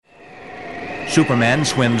Superman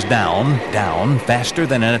swims down, faster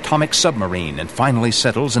than an atomic submarine, and finally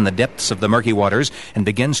settles in the depths of the murky waters and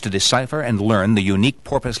begins to decipher and learn the unique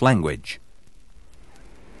porpoise language.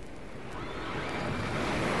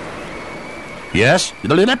 Yes?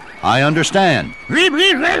 I understand.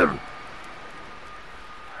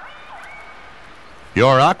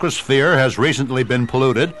 Your aquasphere has recently been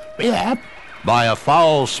polluted by a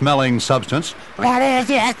foul-smelling substance.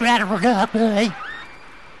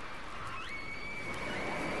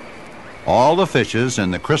 All the fishes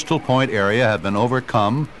in the Crystal Point area have been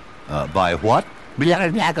overcome by what?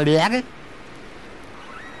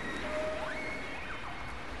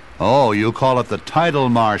 Oh, you call it the tidal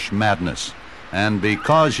marsh madness. And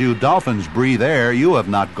because you dolphins breathe air, you have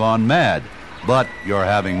not gone mad, but you're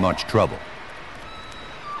having much trouble.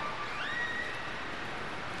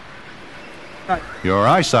 Your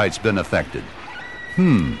eyesight's been affected.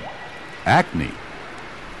 Acne.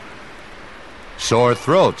 Sore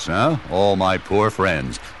throats, huh? Oh, my poor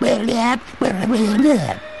friends. We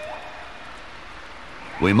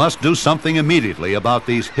must do something immediately about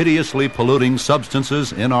these hideously polluting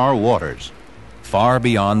substances in our waters. Far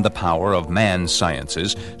beyond the power of man's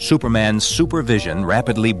sciences, Superman's supervision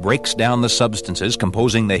rapidly breaks down the substances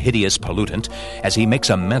composing the hideous pollutant as he makes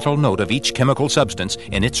a mental note of each chemical substance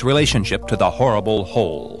in its relationship to the horrible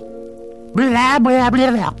whole.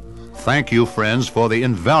 Thank you, friends, for the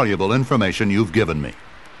invaluable information you've given me.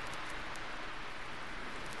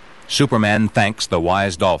 Superman thanks the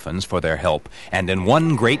wise dolphins for their help, and in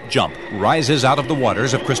one great jump rises out of the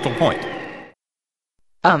waters of Crystal Point.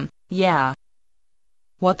 Yeah.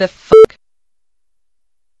 What the fuck?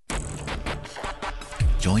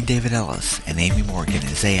 Join David Ellis and Amy Morgan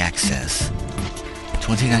as they access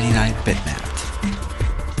 2099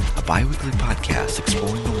 Bitmap, a bi-weekly podcast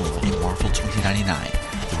exploring the world of Marvel 2099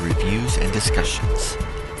 through reviews and discussions.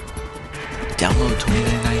 Download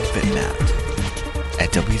 2099 Bitmap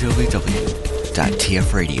at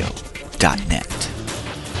www.tfradio.net.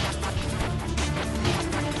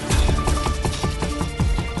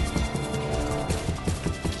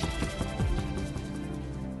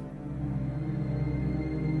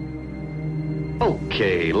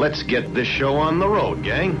 Okay, let's get this show on the road,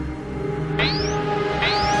 gang.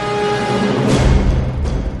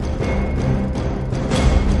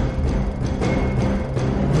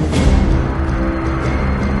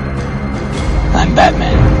 I'm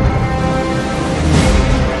Batman.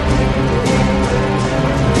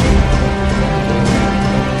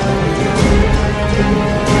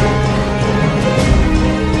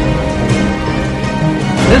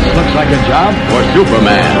 This looks like a job for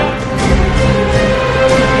Superman.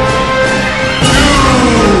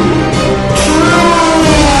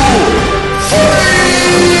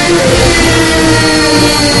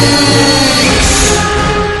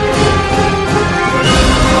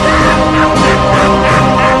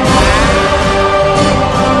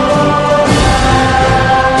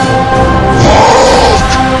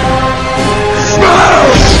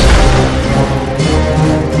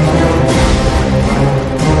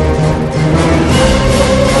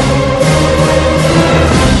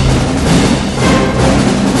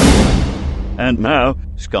 And now,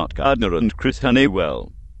 Scott Gardner and Chris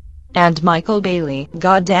Honeywell. And Michael Bailey,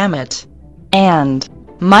 goddammit. And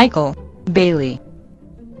Michael Bailey.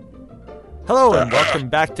 Hello and welcome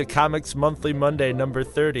back to Comics Monthly Monday number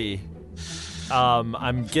 30.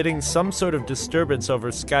 I'm getting some sort of disturbance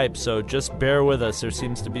over Skype, so just bear with us. There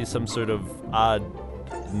seems to be some sort of odd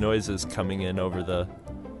noises coming in over the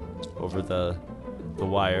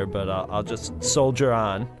wire, but I'll just soldier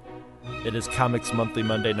on. It is Comics Monthly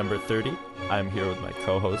Monday number 30. I'm here with my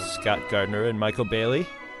co-hosts Scott Gardner and Michael Bailey.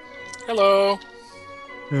 Hello.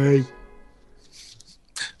 Hey.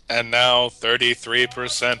 And now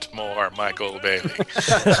 33% more Michael Bailey.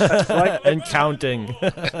 And counting.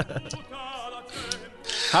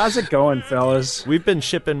 How's it going, fellas? We've been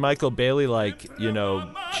shipping Michael Bailey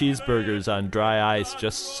cheeseburgers on dry ice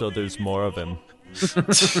just so there's more of him.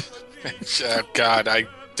 God, I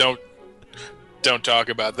don't talk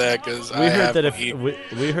about that because we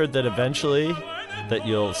heard that eventually that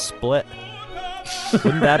you'll split.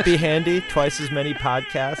 Wouldn't that be handy? Twice as many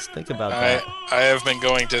podcasts. Think about that. I have been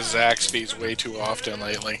going to Zaxby's way too often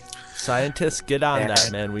lately. Scientists, get on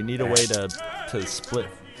that, man. We need a way to split.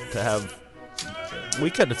 To have,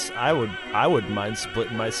 I wouldn't mind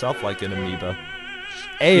splitting myself like an amoeba.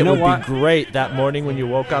 It would be great that morning when you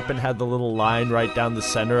woke up and had the little line right down the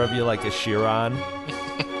center of you like a Chiron.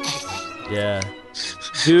 Yeah.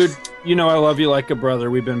 Dude, you know I love you like a brother.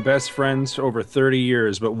 We've been best friends for over 30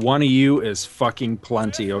 years, but one of you is fucking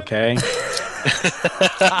plenty, okay?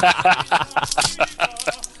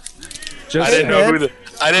 Just I didn't know who that.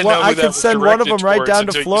 I didn't know who I that could was send one of them directed right towards down to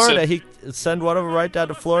until you Florida. said- He send one of them right down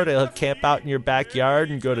to Florida. He'll camp out in your backyard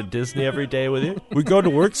and go to Disney every day with you. We go to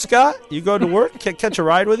work, Scott. You go to work? Can't catch a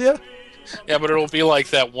ride with you? Yeah, but it'll be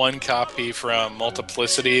like that one copy from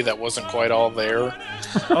Multiplicity that wasn't quite all there.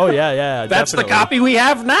 Oh yeah. That's definitely. the copy we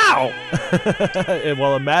have now.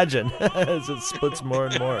 Well, imagine as it splits more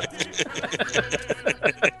and more.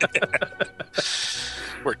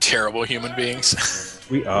 We're terrible human beings.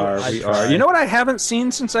 We are. I We try. are. You know what I haven't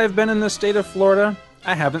seen since I've been in the state of Florida?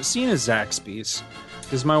 I haven't seen a Zaxby's.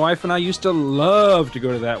 Because my wife and I used to love to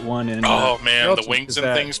go to that one. In, Oh man, the Milton, wings 'cause and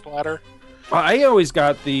that- things platter. I always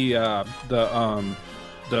got the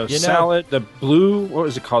salad, the blue. What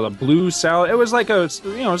was it called? A blue salad. It was like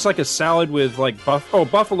it's like a salad with like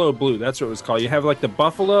buffalo blue. That's what it was called. You have like the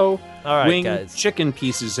buffalo All right, wing guys. chicken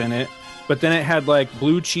pieces in it, but then it had like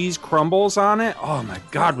blue cheese crumbles on it. Oh my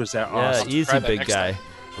God, was that awesome? Yeah, easy, Try that big next guy. time.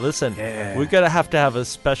 Listen, Yeah. we're gonna have to have a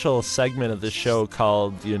special segment of the show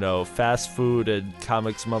called, Fast Food and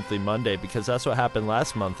Comics Monthly Monday, because that's what happened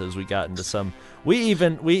last month. As we got into some, we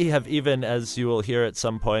have even, as you will hear at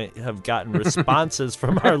some point, have gotten responses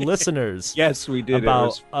from our listeners. Yes, we did.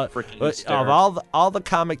 About it was freaking of hysterical. all the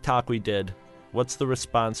comic talk we did. What's the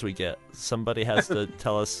response we get? Somebody has to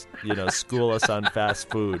tell us, school us on fast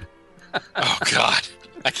food. Oh God,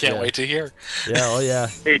 I can't Yeah. wait to hear. Yeah, oh yeah.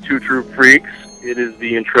 Hey, Two True Freaks. It is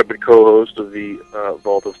the intrepid co-host of the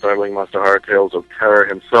Vault of Startling Monster Horror Tales of Terror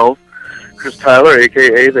himself, Chris Tyler,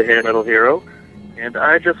 a.k.a. the Hair Metal Hero. And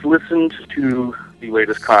I just listened to the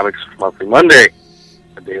latest Comics Monthly Monday.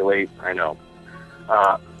 A day late, I know.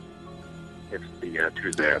 It's the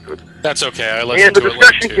Tuesday afterwards. That's okay. I listened And the to it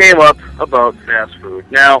discussion late, too. came up about fast food.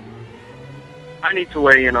 Now, I need to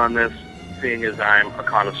weigh in on this, seeing as I'm a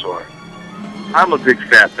connoisseur. I'm a big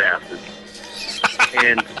fat bastard.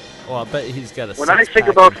 And Well, I bet he's got a. when I think six-pack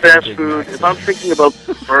about of fast Big food, Macs if I'm in thinking about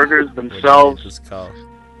burgers it. themselves, This call.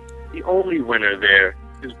 the only winner there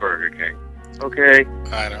is Burger King. Okay?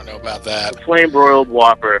 I don't know about that. The flame broiled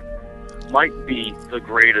Whopper might be the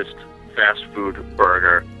greatest fast food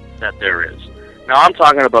burger that there is. Now, I'm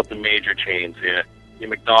talking about the major chains here. Your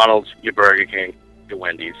McDonald's, your Burger King, your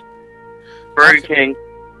Wendy's. Burger King,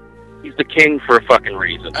 he's the king for a fucking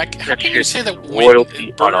reason. How can you say that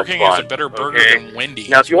royalty on Burger a King is a bun, better burger okay? than Wendy's?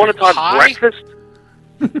 Now, if you want to talk Pie? breakfast,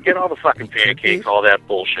 get all the fucking pancakes, all that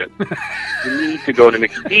bullshit. You need to go to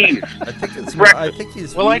McDee's. I think it's. Breakfast. I think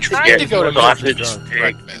he's. Well, I You tried get to go to sausage, McDonald's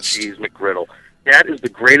egg, and breakfast. cheese McGriddle. That is the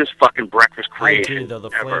greatest fucking breakfast I agree, creation though.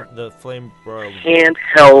 ever. The flame broiled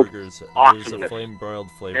Handheld burgers. There's a awesomeness. flame broiled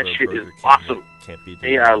flavor. That of shit Burger is King awesome. that Can't be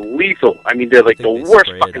They denied. are lethal. I mean, they're like the think they worst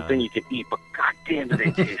spray it fucking on. thing you can eat, but goddamn, do they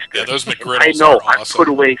taste Yeah, good. those I McGriddles know. are I've awesome. put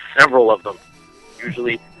away several of them,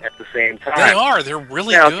 usually at the same time. They are. They're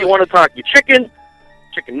really Now, good. if you want to talk your chicken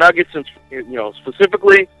nuggets, and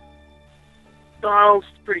specifically, McDonald's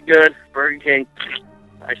pretty good. Burger King,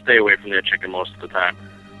 I stay away from their chicken most of the time.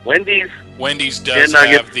 Wendy's, Wendy's their does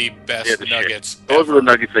nuggets, have the they're best the nuggets. shit. Those are the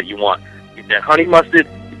nuggets that you want. Get that honey mustard,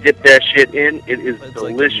 you dip that shit in. It is It's like a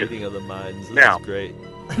delicious. meeting of the minds. This Now, is great.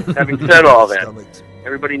 Having said all that, Stomachs.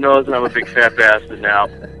 everybody knows that I'm a big fat bastard now,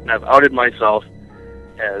 and I've outed myself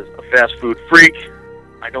as a fast food freak.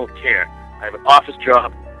 I don't care. I have an office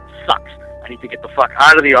job. Sucks. I need to get the fuck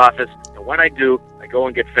out of the office, and when I do, I go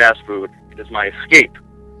and get fast food. It is my escape.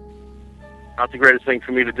 Not the greatest thing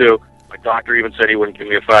for me to do. My doctor even said he wouldn't give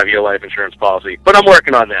me a 5-year life insurance policy, but I'm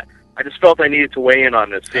working on that. I just felt I needed to weigh in on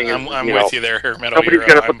this. Seeing I'm as, with you there, Metal Somebody's Hero.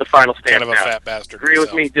 going to put I'm the final stamp kind of a down. fat bastard Agree with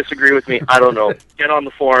myself. me, disagree with me, I don't know. Get on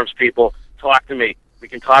the forums, people. Talk to me. We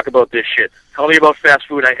can talk about this shit. Tell me about fast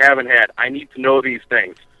food I haven't had. I need to know these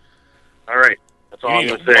things. All right. That's all You I'm need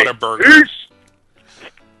going a to say. Whataburger.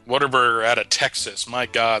 Peace! Whataburger out of Texas. My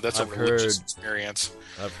God, that's I've a religious heard. experience.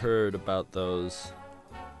 I've heard about those.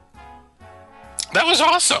 That was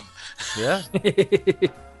awesome. Yeah.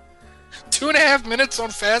 2.5 minutes on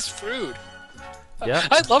fast food. Yeah.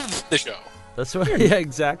 I love the show. That's what. Yeah,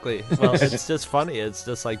 exactly. Well, it's just funny. It's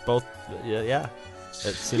just like both. Yeah. It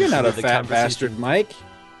seems You're to not be a the fat conversation- bastard, Mike.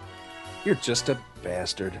 You're just a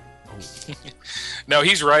bastard. No,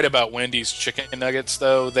 he's right about Wendy's chicken nuggets,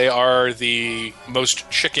 though. They are the most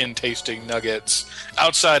chicken-tasting nuggets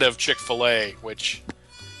outside of Chick-fil-A, which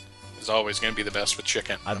is always going to be the best with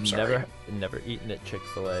chicken. I'm I've sorry. never eaten at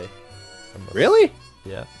Chick-fil-A. Really?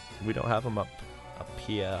 Yeah. We don't have them up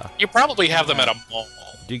here. You probably have them at a mall.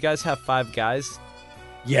 Do you guys have Five Guys?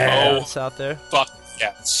 Yeah. Oh, Out there? fuck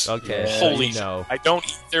yes. Okay. Yeah, Holy you know. I don't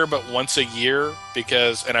eat there but once a year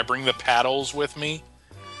and I bring the paddles with me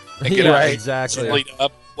and get Yeah, it exactly. split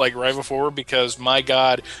up like right before, because my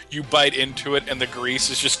God, you bite into it and the grease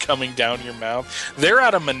is just coming down your mouth. They're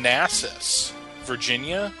out of Manassas,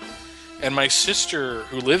 Virginia, and my sister,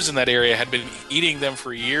 who lives in that area, had been eating them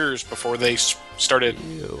for years before they started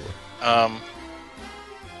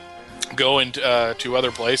going to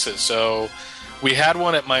other places. So we had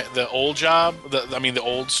one at the old job, the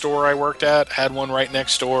old store I worked at had one right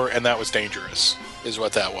next door, and that was dangerous, is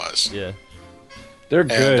what that was. Yeah. They're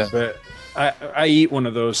good, but I eat one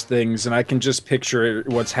of those things, and I can just picture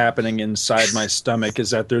what's happening inside my stomach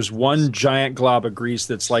is that there's one giant glob of grease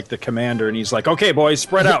that's like the commander, and he's like, okay, boys,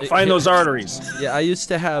 spread out, find those arteries. Yeah, I used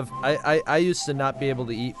to have, I used to not be able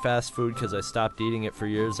to eat fast food because I stopped eating it for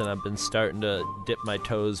years, and I've been starting to dip my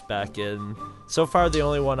toes back in. So far, the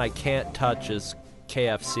only one I can't touch is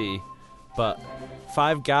KFC, but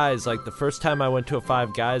Five Guys, like the first time I went to a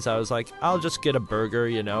Five Guys, I was like, I'll just get a burger,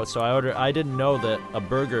 so I didn't know that a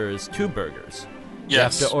burger is 2 burgers. Yes. You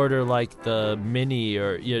have to order like the mini,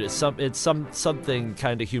 or it's something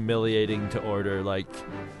kind of humiliating to order, like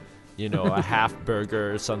a half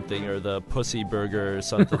burger or something, or the pussy burger or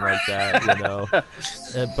something like that,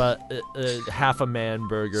 but half a man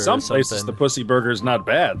burger. Some or something. places the pussy burger is not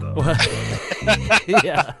bad though.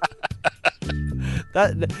 Yeah.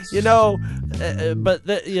 That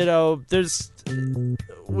there's,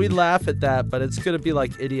 we laugh at that, but it's gonna be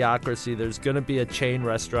like Idiocracy. There's gonna be a chain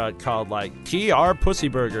restaurant called like TR Pussy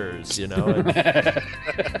Burgers, and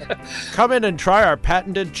come in and try our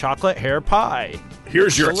patented chocolate hair pie.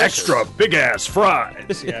 Here's your Delicious. extra big ass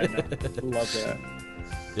fries. Yeah, love that.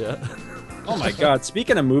 Yeah. Oh my God!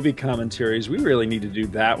 Speaking of movie commentaries, we really need to do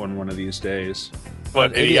that one of these days.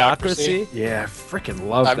 What, Idiocracy? Yeah, freaking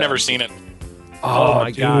love. I've never seen it. Oh my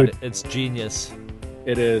dude. God, it's genius.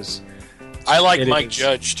 It is. I like Mike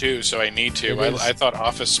Judge too, so I need to. I thought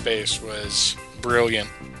Office Space was brilliant.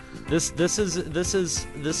 This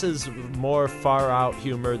is more far out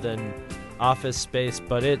humor than Office Space,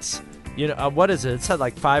 but it's what is it? It's set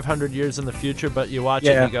like 500 years in the future, but you watch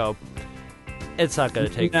it and you go, it's not going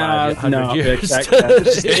to take 500 years.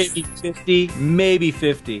 Maybe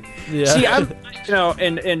 50. Yeah.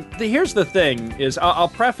 See, here's the thing: is I'll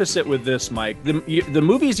preface it with this, Mike. The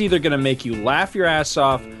movie's either going to make you laugh your ass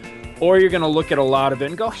off, or you're going to look at a lot of it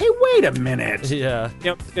and go, "Hey, wait a minute." Yeah.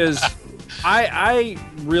 Because I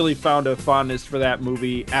really found a fondness for that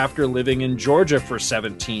movie after living in Georgia for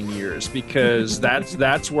 17 years, because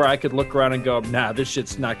that's where I could look around and go, "Nah, this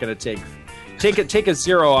shit's not going to take a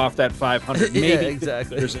 0 off that 500." Maybe yeah,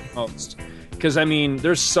 exactly. There's at most. Because,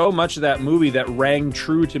 there's so much of that movie that rang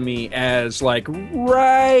true to me as, like,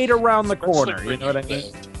 right around the corner. You know what I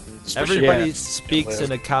mean? Everybody speaks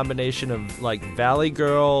in a combination of, like, Valley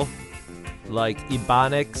Girl, like,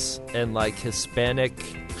 Ebonics, and, like, Hispanic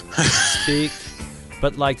speak.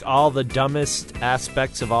 But, like, all the dumbest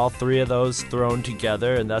aspects of all 3 of those thrown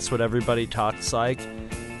together, and that's what everybody talks like.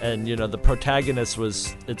 And, the protagonist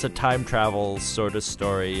it's a time travel sort of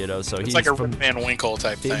story, so it's he's like a Rip Van Winkle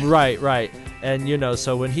type thing. Right. And,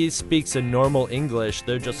 so when he speaks in normal English,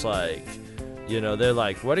 they're just like, they're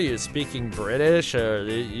like, what are you speaking British? Or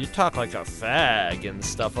you talk like a fag and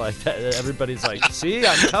stuff like that. Everybody's like, see,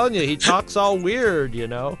 I'm telling you, he talks all weird,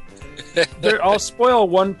 I'll spoil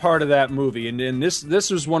one part of that movie, and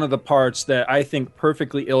this was one of the parts that I think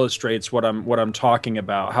perfectly illustrates what I'm talking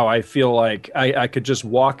about. How I feel like I could just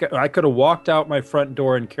I could have walked out my front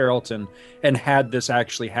door in Carrollton and had this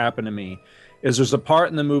actually happen to me. There's a part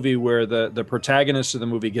in the movie where the protagonist of the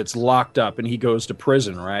movie gets locked up and he goes to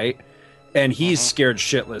prison, right? And he's scared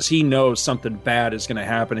shitless. He knows something bad is going to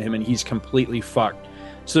happen to him, and he's completely fucked.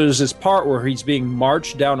 So there's this part where he's being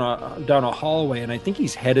marched down a hallway, and I think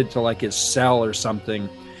he's headed to like his cell or something.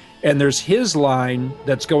 And there's his line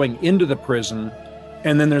that's going into the prison,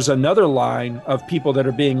 and then there's another line of people that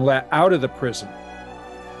are being let out of the prison.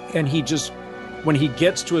 And when he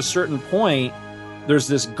gets to a certain point, there's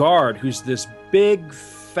this guard who's this big,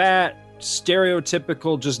 fat,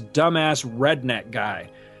 stereotypical, just dumbass redneck guy.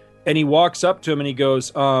 And he walks up to him and he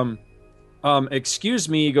goes, excuse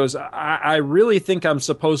me, he goes, I really think I'm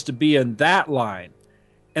supposed to be in that line.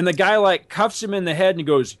 And the guy like cuffs him in the head and he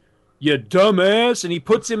goes, you dumbass, and he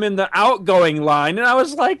puts him in the outgoing line. And I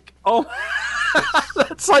was like, oh,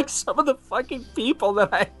 that's like some of the fucking people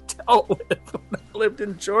that I dealt with when I lived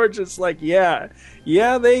in Georgia. It's like, yeah,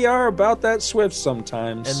 they are about that swift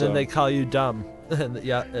sometimes. And then they call you dumb.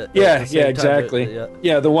 Yeah, exactly.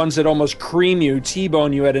 Yeah, the ones that almost cream you,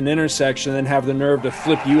 T-bone you at an intersection, and then have the nerve to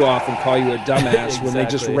flip you off and call you a dumbass exactly. when they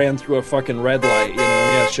just ran through a fucking red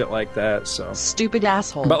light, shit like that. So stupid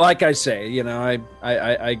asshole. But like I say,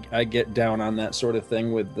 I get down on that sort of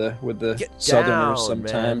thing with the Southerners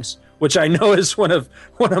sometimes. Man. which I know is one of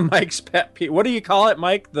Mike's pet peeves. What do you call it,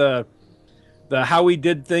 Mike? The how we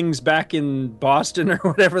did things back in Boston or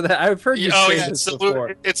whatever that I've heard you say this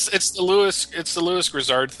before. It's the Louis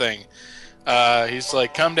Grizzard thing. He's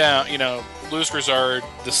like, come down, Louis Grizzard,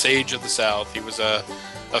 the sage of the South. He was a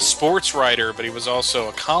sports writer, but he was also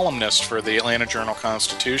a columnist for the Atlanta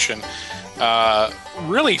Journal-Constitution.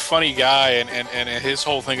 Really funny guy, and his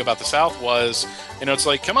whole thing about the South was, it's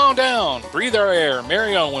like, come on down, breathe our air,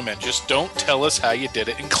 marry on women, just don't tell us how you did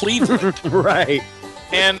it in Cleveland. Right.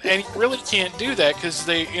 And you really can't do that because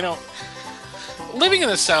they, living in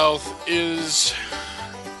the South is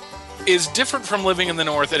different from living in the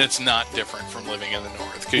North, and it's not different from living in the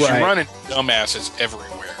North because you run into dumbasses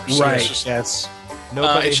everywhere. So right. Yes.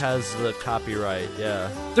 Nobody has the copyright, yeah.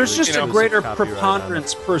 There's just a greater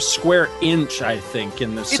preponderance per square inch, I think,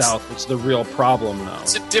 in the South. It's the real problem, though.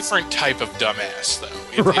 It's a different type of dumbass, though.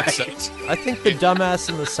 I think the dumbass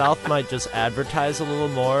in the South might just advertise a little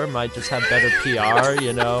more, might just have better PR,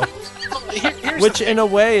 Which, in a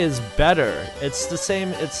way, is better. It's the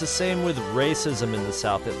same with racism in the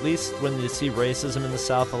South. At least when you see racism in the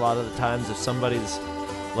South, a lot of the times, if somebody's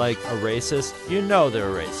like a racist, they're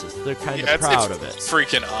a racist. They're kind of proud of it.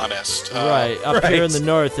 Freaking honest. Right. Up here in the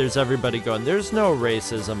North, there's everybody going, there's no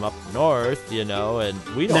racism up north,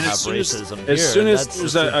 and we don't have racism here. As soon as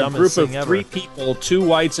there's a group of three people, 2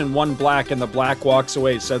 whites and 1 black, and the black walks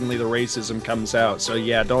away, suddenly the racism comes out. So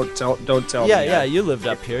yeah, don't tell me. Yeah, you lived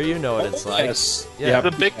up here. You know what it's like. Yes. Yeah.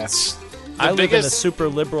 The biggest... I live in a super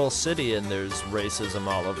liberal city, and there's racism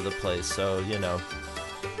all over the place, so,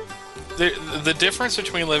 The difference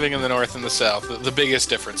between living in the North and the South, the biggest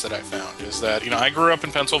difference that I found is that, I grew up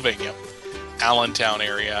in Pennsylvania, Allentown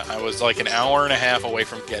area. I was like an hour and a half away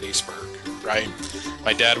from Gettysburg, right?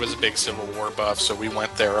 My dad was a big Civil War buff, so we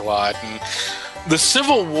went there a lot. And the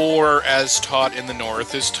Civil War, as taught in the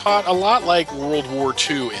North, is taught a lot like World War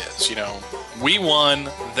II is. We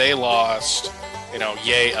won, they lost,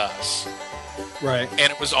 yay us. Right.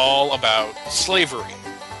 And it was all about slavery.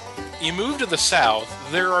 You move to the South,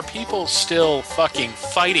 there are people still fucking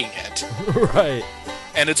fighting it. Right.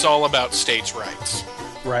 And it's all about states' rights.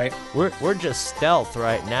 Right. We're just stealth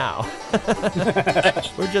right now.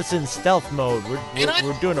 We're just in stealth mode.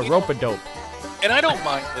 We're doing a rope-a-dope. And I don't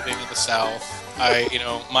mind living in the South.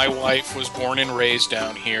 My wife was born and raised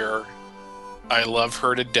down here. I love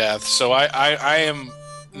her to death. So I am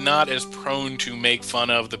not as prone to make fun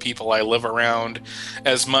of the people I live around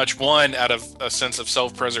as much, one, out of a sense of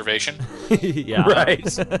self-preservation. Yeah.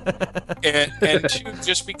 Right. and two,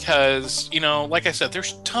 just because, like I said,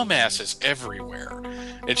 there's dumbasses everywhere.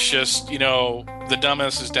 It's just, the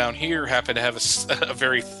dumbasses down here happen to have a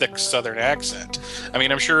very thick Southern accent. I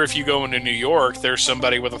mean, I'm sure if you go into New York, there's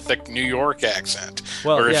somebody with a thick New York accent.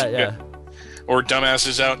 Well, yeah. Or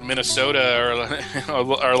dumbasses out in Minnesota,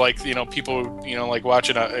 or like people like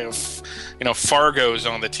watching Fargo's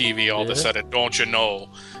on the TV all of a sudden. Don't you know,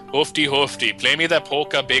 hoofty hoofty, play me that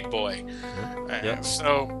polka, big boy.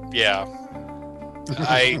 So yeah,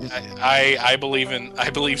 I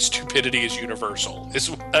believe stupidity is universal.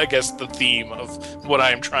 Is I guess the theme of what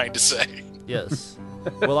I am trying to say. Yes.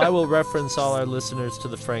 Well, I will reference all our listeners to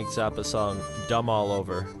the Frank Zappa song "Dumb All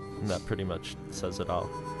Over," and that pretty much says it all.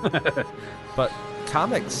 But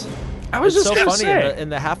comics. I was just so gonna funny. say. In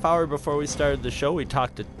the half hour before we started the show, we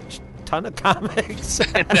talked a ton of comics.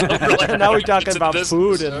 And now we're talking about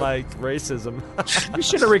food and like racism. We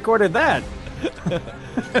should have recorded that.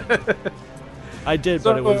 I did,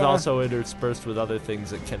 but it was also interspersed with other things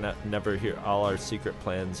that can never hear. All our secret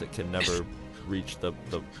plans that can never reach the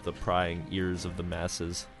prying ears of the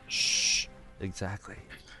masses. Shh. Exactly.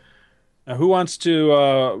 Now, who wants to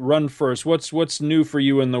run first? What's new for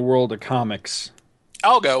you in the world of comics?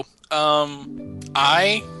 I'll go.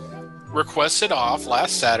 I requested off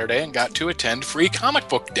last Saturday and got to attend Free Comic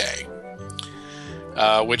Book Day,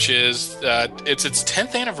 which is it's its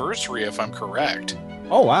 10th anniversary, if I'm correct.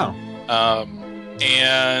 Oh, wow.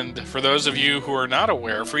 And for those of you who are not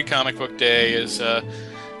aware, Free Comic Book Day is a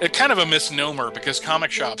kind of a misnomer because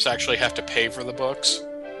comic shops actually have to pay for the books.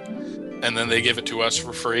 And then they give it to us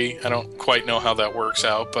for free. I don't quite know how that works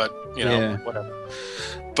out, but whatever.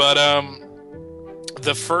 But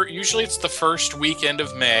usually it's the first weekend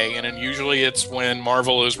of May, and then usually it's when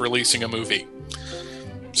Marvel is releasing a movie.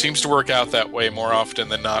 Seems to work out that way more often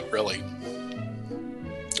than not, really.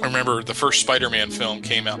 I remember the first Spider-Man film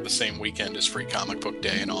came out the same weekend as Free Comic Book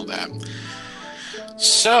Day and all that.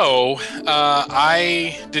 So,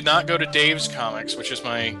 I did not go to Dave's Comics, which is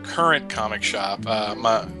my current comic shop.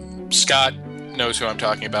 Scott knows who I'm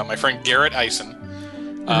talking about. My friend Garrett Eisen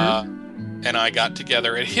and I got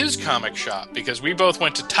together at his comic shop because we both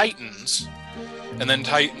went to Titans, and then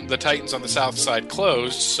the Titans on the south side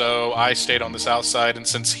closed, so I stayed on the south side, and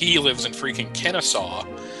since he lives in freaking Kennesaw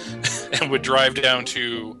and would drive down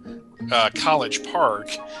to College Park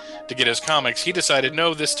to get his comics, he decided,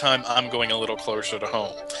 no, this time I'm going a little closer to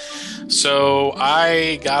home. So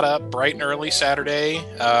I got up bright and early Saturday,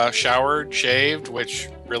 showered, shaved, which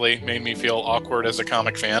really made me feel awkward as a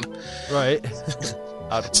comic fan. Right.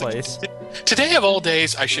 Out of place. Today of all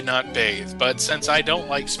days, I should not bathe, but since I don't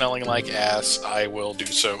like smelling like ass, I will do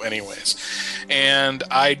so anyways. And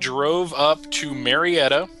I drove up to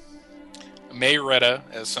Marietta,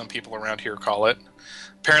 as some people around here call it.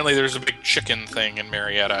 Apparently there's a big chicken thing in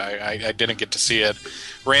Marietta. I didn't get to see it.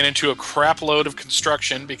 Ran into a crap load of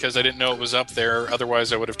construction because I didn't know it was up there.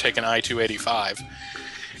 Otherwise, I would have taken I-285.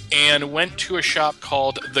 And went to a shop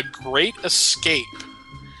called The Great Escape.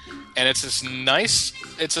 And it's this nice...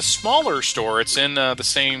 It's a smaller store. It's in the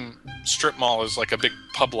same strip mall as like a big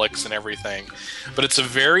Publix and everything. But it's a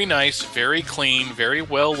very nice, very clean, very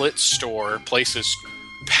well-lit store. Place is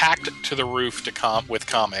packed to the roof with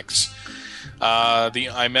comics.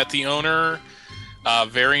 I met the owner,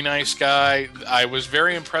 very nice guy. I was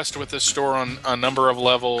very impressed with this store on a number of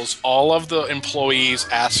levels. All of the employees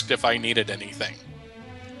asked if I needed anything.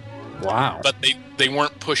 Wow. But they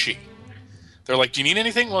weren't pushy. They're like, do you need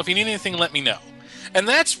anything? Well, if you need anything, let me know. And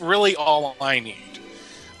that's really all I need.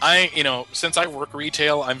 Since I work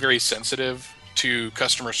retail, I'm very sensitive to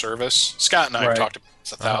customer service. Scott and I have talked about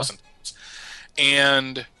this 1,000 times.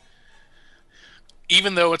 And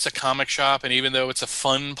even though it's a comic shop and even though it's a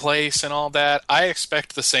fun place and all that, I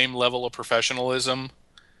expect the same level of professionalism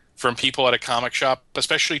from people at a comic shop,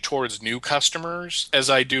 especially towards new customers, as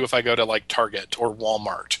I do if I go to like Target or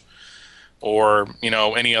Walmart or,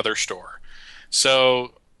 any other store.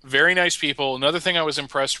 So very nice people. Another thing I was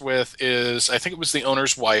impressed with is, I think it was the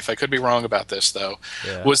owner's wife. I could be wrong about this though.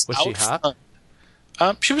 Yeah. Was she hot?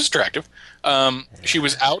 She was attractive. She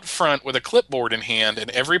was out front with a clipboard in hand, and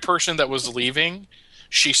every person that was leaving,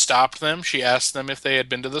 she stopped them. She asked them if they had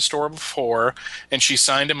been to the store before, and she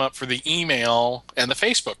signed them up for the email and the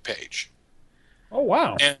Facebook page. Oh,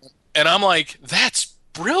 wow. And I'm like, that's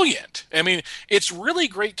brilliant. I mean, it's really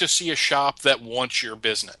great to see a shop that wants your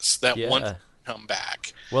business, that wants to come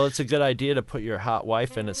back. Well, it's a good idea to put your hot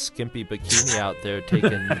wife in a skimpy bikini out there taking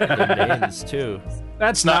their names, too.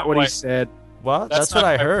 That's not what he said. Well, that's what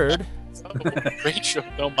I heard. Rachel,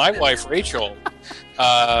 my wife Rachel,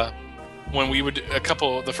 when we would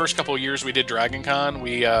the first couple of years we did Dragon Con,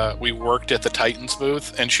 we worked at the Titans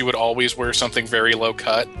booth, and she would always wear something very low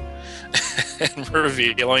cut and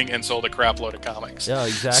revealing, and sold a crap load of comics. Yeah,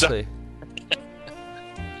 exactly. So,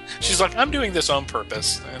 she's like, I'm doing this on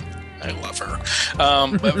purpose, and I love her.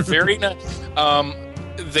 But very nice.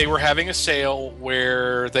 They were having a sale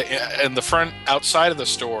where in the front outside of the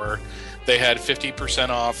store, they had 50%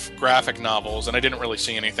 off graphic novels, and I didn't really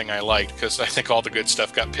see anything I liked because I think all the good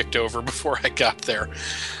stuff got picked over before I got there.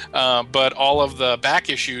 But all of the back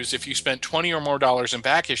issues, if you spent $20 or more in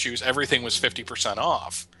back issues, everything was 50%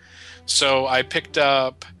 off. So I picked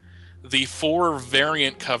up the 4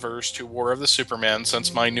 variant covers to War of the Superman,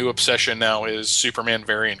 since my new obsession now is Superman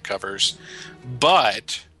variant covers.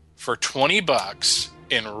 But for $20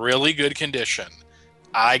 in really good condition,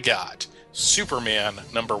 I got Superman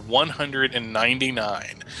number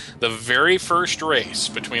 199, the very first race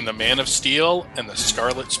between the Man of Steel and the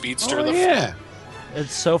Scarlet Speedster. Yeah.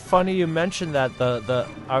 It's so funny you mentioned that.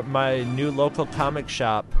 My new local comic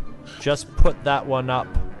shop just put that one up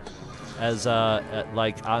as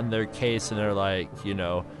like on their case, and they're like,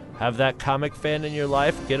 have that comic fan in your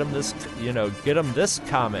life, get them this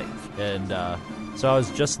comic. And so I was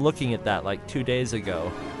just looking at that like 2 days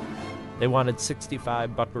ago. They wanted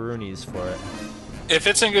 65 buckaroonies for it. If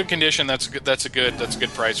it's in good condition, that's a good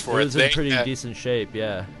price for it. It was in pretty decent shape,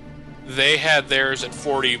 yeah. They had theirs at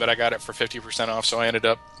 40, but I got it for 50% off, so I ended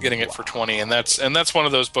up getting it for 20. And that's one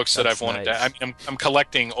of those books that I've wanted to. I'm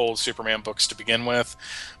collecting old Superman books to begin with,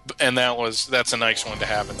 and that's a nice one to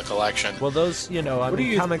have in the collection. Well, those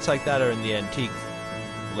comics like that are in the antique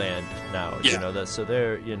land now. Yeah. So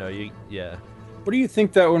they're What do you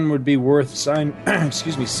think that one would be worth signed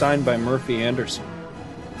by Murphy Anderson?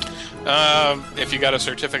 If you got a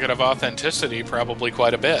certificate of authenticity, probably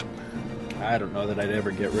quite a bit. I don't know that I'd ever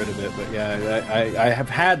get rid of it, but yeah, I have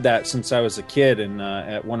had that since I was a kid, and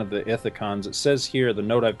at one of the Ithacons, it says here, the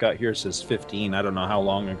note I've got here says 15. I don't know how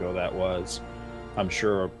long ago that was. I'm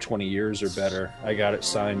sure 20 years or better. I got it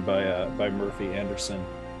signed by Murphy Anderson,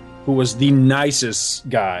 who was the nicest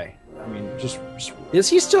guy I mean, just is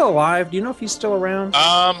he still alive? Do you know if he's still around?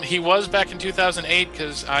 He was back in 2008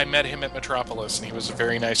 because I met him at Metropolis, and he was a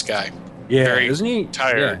very nice guy. Yeah, very isn't he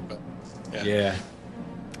tired? Yeah. But, yeah.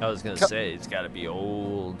 I was gonna say he's got to be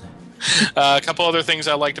old. A couple other things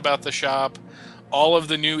I liked about the shop. All of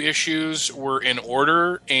the new issues were in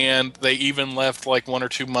order, and they even left like 1 or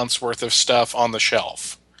 2 months worth of stuff on the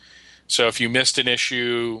shelf. So if you missed an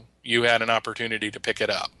issue, you had an opportunity to pick it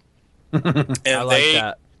up. And I like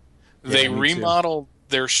that. They remodeled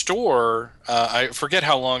their store. I forget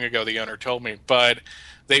how long ago the owner told me, but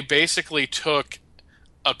they basically took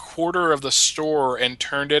a quarter of the store and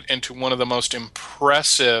turned it into one of the most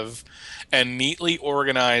impressive and neatly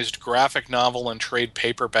organized graphic novel and trade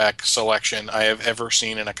paperback selection I have ever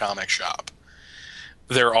seen in a comic shop.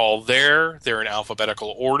 They're all there. They're in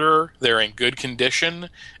alphabetical order. They're in good condition,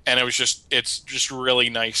 and it's just really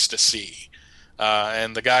nice to see.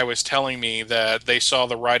 And the guy was telling me that they saw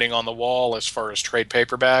the writing on the wall as far as trade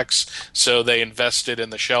paperbacks, so they invested in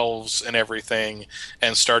the shelves and everything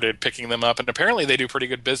and started picking them up, and apparently they do pretty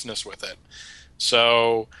good business with it.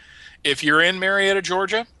 So if you're in Marietta,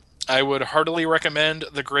 Georgia, I would heartily recommend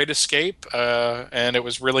The Great Escape, and it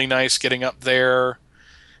was really nice getting up there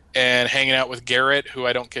and hanging out with Garrett, who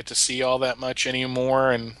I don't get to see all that much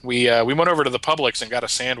anymore. And we went over to the Publix and got a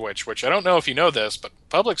sandwich, which I don't know if you know this, but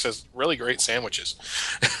Publix has really great sandwiches.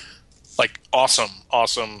 Like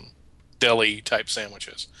awesome deli-type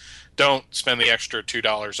sandwiches. Don't spend the extra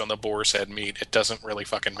 $2 on the boar's head meat. It doesn't really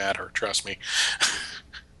fucking matter, trust me.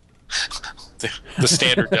 The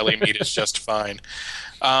standard deli meat is just fine.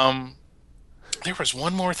 There was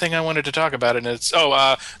one more thing I wanted to talk about, and it's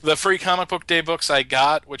the free comic book day books I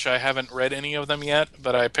got, which I haven't read any of them yet,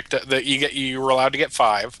 but I picked up you were allowed to get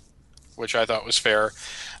 5, which I thought was fair.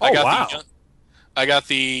 I got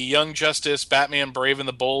the Young Justice Batman Brave and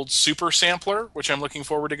the Bold Super Sampler, which I'm looking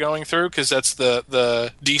forward to going through because that's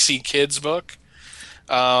the DC Kids book.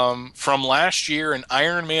 From last year, an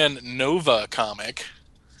Iron Man Nova comic,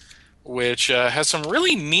 which has some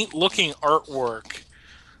really neat looking artwork.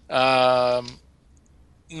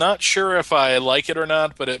 Not sure if I like it or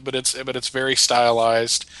not, but it's very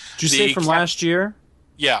stylized. Did you say from last year?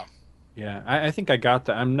 Yeah. Yeah, I think I got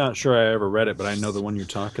that. I'm not sure I ever read it, but I know the one you're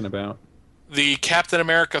talking about. The Captain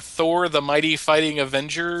America Thor, the Mighty Fighting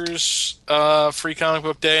Avengers free comic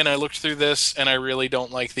book day, and I looked through this, and I really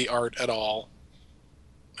don't like the art at all.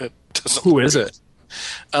 It doesn't. Who is it?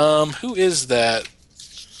 Who is that?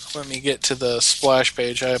 Let me get to the splash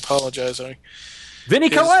page. I apologize.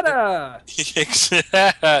 Vinny Coletta!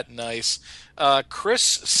 Nice.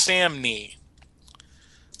 Chris Samney.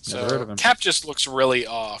 Never heard of him. Cap just looks really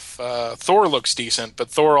off. Thor looks decent, but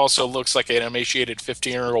Thor also looks like an emaciated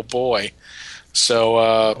 15-year-old boy.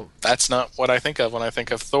 So that's not what I think of when I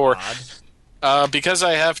think of Thor. Because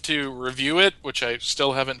I have to review it, which I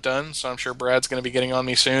still haven't done, so I'm sure Brad's going to be getting on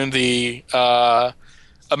me soon, the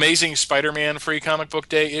Amazing Spider-Man free comic book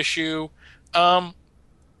day issue.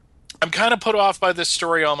 I'm kind of put off by this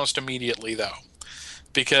story almost immediately, though,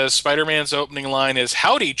 because Spider-Man's opening line is,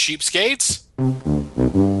 "Howdy, cheapskates!"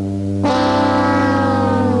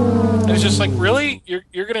 It's just like, really?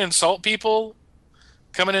 You're going to insult people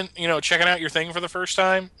coming in, checking out your thing for the first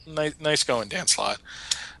time? Nice going, Dan Slott.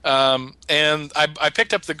 And I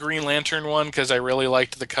picked up the Green Lantern one because I really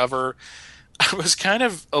liked the cover. I was kind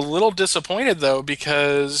of a little disappointed, though,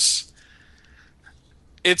 because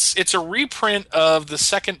it's a reprint of the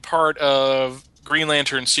second part of Green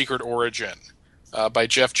Lantern Secret Origin by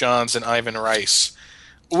Jeff Johns and Ivan Rice,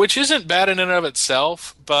 which isn't bad in and of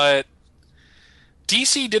itself, but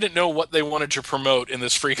DC didn't know what they wanted to promote in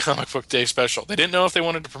this free comic book day special. They didn't know if they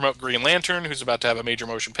wanted to promote Green Lantern, who's about to have a major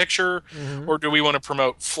motion picture, or do we want to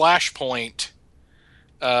promote Flashpoint,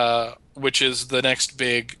 which is the next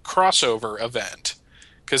big crossover event.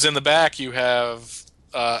 Because in the back you have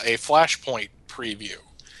a Flashpoint preview.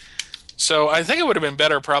 So I think it would have been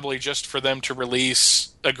better probably just for them to release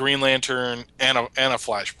a Green Lantern and a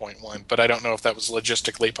Flashpoint one, but I don't know if that was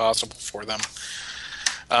logistically possible for them.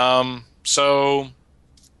 So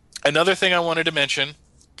another thing I wanted to mention,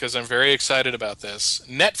 because I'm very excited about this,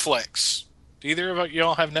 Netflix. Do either of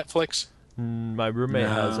y'all have Netflix? My roommate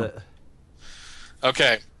has it.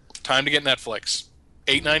 Okay, time to get Netflix.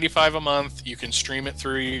 $8.95 a month. You can stream it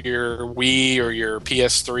through your Wii or your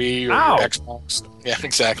PS3 or your Xbox. Yeah,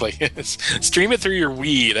 exactly. Stream it through your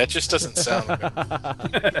Wii. That just doesn't sound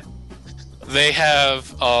good. They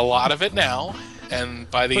have a lot of it now, and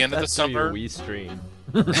by the end of the summer, Wii stream.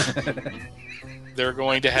 they're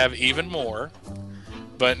going to have even more.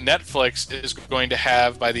 But Netflix is going to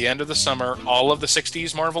have, by the end of the summer, all of the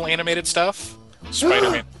 60s Marvel animated stuff.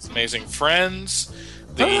 Spider-Man, Amazing Friends,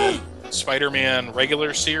 the Spider-Man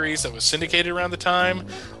regular series that was syndicated around the time,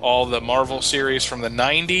 all the Marvel series from the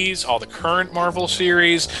 90s, all the current Marvel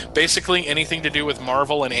series, basically anything to do with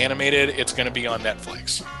Marvel and animated, it's going to be on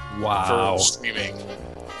Netflix. Wow. For streaming.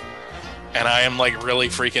 And I am like really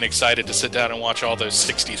freaking excited to sit down and watch all those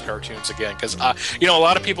 60s cartoons again. Because, a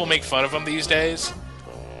lot of people make fun of them these days.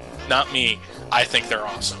 Not me. I think they're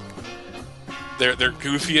awesome. They're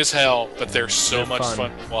goofy as hell, but they're so much fun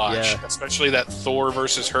to watch. Yeah. Especially that Thor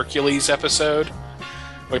versus Hercules episode,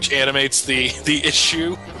 which animates the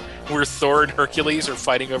issue where Thor and Hercules are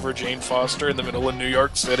fighting over Jane Foster in the middle of New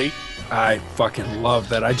York City. I fucking love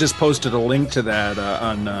that. I just posted a link to that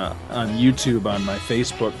on YouTube on my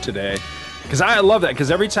Facebook today. Because I love that.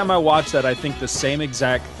 Because every time I watch that, I think the same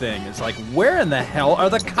exact thing. It's like, where in the hell are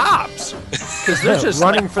the cops? Because they're just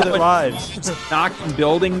running for their lives, knocking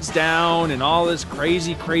buildings down and all this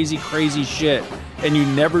crazy, crazy, crazy shit. And you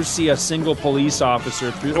never see a single police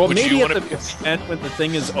officer through. Well, maybe at the end when the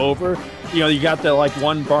thing is over, you got the like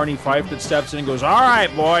one Barney Fife that steps in and goes, "All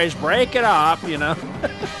right, boys, break it up,"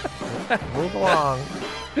 Move along.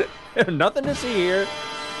 Nothing to see here.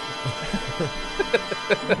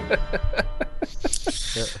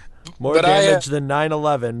 More damage than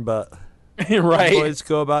 9/11, but right. Boys,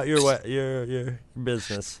 go about your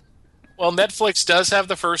business. Well, Netflix does have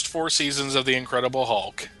the first 4 seasons of The Incredible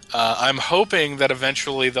Hulk. I'm hoping that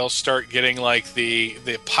eventually they'll start getting like the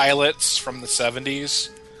pilots from the 70s,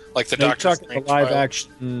 like the Doctor Strange live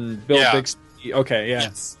action Bill Bixby. Okay, yeah.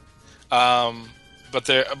 Yes.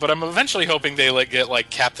 But I'm eventually hoping they get like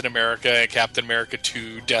Captain America and Captain America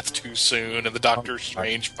 2, Death Too Soon, and the Doctor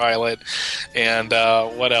Strange pilot, and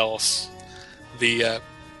what else? The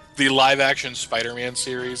live action Spider-Man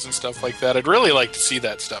series and stuff like that. I'd really like to see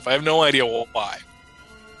that stuff. I have no idea why.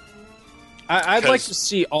 I'd like to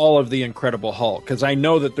see all of the Incredible Hulk because I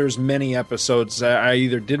know that there's many episodes that I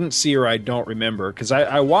either didn't see or I don't remember. Because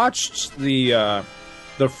I watched the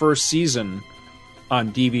first season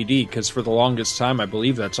on DVD because for the longest time I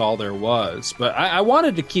believe that's all there was. But I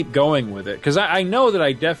wanted to keep going with it because I know that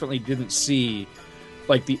I definitely didn't see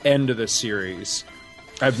like the end of the series.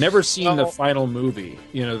 I've never seen the final movie,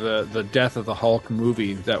 the Death of the Hulk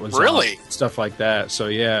movie that was really stuff like that. So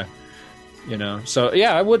yeah,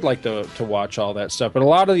 I would like to watch all that stuff. But a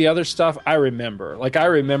lot of the other stuff I remember. Like I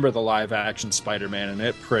remember the live action Spider-Man, and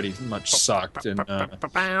it pretty much sucked. And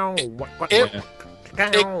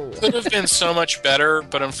it could have been so much better,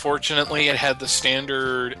 but unfortunately, it had the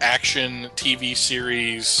standard action TV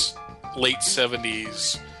series late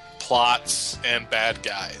 70s. Plots and bad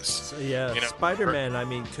guys. So, yeah, Spider-Man. I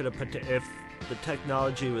mean, could have put if the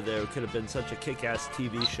technology were there, it could have been such a kick-ass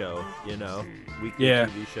TV show. Weekly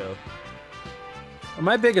TV show.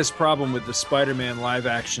 My biggest problem with the Spider-Man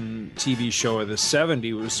live-action TV show of the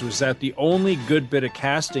 '70s was that the only good bit of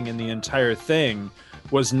casting in the entire thing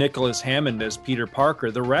was Nicholas Hammond as Peter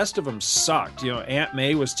Parker. The rest of them sucked. Aunt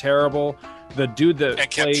May was terrible. The dude that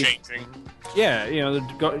kept changing. Yeah,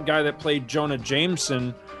 the guy that played Jonah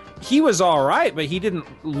Jameson. He was all right, but he didn't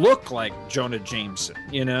look like Jonah Jameson,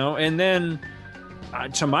 And then,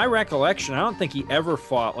 to my recollection, I don't think he ever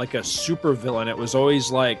fought like a supervillain. It was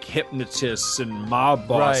always like hypnotists and mob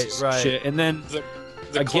bosses and shit. And then, the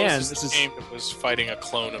again, this is game that was fighting a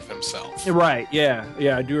clone of himself. Right? Yeah,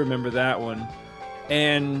 I do remember that one.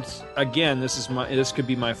 And again, this could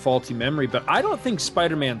be my faulty memory, but I don't think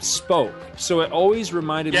Spider-Man spoke. So it always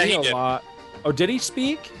reminded me a lot. Oh, did he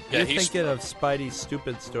speak? Yeah, You're thinking of Spidey's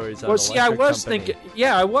stupid stories on I was Company. thinking.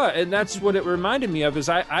 Yeah, I was, and that's what it reminded me of. Is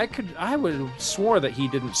I would have swore that he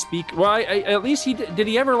didn't speak. Well, at least he did. Did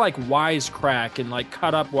he ever like wisecrack and like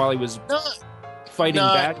cut up while he was fighting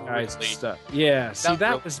bad guys and stuff? Yeah. See,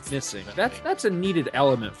 that was missing. That's a needed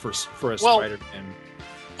element for a Spider-Man.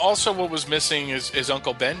 Also, what was missing is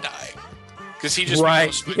Uncle Ben dying because he just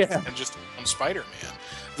and just become Spider-Man.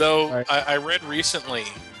 Though I read recently.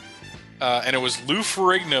 And it was Lou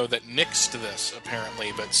Ferrigno that nixed this,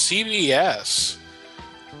 apparently. But CBS,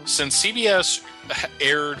 since CBS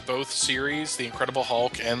aired both series, The Incredible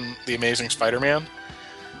Hulk and The Amazing Spider-Man,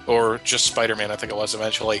 or just Spider-Man, I think it was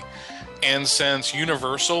eventually, and since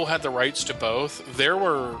Universal had the rights to both, there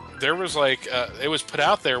was like, it was put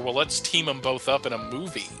out there, well, let's team them both up in a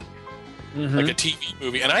movie, like a TV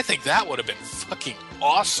movie. And I think that would have been fucking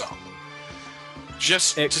awesome.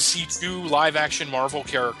 Just to see 2 live-action Marvel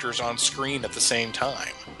characters on screen at the same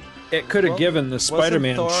time. It could have given the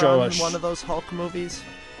Spider-Man show on one of those Hulk movies.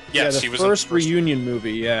 Yes, he was first in the reunion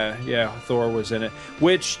movie. Yeah, Thor was in it.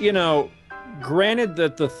 Which granted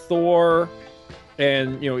that the Thor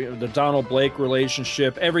and the Donald Blake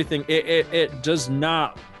relationship, everything, it does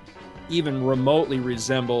not even remotely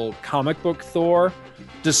resemble comic book Thor.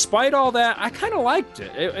 Despite all that, I kind of liked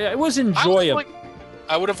it. It was enjoyable.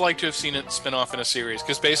 I would have liked to have seen it spin off in a series,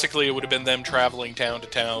 because basically it would have been them traveling town to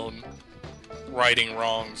town, righting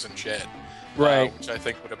wrongs and shit. Right. Which I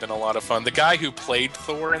think would have been a lot of fun. The guy who played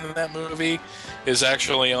Thor in that movie is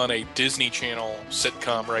actually on a Disney Channel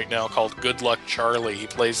sitcom right now called Good Luck Charlie. He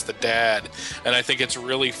plays the dad. And I think it's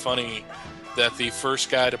really funny that the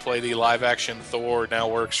first guy to play the live-action Thor now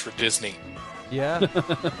works for Disney. Yeah,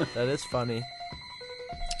 that is funny.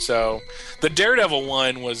 So, the Daredevil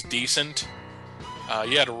one was decent.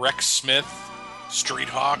 You had Rex Smith, Street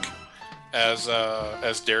Hawk, as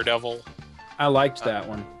Daredevil. I liked that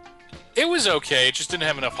one. It was okay. It just didn't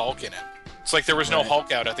have enough Hulk in it. It's like there was no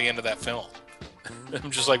Hulk out at the end of that film.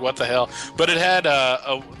 I'm just like, what the hell? But it had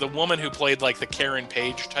the woman who played like the Karen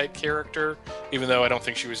Page type character, even though I don't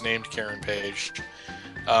think she was named Karen Page.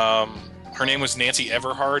 Her name was Nancy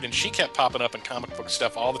Everhard, and she kept popping up in comic book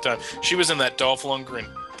stuff all the time. She was in that Dolph Lundgren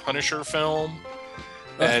Punisher film,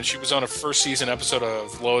 and she was on a first season episode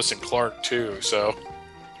of Lois and Clark too. So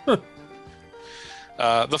the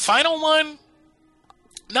final one,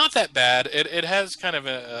 not that bad. It has kind of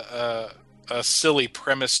a silly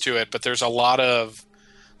premise to it, but there's a lot of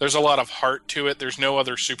heart to it. There's no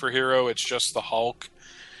other superhero. It's just the Hulk.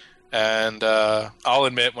 And I'll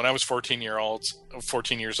admit, when I was 14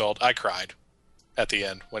 years old, I cried at the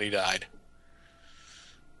end when he died.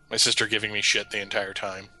 My sister giving me shit the entire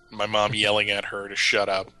time. My mom yelling at her to shut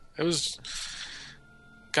up. It was...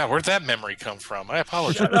 God, where'd that memory come from? I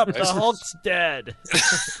apologize. Shut up, the Hulk's dead.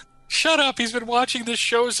 Shut up, he's been watching this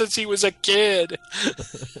show since he was a kid.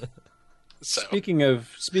 So. Speaking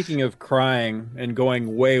of crying and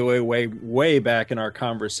going way back in our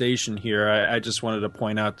conversation here, I just wanted to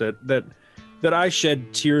point out that I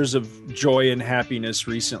shed tears of joy and happiness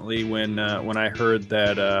recently when I heard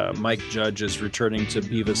that Mike Judge is returning to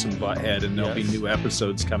Beavis and Butthead, and there'll be new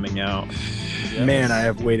episodes coming out. Yes. Man, I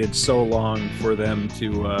have waited so long for them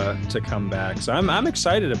to come back. So I'm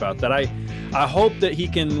excited about that. I hope that he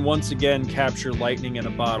can once again capture lightning in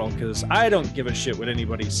a bottle, because I don't give a shit what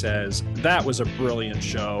anybody says. That was a brilliant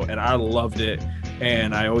show, and I loved it.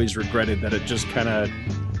 And I always regretted that it just kind of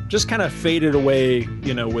faded away,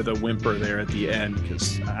 with a whimper there at the end,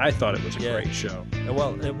 because I thought it was a great show.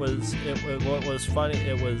 Well, what was funny,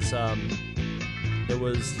 it was at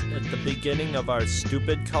the beginning of our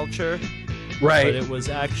stupid culture. Right. But it was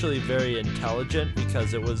actually very intelligent,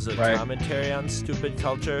 because it was a commentary on stupid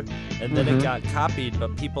culture, and then it got copied,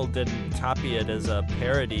 but people didn't copy it as a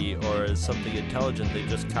parody or as something intelligent. They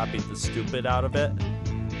just copied the stupid out of it.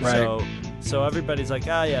 Right. So everybody's like,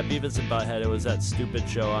 yeah, Beavis and Butthead, it was that stupid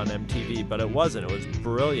show on MTV, but it wasn't. It was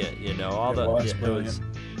brilliant, It was,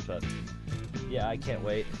 but yeah, I can't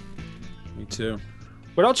wait. Me too.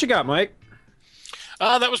 What else you got, Mike?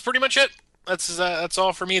 That was pretty much it. That's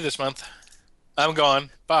all for me this month. I'm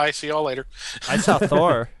gone. Bye. See y'all later. I saw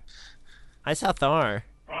Thor.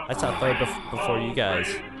 before you guys.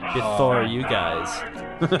 Before you guys.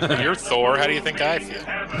 You're Thor. How do you think I feel?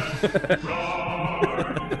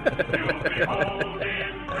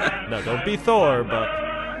 No, don't be Thor, but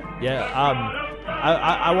yeah.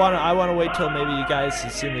 I want to wait till maybe you guys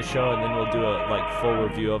have seen the show, and then we'll do a full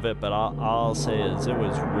review of it. But all I'll say is it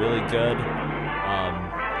was really good.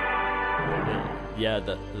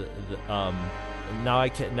 Now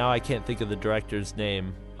I can't think of the director's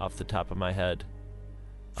name off the top of my head.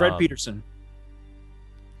 Fred Peterson.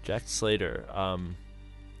 Jack Slater.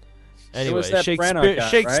 Anyway, was that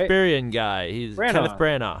Shakespearean guy. He's Branagh. Kenneth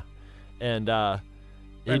Branagh, and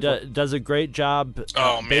he does a great job.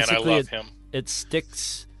 Oh man, I love him. It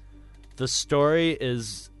sticks. The story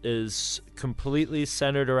is completely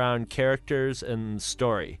centered around characters and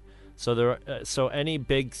story. So any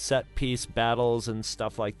big set piece battles and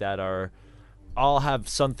stuff like that all have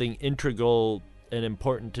something integral and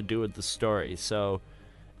important to do with the story. So,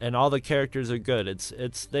 and all the characters are good.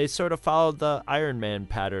 They sort of followed the Iron Man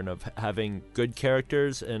pattern of having good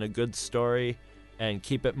characters and a good story, and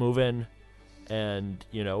keep it moving. And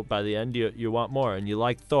by the end you want more, and you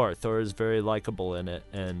like Thor. Thor is very likable in it,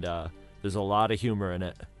 and there's a lot of humor in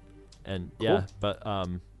it. And cool.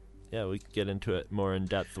 Yeah, we can get into it more in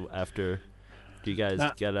depth after you guys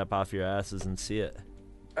get up off your asses and see it.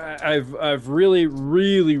 I've really,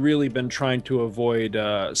 really, really been trying to avoid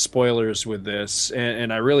spoilers with this,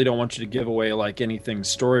 and I really don't want you to give away anything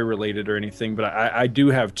story related or anything, but I do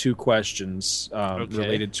have two questions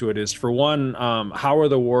related to it. Is for one, how are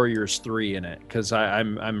the Warriors 3 in it? Because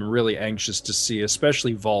I'm really anxious to see,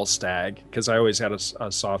 especially Volstagg, because I always had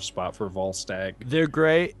a soft spot for Volstagg. They're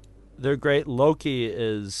great. Loki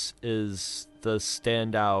is the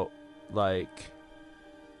standout like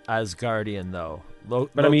Asgardian though. But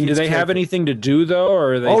I mean, do they have anything to do though,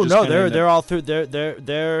 or are they? Oh just no, kinda they're all through.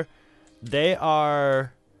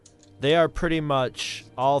 They are pretty much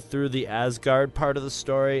all through the Asgard part of the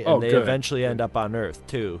story, and they eventually end up on Earth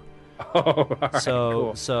too. Oh, all right,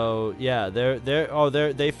 cool. So yeah,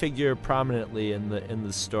 they figure prominently in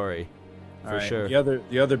the story, for sure.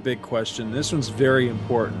 The other big question. This one's very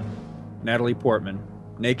important. Natalie Portman,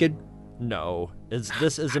 naked? No.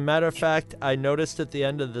 As a matter of fact, I noticed at the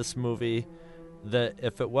end of this movie that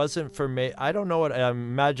if it wasn't for me, I don't know what, I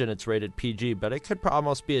imagine it's rated PG, but it could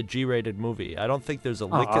almost be a G-rated movie. I don't think there's a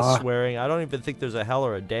lick of swearing. I don't even think there's a hell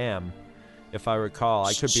or a damn, if I recall.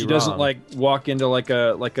 I could be wrong. She doesn't like walk into like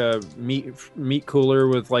a meat cooler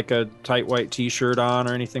with like a tight white T-shirt on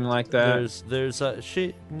or anything like that.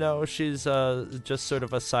 She's just sort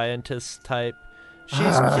of a scientist type.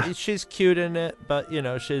 She's cute in it, but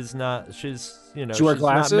she's not. She's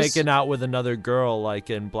not making out with another girl like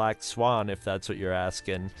in Black Swan, if that's what you're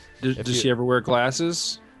asking. Does she ever wear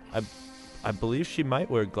glasses? I believe she might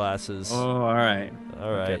wear glasses. Oh, all right.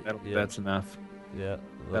 Okay, that's enough. Yeah,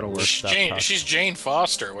 that'll work. She's Jane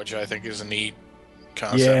Foster, which I think is a neat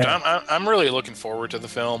concept. Yeah. I'm really looking forward to the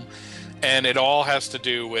film, and it all has to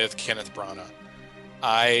do with Kenneth Branagh.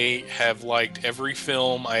 I have liked every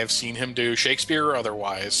film I have seen him do, Shakespeare or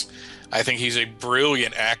otherwise. I think he's a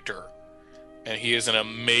brilliant actor, and he is an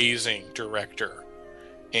amazing director.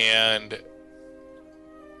 And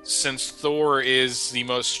since Thor is the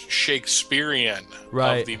most Shakespearean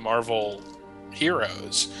of the Marvel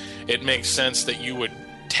heroes, it makes sense that you would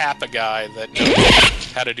tap a guy that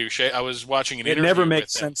knows how to do Shakespeare. I was watching an interview. It never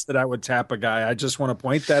makes sense that I would tap a guy. I just want to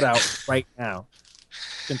point that out right now.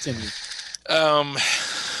 Continue.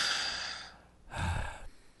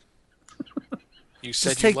 You said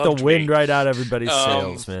just take you loved the wind me. Right out of everybody's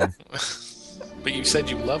sails, man. But you said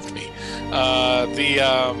you loved me.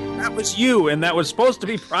 That was you, and that was supposed to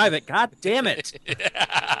be private. God damn it!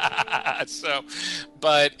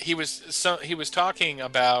 But he was talking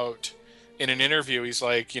about in an interview. He's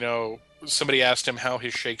like, somebody asked him how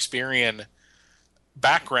his Shakespearean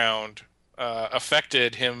background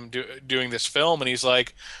affected him doing this film, and he's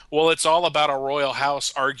like, well, it's all about a royal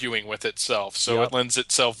house arguing with itself, so it lends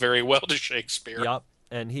itself very well to Shakespeare. Yep.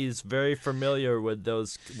 And he's very familiar with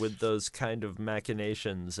those kind of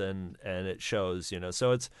machinations, and it shows,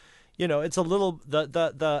 So it's, it's a little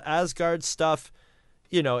the Asgard stuff,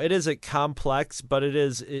 it isn't complex, but it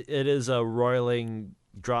is a roiling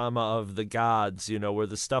drama of the gods, where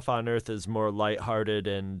the stuff on Earth is more lighthearted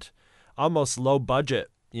and almost low budget.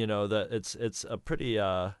 That it's a pretty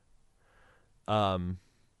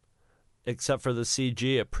except for the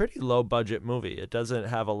CG, a pretty low budget movie. It doesn't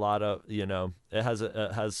have a lot of it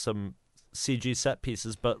has some CG set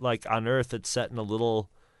pieces, but like on Earth, it's set in a little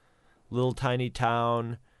tiny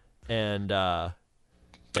town, and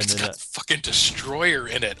it's got a fucking destroyer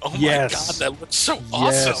in it. Oh yes. My god, that looks so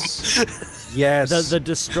awesome. Yes. The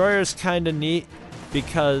destroyer's kind of neat,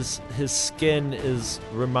 because his skin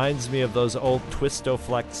reminds me of those old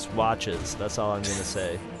Twistoflex watches. That's all I'm going to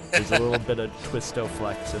say. There's a little bit of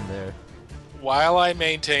Twistoflex in there. While I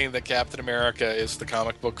maintain that Captain America is the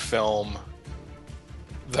comic book film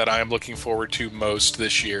that I am looking forward to most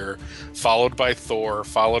this year, followed by Thor,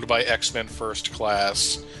 followed by X-Men First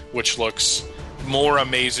Class, which looks more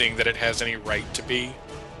amazing than it has any right to be,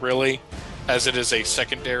 really, as it is a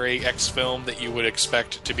secondary X film that you would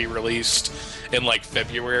expect to be released in like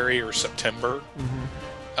February or September.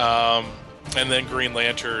 Mm-hmm. And then Green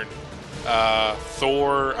Lantern.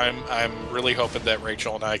 Thor, I'm really hoping that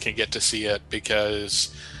Rachel and I can get to see it,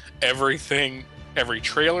 because every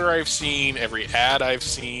trailer I've seen, every ad I've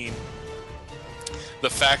seen, the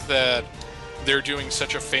fact that they're doing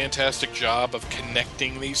such a fantastic job of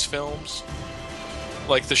connecting these films.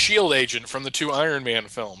 Like the SHIELD agent from the 2 Iron Man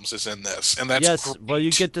films is in this, and that's great. Well,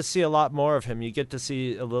 you get to see a lot more of him. You get to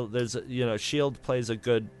see a little. SHIELD plays a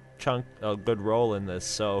good role in this,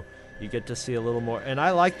 so you get to see a little more. And I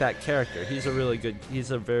like that character. He's a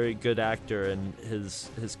very good actor, and his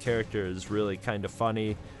character is really kind of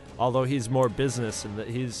funny. Although he's more business, and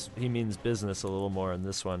he means business a little more in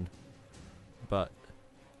this one. But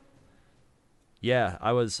yeah,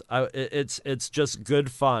 it's just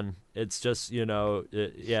good fun. It's just,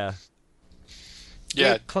 yeah.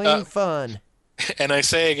 Clean fun. And I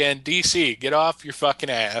say again, DC, get off your fucking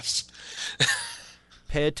ass.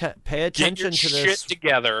 Pay attention to this. Shit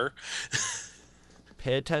together.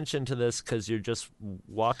 Pay attention to this, because you're just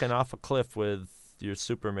walking off a cliff with your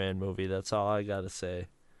Superman movie. That's all I gotta say.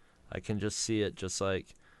 I can just see it, just like.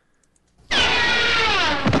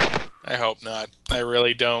 I hope not. I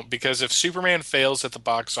really don't, because if Superman fails at the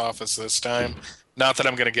box office this time, not that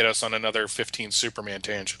I'm going to get us on another 15 Superman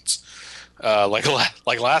tangents, like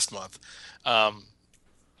last month.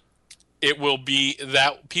 It will be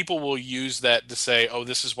that people will use that to say, oh,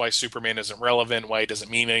 this is why Superman isn't relevant, why he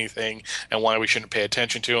doesn't mean anything, and why we shouldn't pay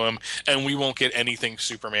attention to him, and we won't get anything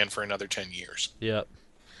Superman for another 10 years. Yep.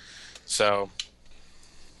 So.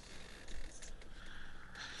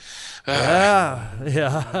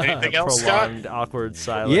 Yeah. Anything else, Prolonged, Scott? awkward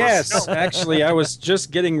silence. Yes, actually, I was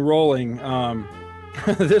just getting rolling.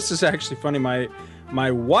 This is actually funny.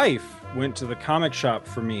 My wife went to the comic shop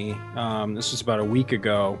for me. This was about a week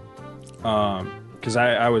ago. Because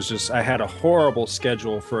I had a horrible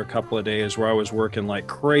schedule for a couple of days where I was working like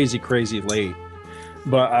crazy late.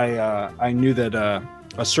 But I knew that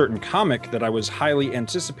a certain comic that I was highly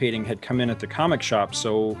anticipating had come in at the comic shop,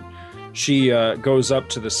 so she goes up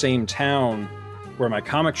to the same town where my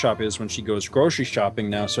comic shop is when she goes grocery shopping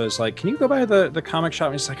now. So I was like, can you go by the comic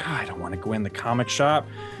shop? And he's like, I don't want to go in the comic shop.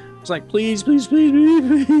 I was like, please.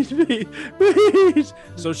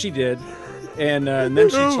 So she did. And then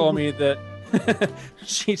she told me that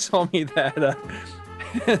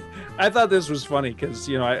I thought this was funny because,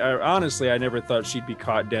 I honestly, I never thought she'd be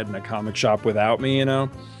caught dead in a comic shop without me,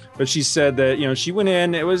 But she said that, she went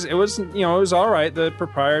in, it was all right. The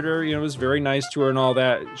proprietor, was very nice to her and all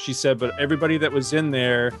that. She said, but everybody that was in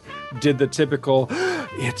there did the typical,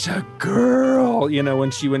 it's a girl,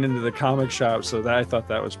 when she went into the comic shop. So I thought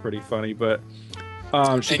that was pretty funny. But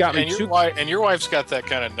she got me two. And your wife's got that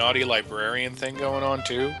kind of naughty librarian thing going on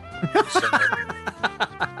too. So.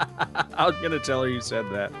 I was gonna tell her you said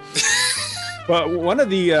that. But one of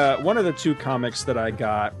the two comics that I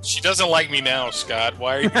got. She doesn't like me now, Scott.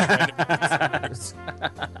 Why are you trying to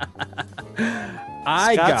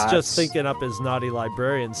Scott's just thinking up his naughty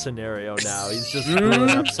librarian scenario now. He's just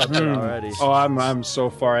brewing up something already. Oh, I'm so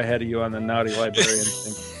far ahead of you on the naughty librarian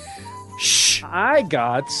thing. Shh. I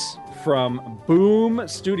got from Boom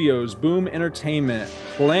Studios, Boom Entertainment,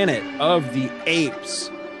 Planet of the Apes,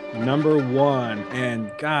 #1,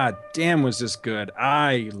 and god damn was this good.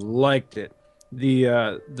 I liked it.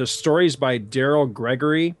 The story's by Daryl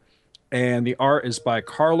Gregory, and the art is by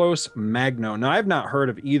Carlos Magno. Now, I've not heard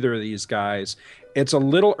of either of these guys. It's a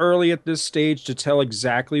little early at this stage to tell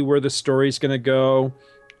exactly where the story's going to go.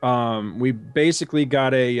 We basically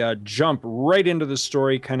got a jump right into the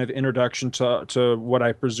story, kind of introduction to what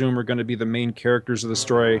I presume are going to be the main characters of the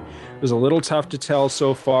story. It was a little tough to tell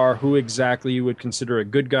so far who exactly you would consider a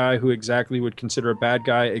good guy, who exactly you would consider a bad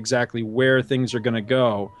guy, exactly where things are going to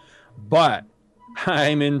go. But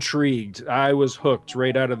I'm intrigued. I was hooked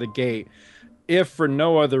right out of the gate. If for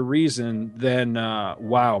no other reason than,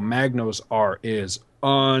 wow, Magno's art is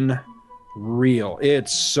unreal.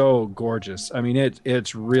 It's so gorgeous. I mean,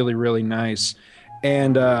 it's really, really nice.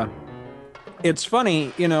 And it's funny,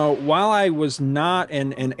 while I was not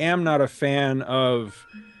and am not a fan of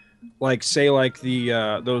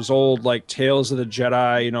the those old like Tales of the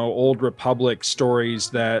Jedi, Old Republic stories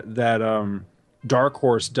that Dark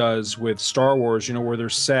Horse does with Star Wars, where they're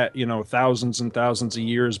set, thousands and thousands of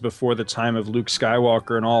years before the time of Luke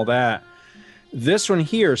Skywalker and all that. This one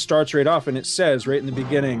here starts right off, and it says right in the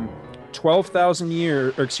beginning, 12,000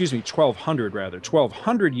 years, or excuse me,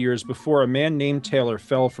 1,200 years before a man named Taylor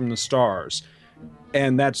fell from the stars.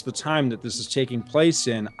 And that's the time that this is taking place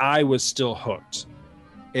in. I was still hooked.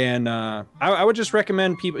 And I would just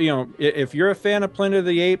recommend people, if you're a fan of Planet of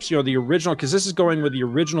the Apes, the original, because this is going with the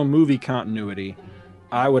original movie continuity,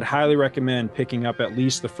 I would highly recommend picking up at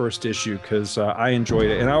least the first issue because I enjoyed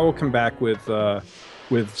it. And I will come back with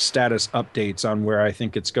status updates on where I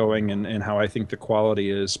think it's going and how I think the quality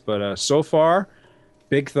is. But so far,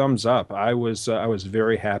 big thumbs up. I was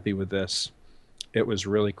very happy with this. It was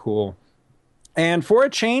really cool. And for a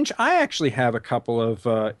change, I actually have a couple of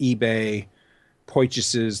eBay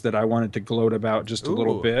purchases that I wanted to gloat about just a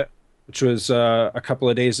little bit, which was a couple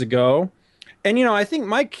of days ago. And, I think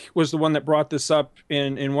Mike was the one that brought this up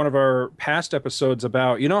in one of our past episodes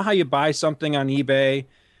about, how you buy something on eBay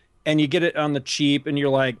and you get it on the cheap and you're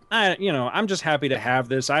like, I'm just happy to have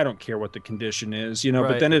this. I don't care what the condition is, Right.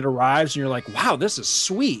 But then it arrives and you're like, wow, this is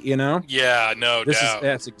sweet, Yeah, no doubt.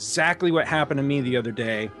 That's exactly what happened to me the other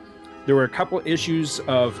day. There were a couple issues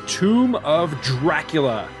of Tomb of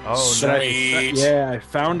Dracula. Oh, nice. I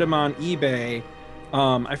found them on eBay.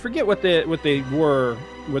 I forget what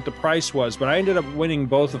the price was, but I ended up winning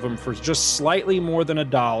both of them for just slightly more than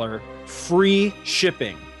 $1, free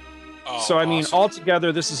shipping. Oh, so, I mean, awesome.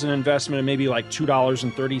 altogether, this is an investment of maybe like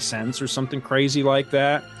 $2.30 or something crazy like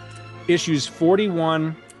that. Issues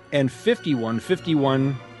 41 and 51.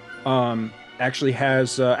 51 actually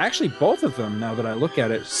has both of them. Now that I look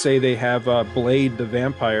at it, say they have Blade the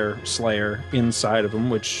Vampire Slayer inside of them,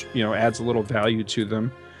 which adds a little value to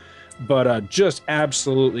them. But just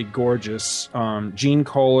absolutely gorgeous. Gene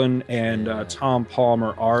Colan and Tom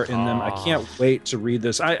Palmer are in them. I can't wait to read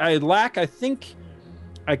this. I think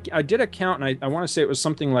I did a count, and I want to say it was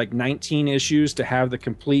something like 19 issues to have the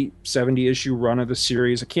complete 70-issue run of the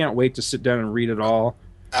series. I can't wait to sit down and read it all.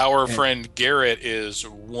 Our friend Garrett is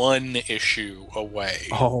 1 issue away.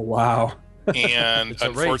 Oh, wow. And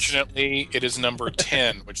unfortunately, it is number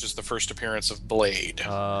 10, which is the first appearance of Blade.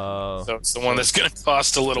 So it's the one that's going to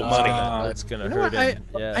cost a little money. That's going to hurt him.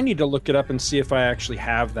 I need to look it up and see if I actually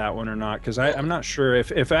have that one or not, because I'm not sure.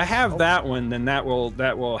 If I have that one, then that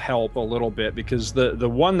will help a little bit, because the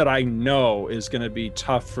one that I know is going to be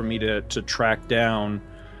tough for me to track down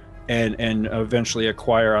and eventually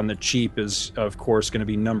acquire on the cheap is, of course, going to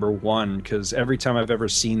be number 1, because every time I've ever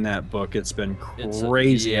seen that book, it's been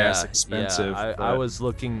crazy ass expensive. Yeah. I was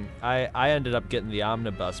looking. I ended up getting the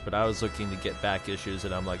omnibus, but I was looking to get back issues,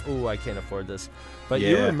 and I'm like, ooh, I can't afford this. But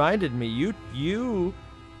you reminded me. You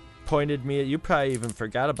pointed me. You probably even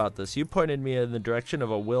forgot about this. You pointed me in the direction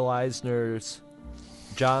of a Will Eisner's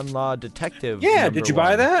John Law Detective. Yeah, did you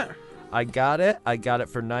buy that? I got it. I got it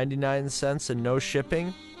for 99 cents and no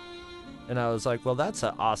shipping. And I was like, well, that's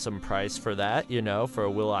an awesome price for that, for a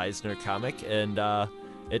Will Eisner comic. And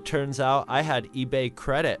it turns out I had eBay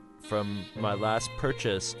credit from my last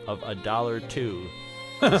purchase of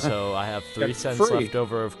 $1.02. So I have 3 cents left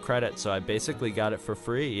over of credit. So I basically got it for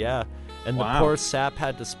free, yeah. And the poor sap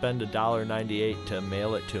had to spend $1.98 to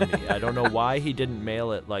mail it to me. I don't know why he didn't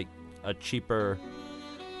mail it like a cheaper,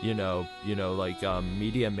 like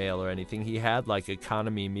media mail or anything. He had like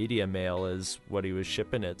economy media mail is what he was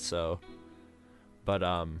shipping it, so... But,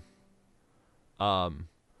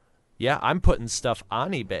 yeah, I'm putting stuff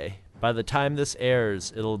on eBay. By the time this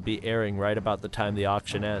airs, it'll be airing right about the time the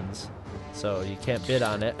auction ends. So you can't bid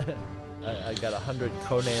on it. I got 100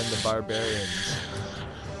 Conan the Barbarians.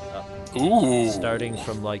 Ooh. Starting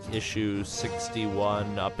from, like, issue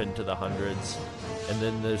 61 up into the hundreds. And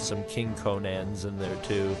then there's some King Conans in there,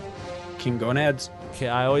 too. King Gonads?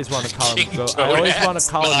 I always want to call him.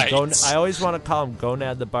 I always want to call him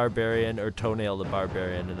Gonad the Barbarian or Toenail the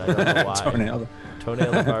Barbarian, and I don't know why.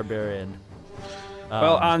 Toenail the Barbarian.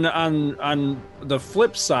 Well, on the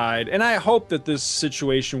flip side, and I hope that this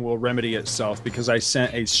situation will remedy itself, because I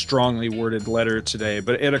sent a strongly worded letter today,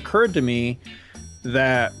 but it occurred to me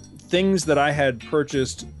that things that I had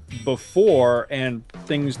purchased before and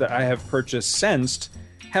things that I have purchased since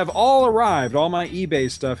have all arrived. All my eBay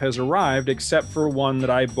stuff has arrived, except for one that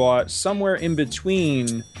I bought somewhere in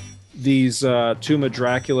between these Tomb of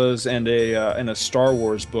Draculas and a Star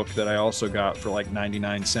Wars book that I also got for like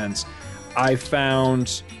 99 cents. I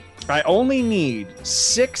found I only need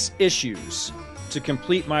 6 issues to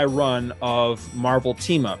complete my run of Marvel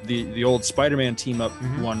Team Up, the old Spider-Man Team Up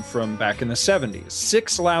one from back in the 70s.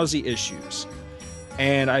 6 lousy issues.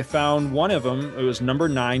 And I found one of them. It was number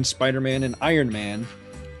 9, Spider-Man and Iron Man,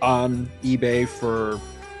 on eBay for,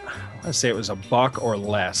 let's say it was $1 or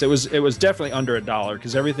less. It was definitely under $1,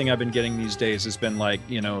 because everything I've been getting these days has been like,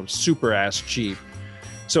 super ass cheap.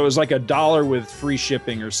 So it was like $1 with free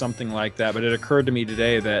shipping or something like that. But it occurred to me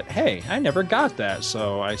today that, hey, I never got that.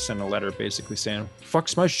 So I sent a letter basically saying,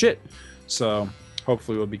 fuck's my shit. So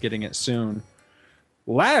hopefully we'll be getting it soon.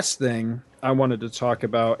 Last thing I wanted to talk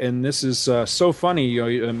about, and this is so funny,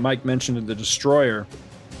 Mike mentioned The Destroyer,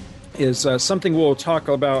 is something we'll talk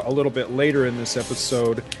about a little bit later in this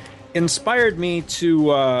episode. Inspired me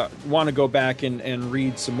to want to go back and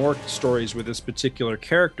read some more stories with this particular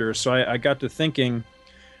character. So I got to thinking,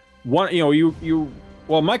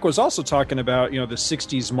 Mike was also talking about, the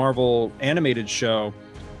 60s Marvel animated show.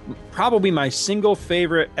 Probably my single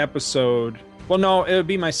favorite episode. Well, no, it would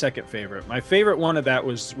be my second favorite. My favorite one of that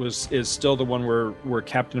is still the one where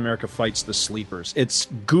Captain America fights the Sleepers. It's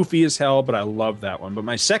goofy as hell, but I love that one. But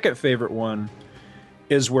my second favorite one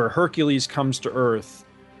is where Hercules comes to Earth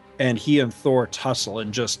and he and Thor tussle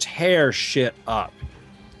and just tear shit up.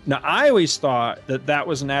 Now, I always thought that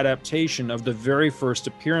was an adaptation of the very first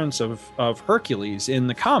appearance of Hercules in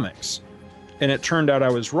the comics. And it turned out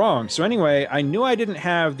I was wrong. So anyway, I knew I didn't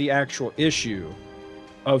have the actual issue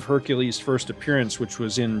of Hercules' first appearance, which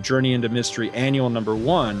was in Journey into Mystery Annual number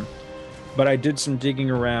 1, but I did some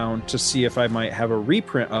digging around to see if I might have a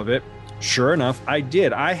reprint of it. Sure enough, I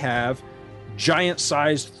did. I have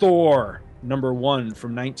giant-sized Thor number 1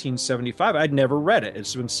 from 1975. I'd never read it.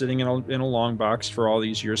 It's been sitting in a long box for all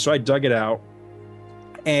these years, so I dug it out,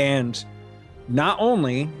 and not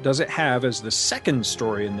only does it have as the second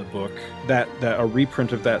story in the book that a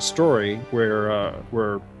reprint of that story where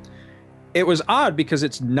it was odd because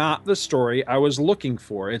it's not the story I was looking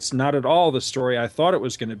for. It's not at all the story I thought it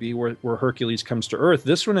was going to be where Hercules comes to Earth.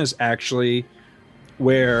 This one is actually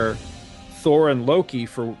where Thor and Loki,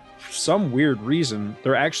 for some weird reason,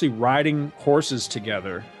 they're actually riding horses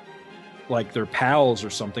together. Like they're pals or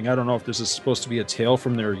something. I don't know if this is supposed to be a tale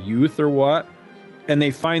from their youth or what. And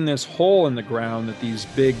they find this hole in the ground that these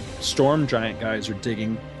big storm giant guys are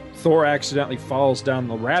digging. Thor accidentally falls down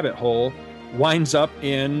the rabbit hole, winds up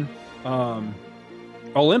in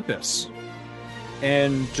Olympus,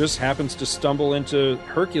 and just happens to stumble into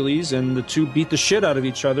Hercules, and the two beat the shit out of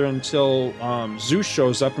each other until Zeus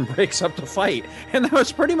shows up and breaks up the fight. And that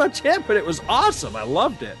was pretty much it, but it was awesome. I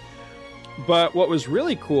loved it. But what was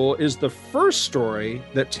really cool is the first story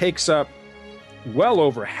that takes up well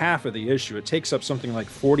over half of the issue. It takes up something like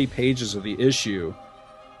 40 pages of the issue.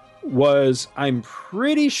 I'm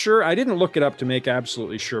pretty sure, I didn't look it up to make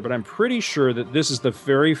absolutely sure, but I'm pretty sure that this is the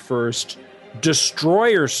very first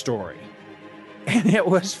Destroyer story. And it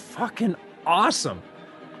was fucking awesome.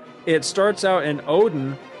 It starts out and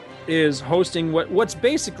Odin is hosting what's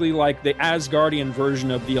basically like the Asgardian version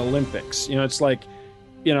of the Olympics. You know, it's like,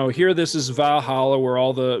 you know, here this is Valhalla where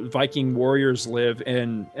all the Viking warriors live,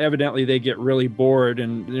 and evidently they get really bored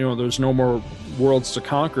and, you know, there's no more worlds to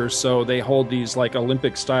conquer, so they hold these like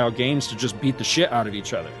Olympic style games to just beat the shit out of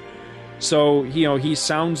each other. So, you know, he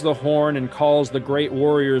sounds the horn and calls the great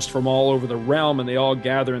warriors from all over the realm, and they all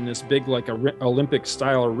gather in this big like Olympic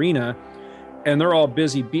style arena, and they're all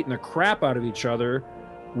busy beating the crap out of each other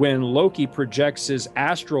when Loki projects his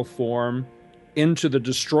astral form into the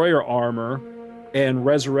Destroyer armor and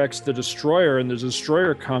resurrects the Destroyer, and the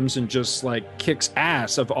Destroyer comes and just like kicks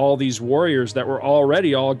ass of all these warriors that were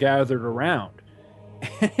already all gathered around.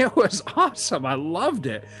 And it was awesome. I loved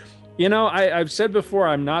it. You know, I've said before,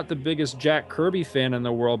 I'm not the biggest Jack Kirby fan in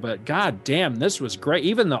the world, but god damn, this was great.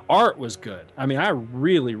 Even the art was good. I mean, I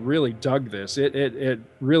really, really dug this. It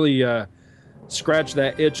really scratched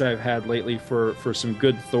that itch I've had lately for some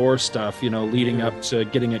good Thor stuff, you know, leading up to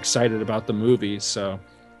getting excited about the movie. So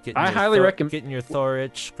I highly recommend getting your Thor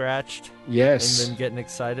itch scratched. Yes. And then getting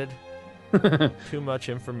excited. Too much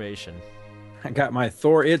information. I got my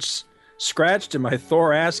Thor itch scratched and my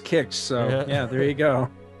Thor ass kicked. So yeah, there you go.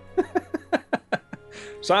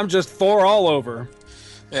 So I'm just Thor all over.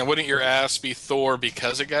 And wouldn't your ass be Thor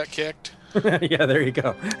because it got kicked? Yeah, there you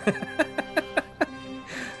go.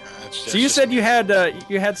 So you said you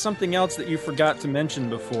had something else that you forgot to mention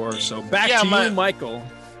before. So back to you, Michael.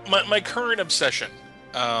 My current obsession,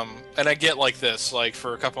 and I get like this, like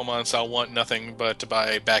for a couple months I'll want nothing but to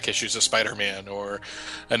buy back issues of Spider-Man, or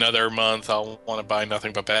another month I'll want to buy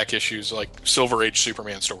nothing but back issues like Silver Age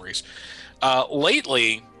Superman stories.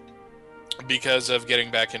 Lately, because of getting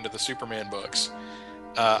back into the Superman books,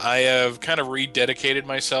 I have kind of rededicated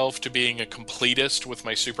myself to being a completist with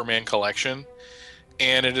my Superman collection,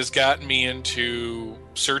 and it has gotten me into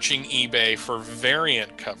searching eBay for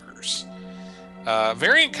variant covers.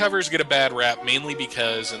 Variant covers get a bad rap mainly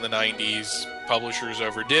because in the 90s publishers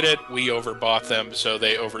overdid it, we overbought them, so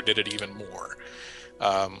they overdid it even more.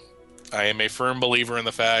 I am a firm believer in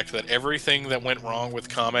the fact that everything that went wrong with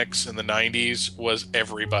comics in the 90s was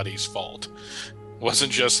everybody's fault. It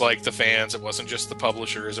wasn't just like the fans, it wasn't just the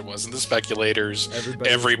publishers, it wasn't the speculators.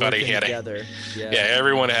 Everybody had together. Yeah,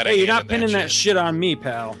 everyone had a Hey, hand you're not in pinning that shit on me,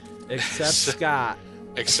 pal. Except Scott.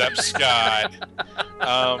 Except Scott.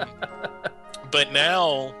 But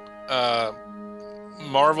now,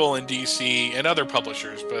 Marvel and DC and other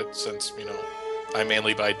publishers, but since, you know, I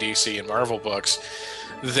mainly buy DC and Marvel books,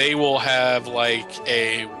 they will have like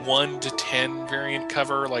a 1 to 10 variant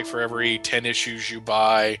cover. Like for every 10 issues you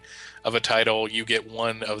buy of a title, you get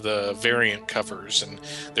one of the variant covers. And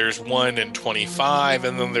there's 1 in 25,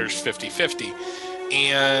 and then there's 50-50.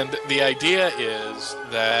 And the idea is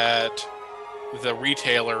that the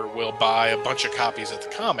retailer will buy a bunch of copies of the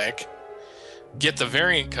comic, get the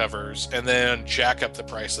variant covers, and then jack up the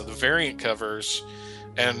price of the variant covers.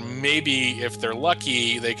 And maybe if they're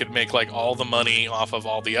lucky, they could make like all the money off of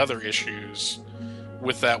all the other issues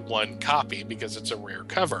with that one copy because it's a rare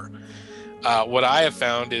cover. What I have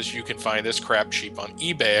found is you can find this crap cheap on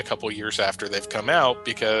eBay a couple years after they've come out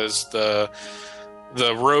because the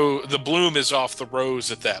bloom is off the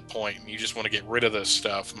rose at that point, and you just want to get rid of this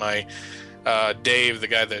stuff. My Dave, the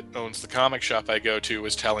guy that owns the comic shop I go to,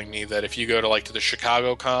 was telling me that if you go to the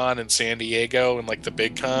Chicago Con and San Diego and like the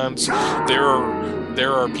big cons, there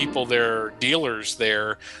are people there, dealers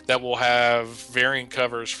there, that will have variant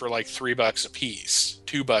covers for like $3 a piece,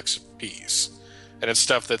 $2 a piece. and it's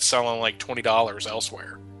stuff that's selling like $20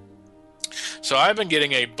 elsewhere. So I've been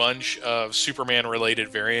getting a bunch of Superman-related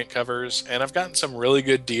variant covers, and I've gotten some really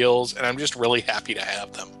good deals, and I'm just really happy to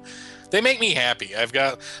have them. They make me happy. I've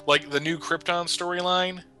got, like, the new Krypton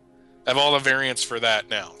storyline. I have all the variants for that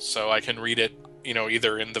now, so I can read it,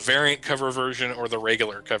 either in the variant cover version or the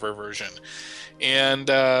regular cover version. And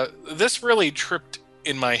this really tripped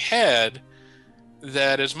in my head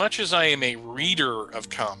that as much as I am a reader of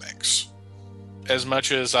comics, as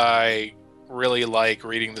much as I really like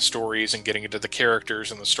reading the stories and getting into the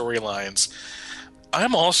characters and the storylines,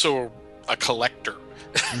 I'm also a collector.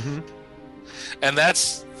 Mm-hmm.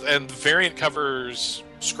 and variant covers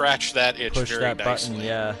scratch that itch Push very that nicely. Button,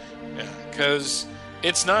 yeah. Because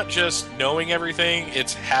it's not just knowing everything,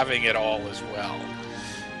 it's having it all as well.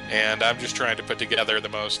 And I'm just trying to put together the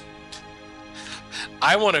most...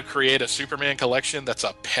 I want to create a Superman collection that's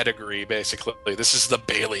a pedigree, basically. This is the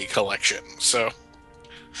Bailey collection. So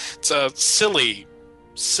it's a silly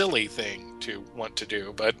thing to want to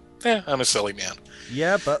do, but I'm a silly man.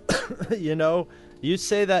 Yeah, but you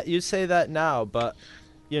say that now, but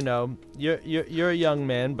you're a young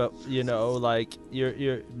man, but like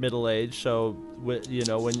you're middle aged, so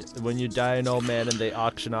when you die an old man and they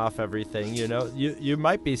auction off everything, you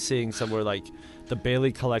might be seeing somewhere like the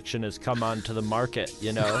Bailey collection has come onto the market,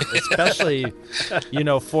 especially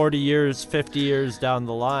 40 years, 50 years down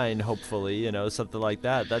the line, hopefully, something like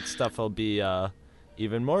that. That stuff will be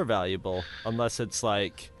even more valuable, unless it's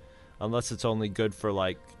only good for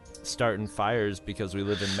like starting fires because we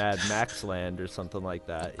live in Mad Max land or something like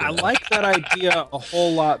that. I like that idea a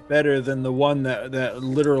whole lot better than the one that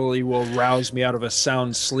literally will rouse me out of a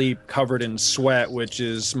sound sleep covered in sweat, which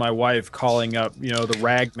is my wife calling up, the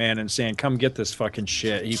rag man and saying, come get this fucking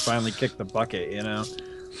shit. He finally kicked the bucket,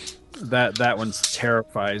 That one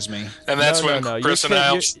terrifies me. And that's when Chris and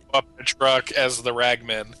I will show up in a truck as the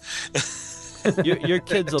ragmen. Your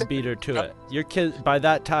kids will beat her to it. Your kid by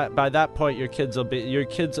that point, your kids.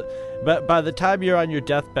 But by the time you're on your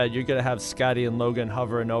deathbed, you're gonna have Scotty and Logan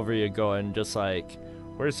hovering over you, going just like,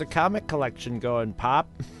 "Where's the comic collection going, Pop?"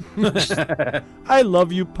 I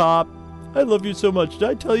love you, Pop. I love you so much. Did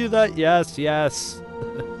I tell you that? Yes.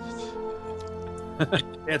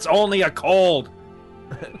 It's only a cold.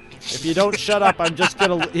 If you don't shut up, I'm just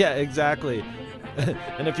gonna. Yeah, exactly.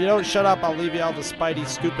 And if you don't shut up, I'll leave you all the Spidey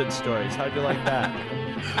scooping stories. How'd you like that?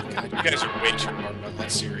 God, you guys are way too hard on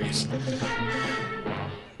that series.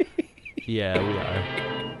 Yeah, we are.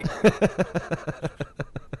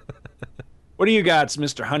 What do you got,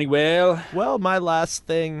 Mr. Honeywell? Well, my last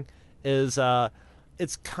thing is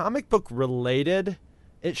it's comic book related.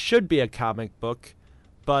 It should be a comic book,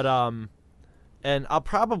 but and I'll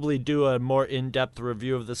probably do a more in-depth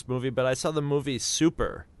review of this movie, but I saw the movie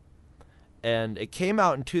Super. And it came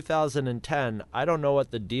out in 2010. I don't know what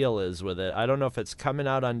the deal is with it. I don't know if it's coming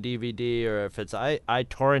out on DVD or if it's... I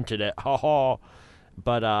torrented it.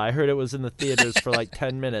 But I heard it was in the theaters for like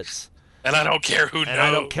 10 minutes. And I don't care who knows. I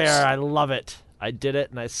don't care. I love it. I did it,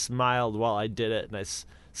 and I smiled while I did it.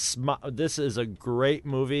 And this is a great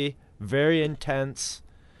movie. Very intense.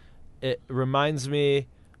 It reminds me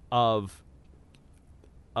of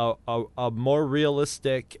a more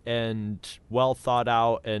realistic and well thought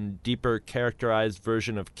out and deeper characterized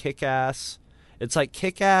version of Kick-Ass. It's like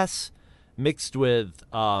Kick-Ass mixed with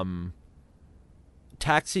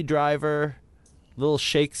Taxi Driver, little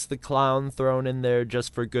Shakes the Clown thrown in there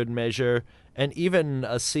just for good measure, and even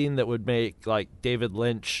a scene that would make like David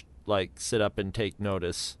Lynch like sit up and take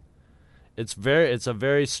notice. It's a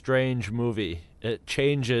very strange movie. It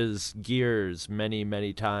changes gears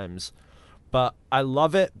many times. But I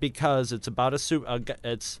love it because it's about it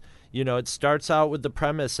starts out with the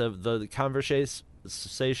premise of the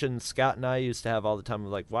conversation Scott and I used to have all the time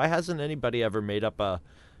of like, why hasn't anybody ever made up a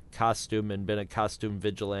costume and been a costume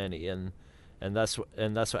vigilante? And that's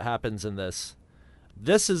what happens in this.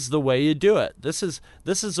 This is the way you do it. This is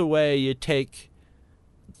the way you take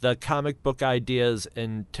the comic book ideas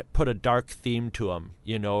and put a dark theme to them,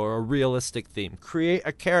 or a realistic theme. Create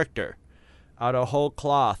a character out of whole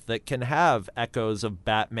cloth that can have echoes of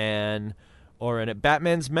Batman,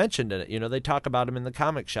 Batman's mentioned in it. They talk about him in the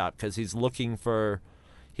comic shop because he's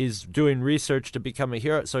doing research to become a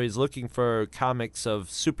hero, so he's looking for comics of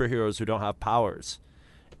superheroes who don't have powers.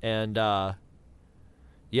 And I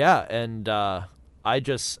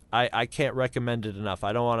can't recommend it enough.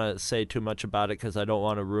 I don't want to say too much about it because I don't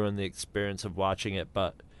want to ruin the experience of watching it,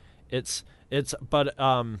 but it's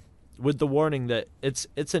with the warning that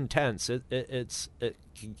it's intense. It's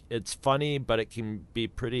funny, but it can be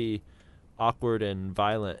pretty awkward and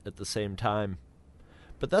violent at the same time.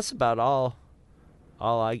 But that's about all.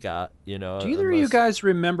 all I got. You know. Do either of you guys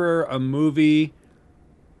remember a movie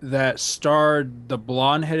that starred the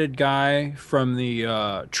blonde-headed guy from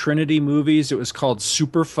the Trinity movies? It was called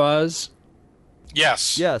Super Fuzz.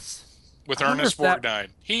 Yes. Yes. With Ernest Borgnine.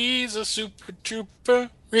 He's a super trooper.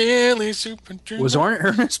 Really super trooper. Was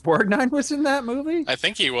Ernest Borgnine was in that movie? I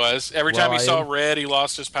think he was. Every time he saw red, he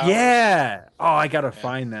lost his powers. Yeah. Oh, I gotta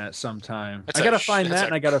find that sometime. I gotta find that,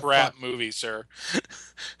 and I gotta crap movie, sir.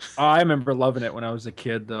 Oh, I remember loving it when I was a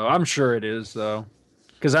kid, though. I'm sure it is, though,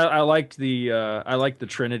 because I liked the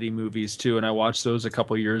Trinity movies too, and I watched those a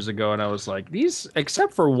couple years ago, and I was like, these,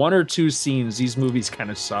 except for one or two scenes, these movies kind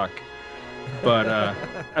of suck. But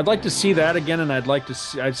I'd like to see that again, and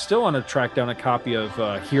I'd still want to track down a copy of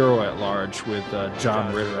Hero at Large with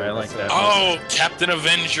John Ritter. I like that. Oh, Captain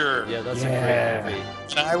Avenger. Yeah, that's a great movie.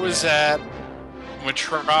 And I was at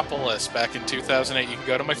Metropolis back in 2008. You can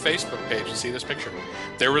go to my Facebook page and see this picture.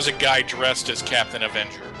 There was a guy dressed as Captain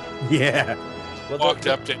Avenger. Yeah. Walked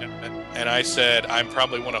up to him, and I said, I'm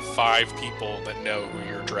probably one of 5 people that know who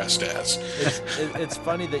you're dressed as. It's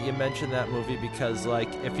funny that you mentioned that movie because,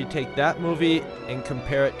 like, if you take that movie and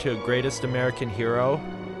compare it to Greatest American Hero,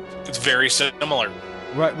 it's very similar.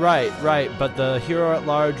 Right. But the Hero at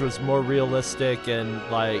Large was more realistic and,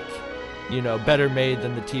 like, you know, better made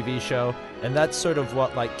than the TV show. And that's sort of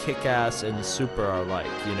what, like, Kick-Ass and Super are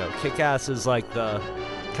like. You know, Kick-Ass is like the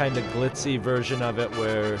kind of glitzy version of it,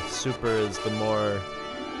 where Super is the more...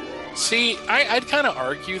 See, I'd kind of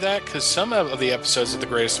argue that, because some of the episodes of The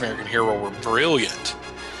Greatest American Hero were brilliant.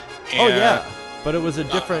 And, but it was a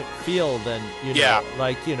different feel than, you know,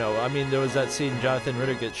 like, you know, I mean, there was that scene Jonathan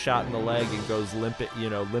Ritter gets shot in the leg and goes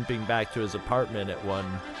limping back to his apartment at one,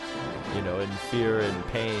 you know, in fear and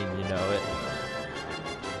pain, you know,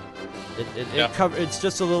 it's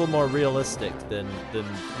just a little more realistic than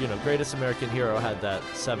you know, Greatest American Hero had that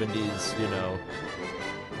 70s, you know,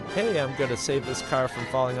 hey, I'm gonna save this car from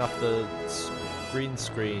falling off the green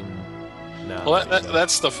screen now. Well,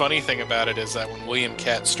 that's the funny thing about it, is that when William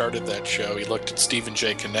Katt started that show, he looked at Stephen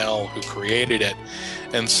J. Cannell, who created it,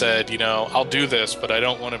 and said, you know, I'll do this, but I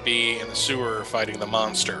don't want to be in the sewer fighting the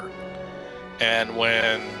monster. And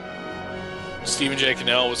when Stephen J.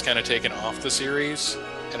 Cannell was kind of taken off the series,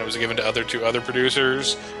 and it was given to two other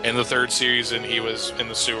producers, in the 3rd season, he was in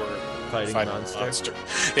the sewer fighting the monster.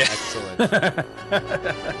 Yeah. Excellent.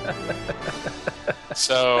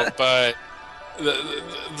 So, but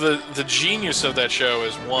the genius of that show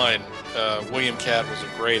is, 1, William Katt was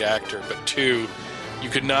a great actor, but 2, you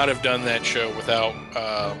could not have done that show without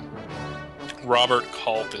Robert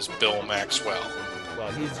Culp as Bill Maxwell.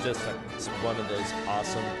 Well, he's just one of those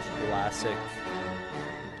awesome classic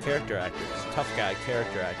character actors, tough guy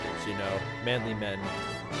character actors, you know, manly men.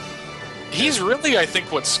 He's really, I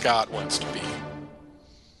think, what Scott wants to be.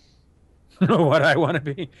 What I want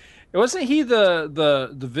to be. Wasn't he the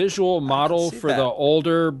visual model for the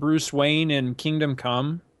older Bruce Wayne in Kingdom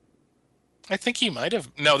Come? I think he might have.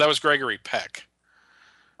 No, that was Gregory Peck.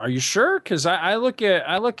 Are you sure? Because I look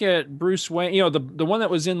at Bruce Wayne, you know, the one that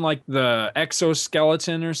was in like the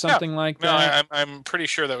exoskeleton or something like that. No, I'm pretty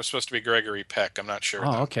sure that was supposed to be Gregory Peck. I'm not sure.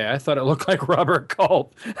 Oh, okay. I thought it looked like Robert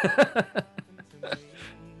Culp.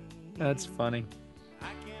 That's funny.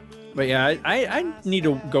 But yeah, I need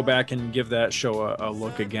to go back and give that show a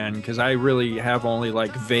look again, because I really have only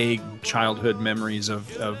like vague childhood memories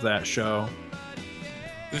of that show.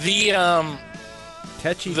 The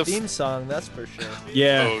catchy theme song, that's for sure.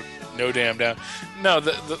 Yeah. Oh, no damn doubt. No,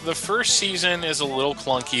 the first season is a little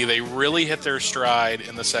clunky. They really hit their stride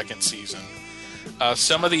in the 2nd season.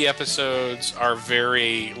 Some of the episodes are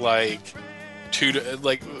very like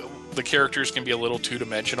the characters can be a little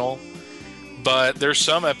two-dimensional. But there's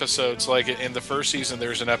some episodes, like in the first season,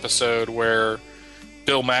 there's an episode where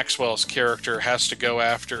Bill Maxwell's character has to go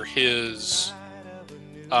after his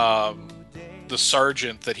the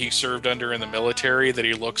sergeant that he served under in the military that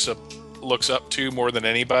he looks up to more than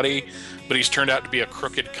anybody, but he's turned out to be a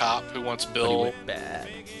crooked cop who wants Bill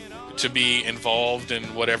to be involved in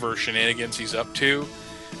whatever shenanigans he's up to.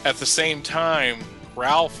 At the same time,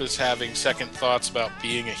 Ralph is having second thoughts about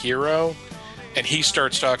being a hero, and he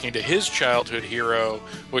starts talking to his childhood hero,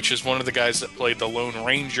 which is one of the guys that played the Lone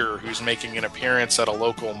Ranger, who's making an appearance at a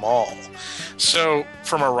local mall. So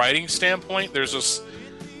from a writing standpoint, there's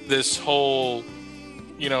this whole,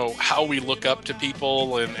 you know, how we look up to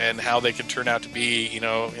people and how they can turn out to be, you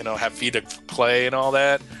know, have feet of clay and all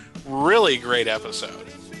that. Really great episode.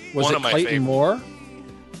 Was one it of my Clayton favorites. Moore?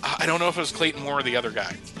 I don't know if it was Clayton Moore or the other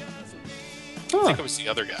guy. I think it was the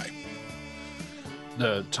other guy.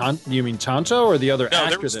 You mean Tonto or the other No, actor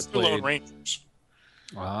there was that two played? Lone Rangers.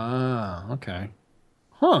 Ah, okay.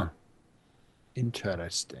 Huh.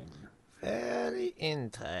 Interesting. Very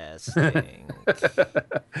interesting.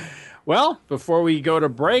 Well, before we go to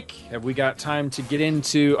break, have we got time to get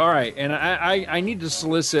into... All right, and I need to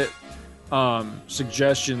solicit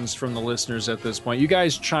suggestions from the listeners at this point. You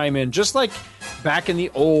guys chime in, just like back in the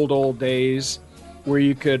old days, where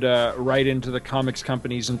you could write into the comics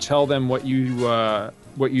companies and tell them what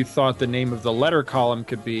you thought the name of the letter column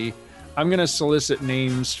could be. I'm going to solicit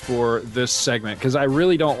names for this segment because I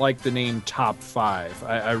really don't like the name Top 5.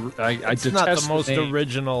 I it's detest not the most name.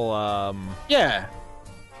 original. Yeah,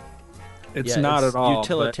 it's not at all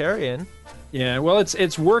utilitarian. Yeah, well,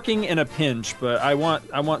 it's working in a pinch, but I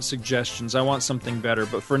want suggestions. I want something better.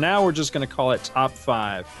 But for now, we're just going to call it Top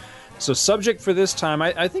 5. So subject for this time,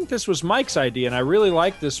 I think this was Mike's idea, and I really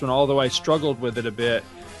like this one, although I struggled with it a bit.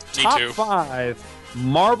 Me Top too. 5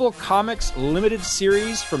 Marvel Comics limited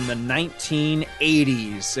series from the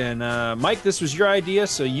 1980s. And Mike, this was your idea,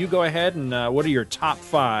 so you go ahead and what are your top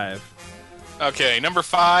 5? Okay, number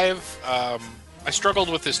 5. I struggled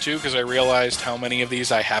with this too because I realized how many of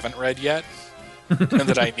these I haven't read yet and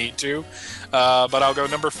that I need to. But I'll go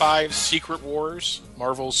number 5, Secret Wars,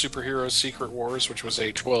 Marvel's Superheroes Secret Wars, which was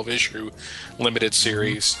a 12-issue limited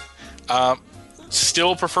series.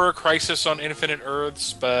 Still prefer Crisis on Infinite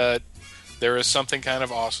Earths, but there is something kind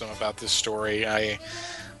of awesome about this story.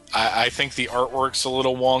 I think the artwork's a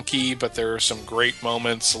little wonky, but there are some great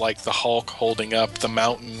moments like the Hulk holding up the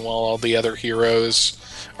mountain while all the other heroes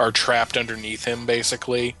are trapped underneath him,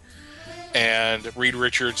 basically. And Reed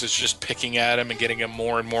Richards is just picking at him and getting him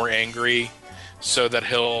more and more angry so that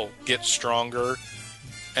he'll get stronger.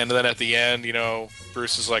 And then at the end,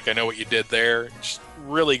 Bruce is like, I know what you did there. Just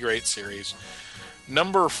really great series.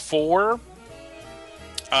 Number 4,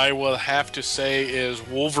 I will have to say, is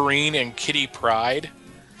Wolverine and Kitty Pryde.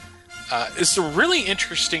 It's a really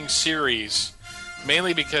interesting series,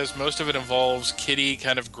 mainly because most of it involves Kitty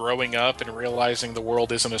kind of growing up and realizing the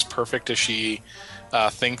world isn't as perfect as she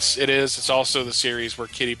thinks it is. It's also the series where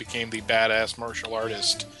Kitty became the badass martial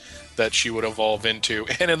artist that she would evolve into.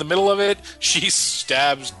 And in the middle of it, she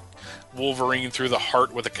stabs Wolverine through the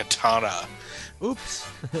heart with a katana. Oops.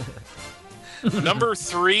 Number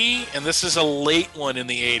 3, and this is a late one in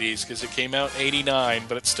the 80s because it came out in 89,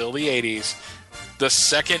 but it's still the 80s. The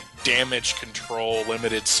second Damage Control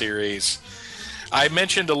limited series. I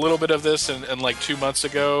mentioned a little bit of this in like 2 months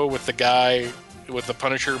ago with the guy with the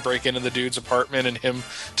Punisher breaking into the dude's apartment and him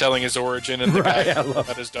telling his origin and the guy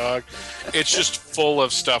about his dog. It's just full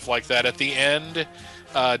of stuff like that. At the end,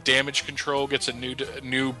 Damage Control gets a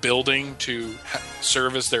new building to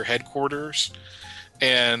serve as their headquarters.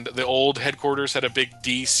 And the old headquarters had a big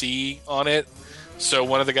DC on it. So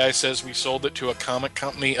one of the guys says we sold it to a comic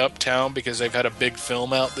company uptown because they've had a big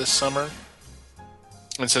film out this summer.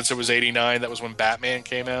 And since it was 89, that was when Batman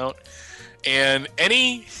came out. And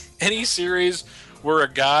any series where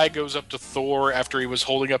a guy goes up to Thor after he was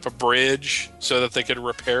holding up a bridge so that they could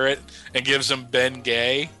repair it and gives him Ben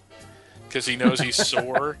Gay because he knows he's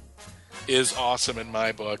sore is awesome in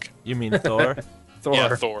my book. You mean Thor? Thor.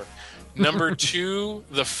 Yeah, Thor. Number 2,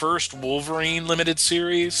 the first Wolverine limited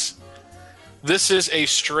series. This is a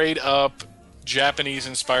straight-up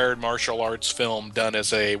Japanese-inspired martial arts film done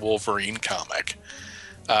as a Wolverine comic.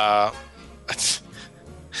 My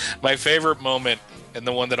favorite moment, and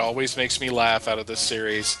the one that always makes me laugh out of this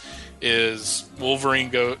series, is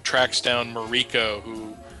Wolverine tracks down Mariko,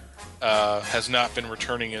 who has not been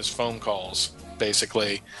returning his phone calls,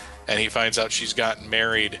 basically, and he finds out she's gotten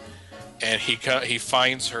married. And he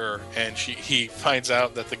finds her, and he finds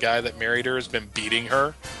out that the guy that married her has been beating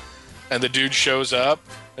her. And the dude shows up.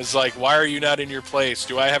 It's like, why are you not in your place?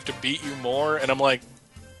 Do I have to beat you more? And I'm like,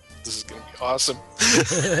 this is going to be awesome.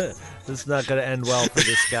 This is not going to end well for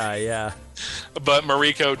this guy, yeah. But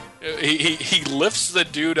Mariko, he lifts the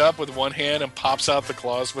dude up with one hand and pops out the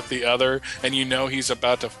claws with the other. And he's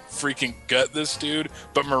about to freaking gut this dude.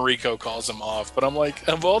 But Mariko calls him off. But I'm like,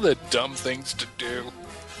 of all the dumb things to do,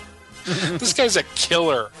 this guy's a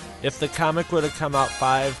killer. If the comic would have come out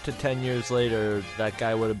 5 to 10 years later, that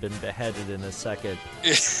guy would have been beheaded in a second.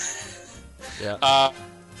 Yeah.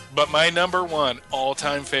 But my number 1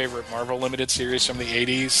 all-time favorite Marvel limited series from the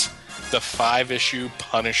 80s, the 5-issue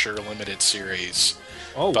Punisher limited series.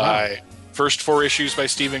 Oh, wow. First 4 issues by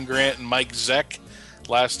Stephen Grant and Mike Zeck.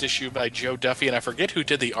 Last issue by Joe Duffy, and I forget who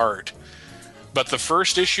did the art. But the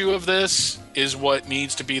first issue of this is what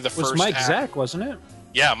needs to be the first. It was Mike Zeck, wasn't it?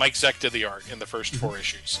 Yeah, Mike Zeck did the art in the first 4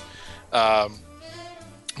 issues. But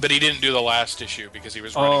he didn't do the last issue because he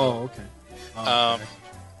was running. Oh, okay. Okay.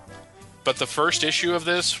 But the first issue of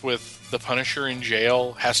this with the Punisher in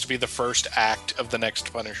jail has to be the first act of the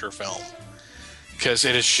next Punisher film. Because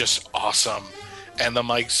it is just awesome. and the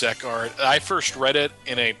Mike Zeck art. I first read it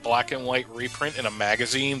in a black and white reprint in a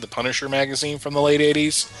magazine, the Punisher magazine from the late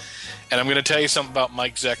 80s. And I'm going to tell you something about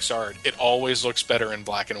Mike Zeck's art. It always looks better in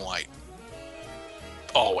black and white.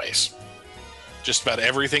 Always. Just about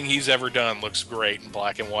everything he's ever done looks great in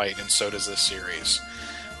black and white, and so does this series.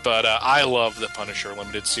 But I love the Punisher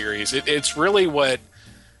Limited series. It's really what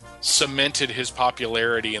cemented his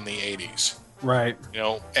popularity in the 80s. Right.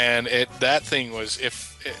 And that thing was,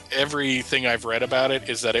 everything I've read about it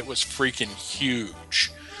is that it was freaking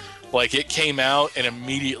huge. Like, it came out and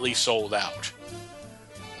immediately sold out.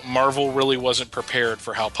 Marvel really wasn't prepared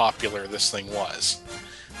for how popular this thing was.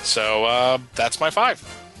 So that's my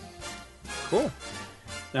 5. Cool.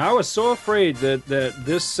 Now, I was so afraid that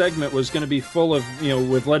this segment was going to be full of,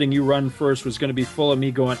 with letting you run first, was going to be full of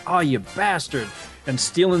me going, "Oh, you bastard," and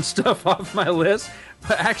stealing stuff off my list.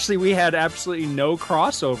 But actually, we had absolutely no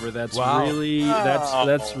crossover. That's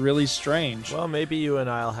that's really strange. Well, maybe you and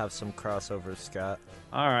I'll have some crossovers, Scott.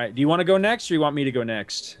 All right. Do you want to go next, or you want me to go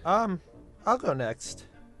next? I'll go next.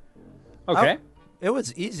 Okay. It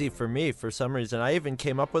was easy for me for some reason. I even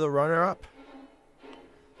came up with a runner-up.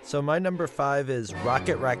 So my number 5 is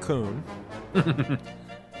Rocket Raccoon.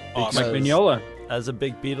 Awesome. Mike Mignola. As a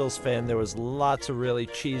big Beatles fan, there was lots of really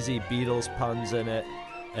cheesy Beatles puns in it,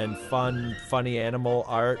 and funny animal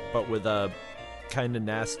art, but with a kind of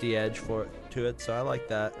nasty edge to it. So I like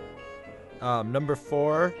that. Number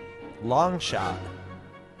 4, Longshot,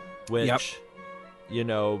 which,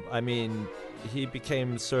 he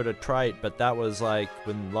became sort of trite, but that was like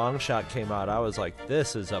when Longshot came out. I was like,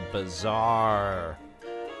 this is a bizarre,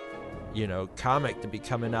 comic to be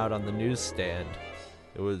coming out on the newsstand.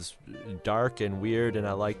 It was dark and weird, and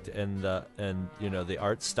I liked, the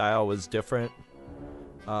art style was different.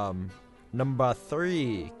 Number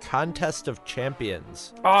 3, Contest of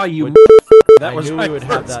Champions. Oh, you! That was my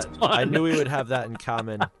first one. I knew we would have that in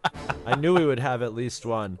common. I knew we would have at least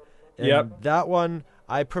one. And that one,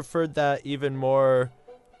 I preferred that even more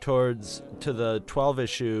to the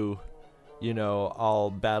 12-issue. All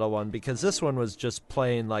battle one, because this one was just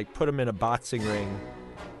plain like put them in a boxing ring.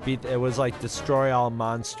 It was like destroy all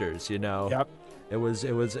monsters. Yep. It was.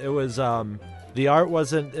 The art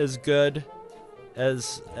wasn't as good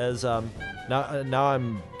as now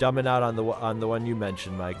I'm dumbing out on the one you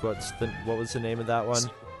mentioned, Mike. What was the name of that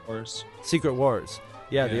one? Secret Wars.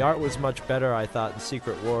 Yeah, the art was much better, I thought, in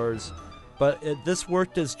Secret Wars, but this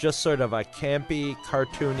worked as just sort of a campy,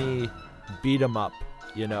 cartoony beat 'em up.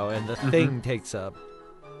 And the Thing takes a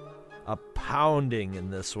pounding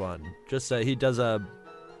in this one. Just that he does a,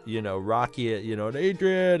 Rocky, an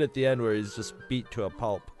Adrian at the end where he's just beat to a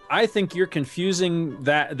pulp. I think you're confusing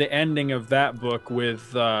the ending of that book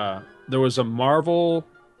with there was a Marvel.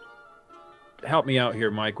 Help me out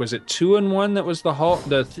here, Mike. Was it 2-in-1 that was the Hulk,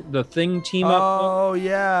 the Thing team up? Oh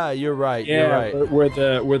yeah, you're right. Yeah, you're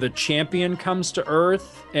right. Where the champion comes to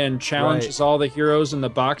Earth and challenges all the heroes in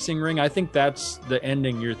the boxing ring. I think that's the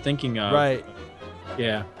ending you're thinking of. Right.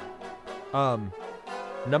 Yeah.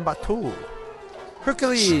 Number 2,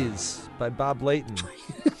 Hercules by Bob Layton.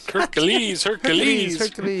 Hercules.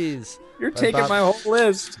 You're taking my whole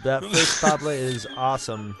list. That first Bob Layton is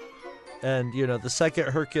awesome. And the second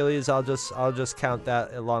Hercules, I'll just count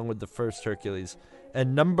that along with the first Hercules.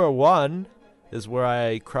 And number 1 is where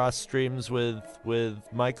I cross streams with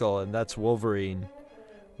Michael, and that's Wolverine,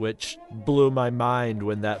 which blew my mind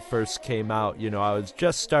when that first came out. I was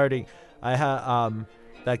just starting. I had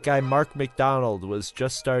that guy Mark McDonald was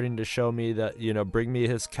just starting to show me that bring me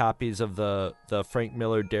his copies of the Frank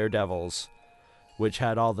Miller Daredevils, which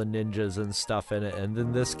had all the ninjas and stuff in it. And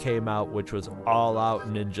then this came out, which was all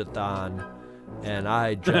out Ninjathon, and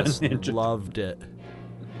I just loved it.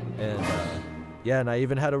 And and I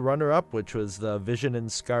even had a runner-up, which was the Vision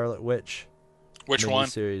and Scarlet Witch. Which one?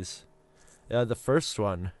 Series. Yeah, the first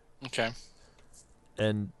one. Okay.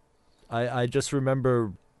 And I just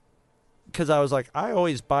remember, because I was like, I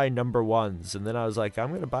always buy number 1s, and then I was like, I'm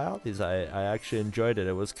going to buy all these. I actually enjoyed it.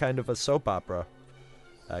 It was kind of a soap opera,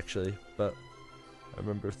 actually, but I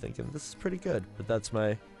remember thinking this is pretty good. But that's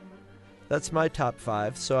my top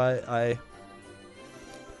 5. So I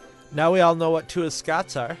now we all know what 2 of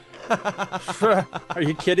Scott's are. Are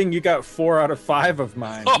you kidding? You got 4 out of 5 of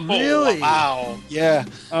mine. Oh, really? Wow. Yeah.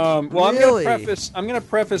 Well, really? I'm gonna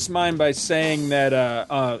preface mine by saying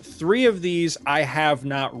that 3 of these I have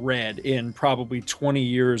not read in probably 20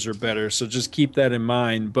 years or better. So just keep that in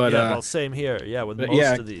mind. But well, same here. Yeah, with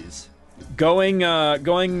most of these.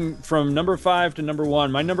 Going from number 5 to number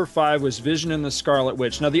 1, my number 5 was Vision and the Scarlet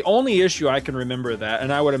Witch. Now, the only issue I can remember that,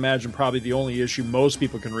 and I would imagine probably the only issue most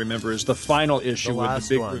people can remember, is the final issue with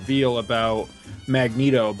the big reveal about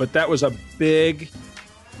Magneto. But that was a big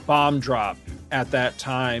bomb drop at that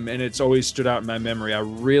time, and it's always stood out in my memory. I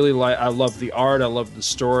love the art, I love the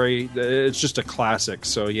story. It's just a classic.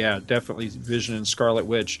 So yeah, definitely Vision and Scarlet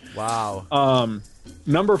Witch. Wow.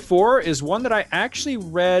 Number 4 is one that I actually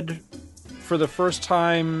read for the first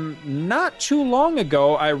time not too long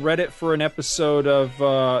ago. I read it for an episode of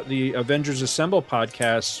the Avengers Assemble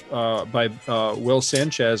podcast by Will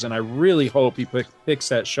Sanchez, and I really hope he picks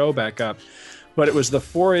that show back up. But it was the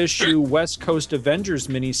 4-issue West Coast Avengers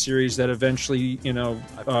miniseries that eventually,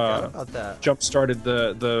 jump-started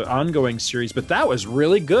the ongoing series. But that was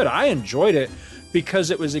really good. I enjoyed it because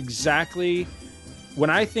it was exactly... When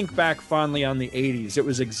I think back fondly on the 80s, it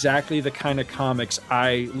was exactly the kind of comics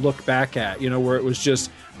I look back at, where it was just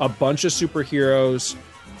a bunch of superheroes,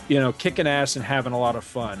 kicking ass and having a lot of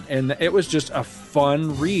fun. And it was just a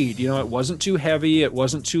fun read. It wasn't too heavy. It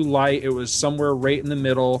wasn't too light. It was somewhere right in the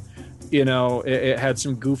middle. It had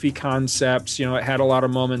some goofy concepts. It had a lot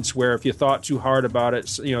of moments where if you thought too hard about it,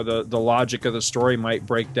 the logic of the story might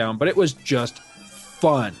break down. But it was just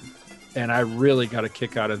fun. And I really got a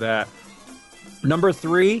kick out of that. Number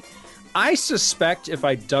 3, I suspect if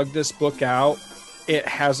I dug this book out, it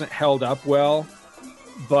hasn't held up well.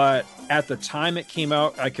 But at the time it came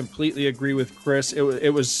out, I completely agree with Chris.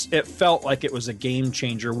 It felt like it was a game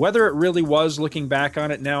changer. Whether it really was, looking back on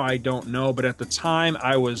it now, I don't know. But at the time,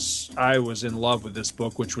 I was in love with this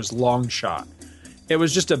book, which was Long Shot. It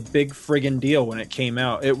was just a big friggin' deal when it came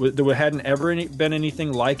out. There hadn't ever been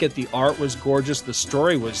anything like it. The art was gorgeous. The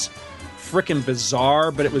story was freaking bizarre,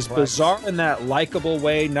 but it was bizarre in that likable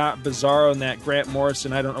way, not bizarre in that Grant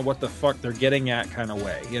Morrison, I don't know what the fuck they're getting at kind of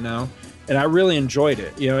way, And I really enjoyed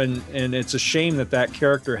it, and it's a shame that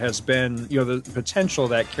character has been, the potential of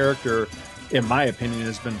that character, in my opinion,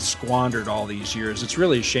 has been squandered all these years. It's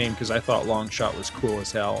really a shame because I thought Long Shot was cool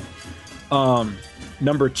as hell.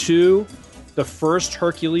 Number 2, the first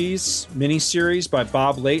Hercules miniseries by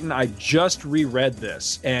Bob Layton. I just reread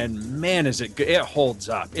this, and man, is it good. It holds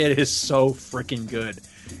up. It is so freaking good.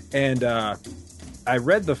 And I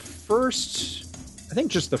read the first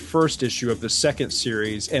issue of the second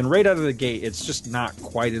series, and right out of the gate, it's just not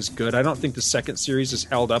quite as good. I don't think the second series is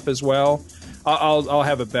held up as well. I'll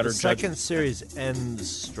have a better judgment. The second series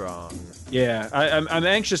ends strong. Yeah, I'm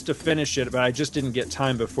anxious to finish it, but I just didn't get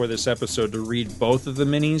time before this episode to read both of the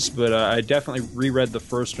minis. But I definitely reread the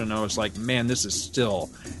first one, and I was like, man, this is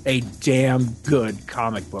still a damn good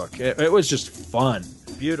comic book. It was just fun.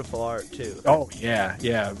 Beautiful art, too. Oh, yeah.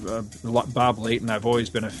 Bob Layton, I've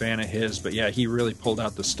always been a fan of his, but yeah, he really pulled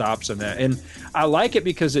out the stops on that. And I like it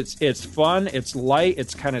because it's fun, it's light,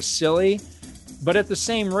 it's kind of silly. But at the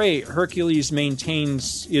same rate, Hercules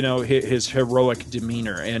maintains, his heroic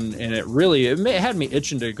demeanor, and it had me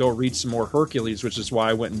itching to go read some more Hercules, which is why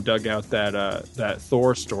I went and dug out that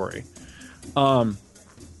Thor story. And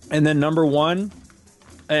then number 1,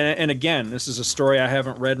 and again, this is a story I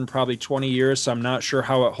haven't read in probably 20 years, so I'm not sure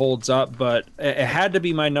how it holds up, but it had to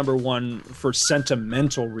be my number 1 for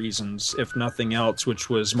sentimental reasons, if nothing else, which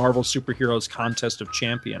was Marvel Superheroes Contest of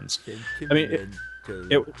Champions. I mean,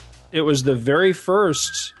 it was the very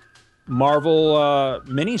first Marvel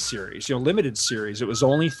miniseries, limited series. It was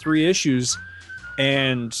only 3 issues.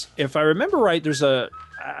 And if I remember right,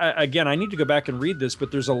 I need to go back and read this, but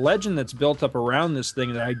there's a legend that's built up around this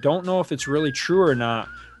thing that I don't know if it's really true or not,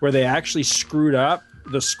 where they actually screwed up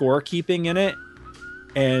the scorekeeping in it.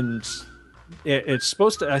 And it's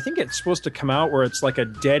supposed to come out where it's like a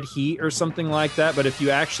dead heat or something like that. But if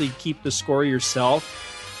you actually keep the score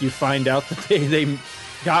yourself, you find out that they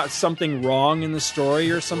got something wrong in the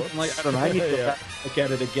story or something like I don't know. I need to go back and look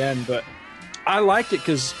at it again, but I liked it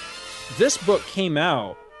because this book came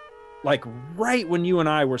out like right when you and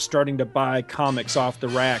I were starting to buy comics off the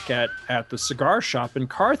rack at the cigar shop in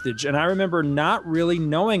Carthage, and I remember not really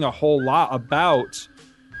knowing a whole lot about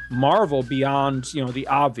Marvel beyond, the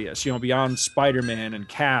obvious, beyond Spider-Man and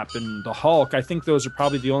Cap and the Hulk. I think those are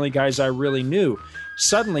probably the only guys I really knew.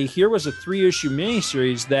 Suddenly, here was a 3-issue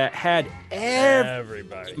miniseries that had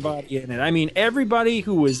everybody in it. I mean, everybody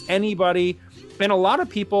who was anybody, and a lot of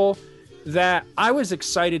people that I was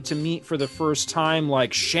excited to meet for the first time,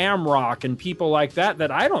 like Shamrock and people like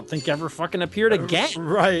that I don't think ever fucking appeared again.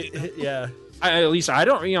 Right, yeah. At least I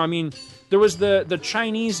don't, I mean, there was the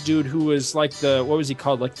Chinese dude who was like what was he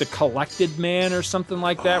called? Like the Collected Man or something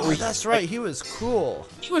like that. Oh, that's right. He was cool.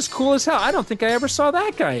 He was cool as hell. I don't think I ever saw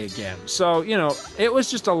that guy again. So, it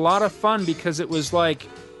was just a lot of fun because it was like,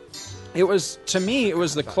 it was, to me, it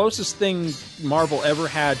was the closest thing Marvel ever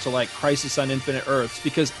had to like Crisis on Infinite Earths,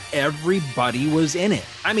 because everybody was in it.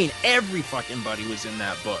 I mean, every fucking buddy was in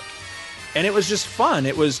that book. And it was just fun.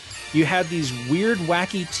 It was, you had these weird,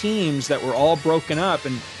 wacky teams that were all broken up,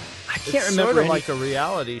 and I can't remember. Sort of like a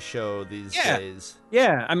reality show these days.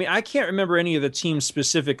 Yeah, I mean, I can't remember any of the teams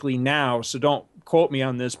specifically now, so don't quote me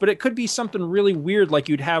on this, but it could be something really weird, like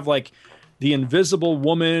you'd have like the Invisible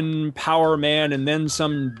Woman, Power Man, and then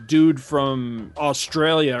some dude from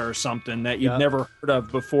Australia or something that you'd never heard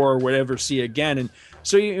of before or would ever see again. And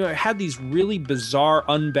so you had these really bizarre,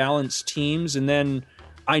 unbalanced teams, and then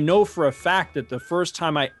I know for a fact that the first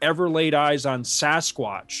time I ever laid eyes on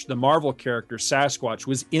Sasquatch, the Marvel character Sasquatch,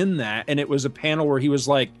 was in that, and it was a panel where he was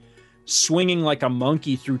like swinging like a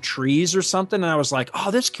monkey through trees or something, and I was like, oh,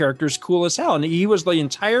 this character's cool as hell. And he was the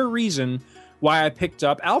entire reason why I picked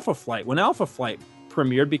up Alpha Flight when Alpha Flight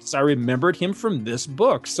premiered, because I remembered him from this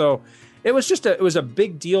book. So it was just it was a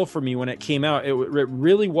big deal for me when it came out. It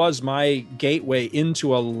really was my gateway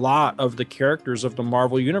into a lot of the characters of the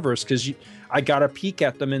Marvel universe, because I got a peek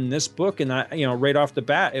at them in this book, and right off the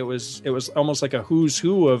bat, it was almost like a who's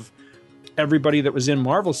who of everybody that was in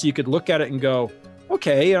Marvel. So you could look at it and go,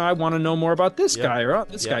 okay, I want to know more about this guy, or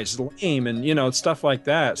this guy's lame, and stuff like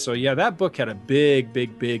that. So yeah, that book had a big,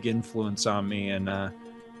 big, big influence on me, and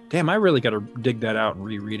damn, I really got to dig that out and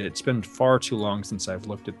reread it. It's been far too long since I've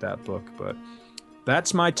looked at that book, but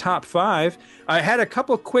that's my top 5. I had a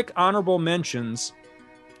couple of quick honorable mentions.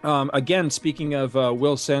 Again, speaking of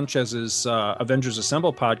Will Sanchez's Avengers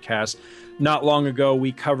Assemble podcast, not long ago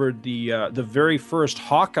we covered the very first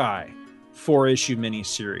Hawkeye 4-issue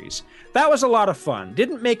miniseries. That was a lot of fun.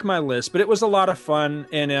 Didn't make my list, but it was a lot of fun,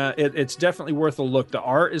 and it's definitely worth a look. The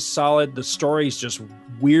art is solid. The story's just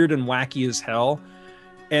weird and wacky as hell.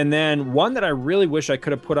 And then one that I really wish I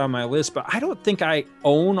could have put on my list, but I don't think I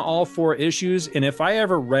own all 4 issues, and if I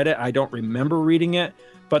ever read it, I don't remember reading it,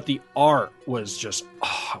 but the art was just,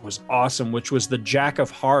 it was awesome, which was the Jack of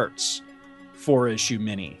Hearts 4-issue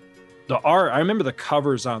mini. The art, I remember the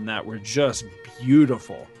covers on that were just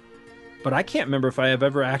beautiful. But I can't remember if I have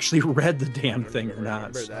ever actually read the damn thing or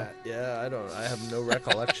not. Remember that? Yeah, I have no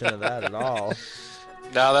recollection of that at all.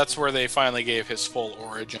 Now that's where they finally gave his full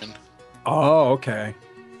origin. Oh, okay.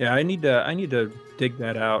 Yeah, I need to dig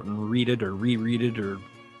that out and read it or reread it or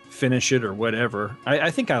finish it or whatever.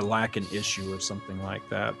 I think I lack an issue or something like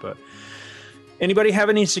that. But anybody have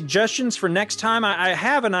any suggestions for next time? I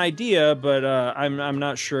have an idea, but I'm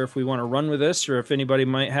not sure if we want to run with this or if anybody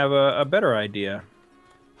might have a better idea.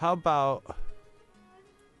 How about...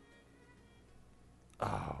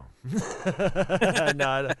 Oh.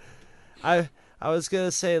 No, I was going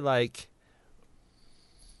to say, like,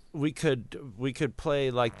 we could play,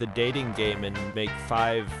 like, the dating game and make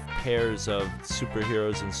 5 pairs of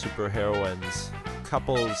superheroes and superheroines.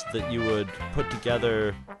 Couples that you would put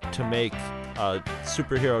together to make a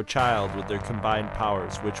superhero child with their combined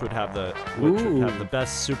powers, which would have the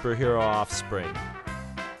best superhero offspring.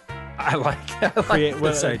 I like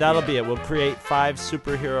this idea. That'll be it. We'll create 5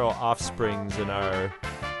 superhero offsprings in our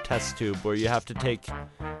test tube, where you have to take,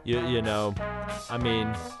 I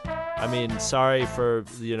mean, sorry for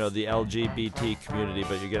the LGBT community,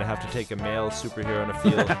 but you're gonna have to take a male superhero and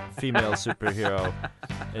a female superhero,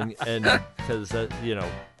 and because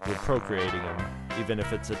we're procreating them, even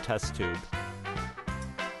if it's a test tube.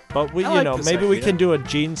 But maybe we can do a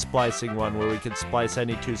gene splicing one where we can splice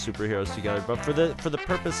any 2 superheroes together. But for the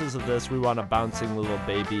purposes of this, we want a bouncing little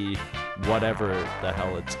baby, whatever the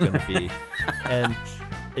hell it's gonna be, and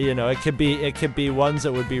it could be ones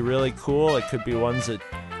that would be really cool. It could be ones that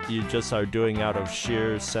you just are doing out of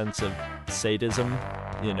sheer sense of sadism,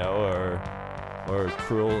 or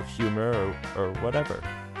cruel humor or whatever.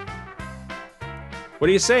 What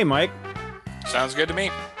do you say, Mike? Sounds good to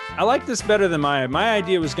me. I like this better than my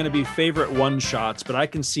idea was going to be favorite one-shots, but I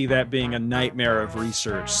can see that being a nightmare of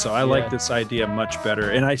research. So I like this idea much better,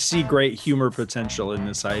 and I see great humor potential in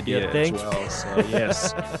this idea as well. So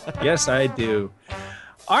yes, yes, I do.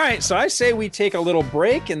 All right, so I say we take a little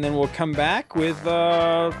break, and then we'll come back with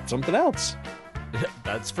something else.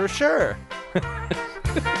 That's for sure.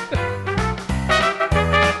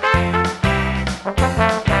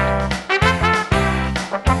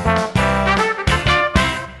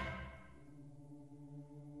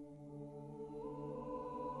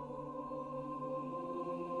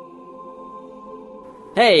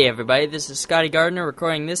 Hey everybody, this is Scotty Gardner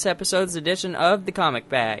recording this episode's edition of The Comic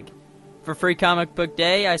Bag. For Free Comic Book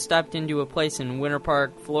Day, I stopped into a place in Winter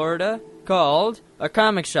Park, Florida, called A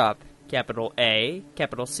Comic Shop, capital A,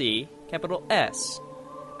 capital C, capital S.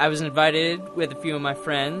 I was invited with a few of my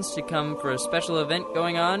friends to come for a special event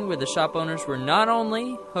going on where the shop owners were not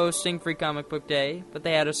only hosting Free Comic Book Day, but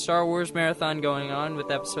they had a Star Wars marathon going on with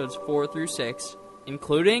episodes 4 through 6,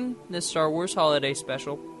 including the Star Wars Holiday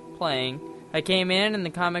Special playing. I came in and the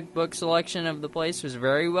comic book selection of the place was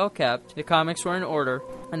very well kept, the comics were in order,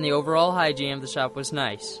 and the overall hygiene of the shop was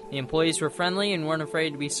nice. The employees were friendly and weren't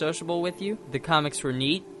afraid to be sociable with you. The comics were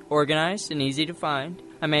neat, organized, and easy to find.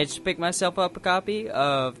 I managed to pick myself up a copy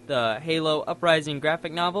of the Halo Uprising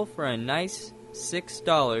graphic novel for a nice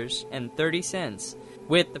 $6.30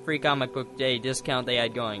 with the Free Comic Book Day discount they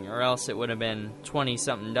had going, or else it would have been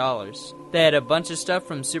 $20-something. They had a bunch of stuff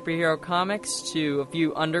from superhero comics to a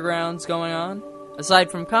few undergrounds going on.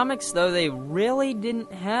 Aside from comics, though, they really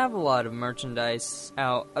didn't have a lot of merchandise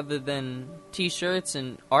out other than t-shirts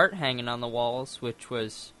and art hanging on the walls, which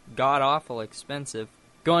was god-awful expensive.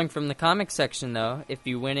 Going from the comic section, though, if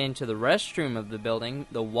you went into the restroom of the building,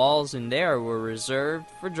 the walls in there were reserved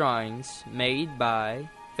for drawings made by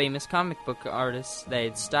famous comic book artists that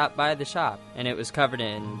had stopped by the shop, and it was covered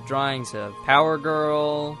in drawings of Power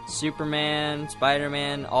Girl, Superman,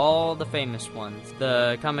 Spider-Man, all the famous ones.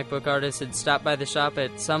 The comic book artists had stopped by the shop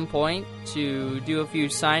at some point to do a few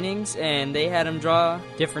signings, and they had them draw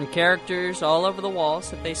different characters all over the walls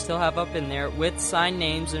that they still have up in there with signed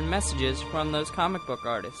names and messages from those comic book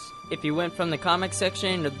artists. If you went from the comic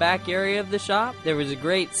section into the back area of the shop, there was a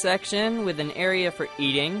great section with an area for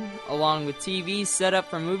eating, along with TVs set up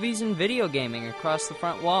for movies and video gaming across the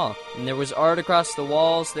front wall. And there was art across the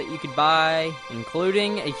walls that you could buy,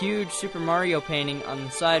 including a huge Super Mario painting on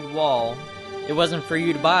the side wall. It wasn't for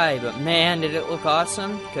you to buy, but man, did it look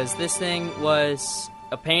awesome, because this thing was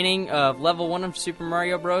a painting of level 1 of Super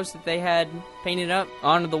Mario Bros. That they had painted up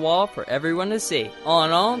onto the wall for everyone to see. All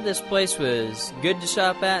in all, this place was good to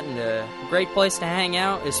shop at and a great place to hang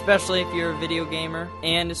out, especially if you're a video gamer,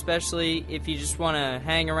 and especially if you just want to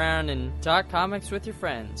hang around and talk comics with your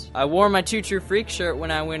friends. I wore my Two True Freak shirt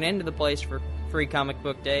when I went into the place for Free Comic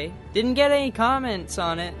Book Day. Didn't get any comments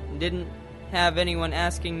on it, didn't have anyone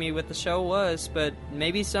asking me what the show was, but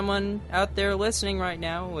maybe someone out there listening right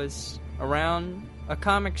now was around a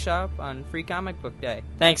comic shop on Free Comic Book Day.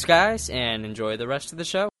 Thanks, guys, and enjoy the rest of the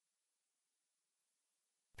show.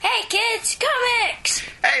 Hey, kids, comics!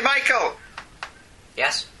 Hey, Michael!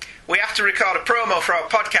 Yes? We have to record a promo for our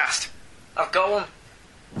podcast. I've got one.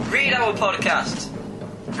 Read our podcast.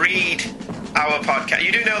 Read our podcast.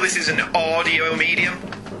 You do know this is an audio medium?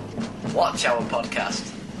 Watch our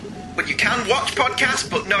podcast. But you can watch podcasts,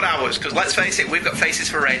 but not ours, because let's face it, we've got faces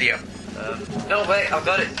for radio. No, wait, I've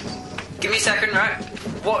got it. Give me a second, right?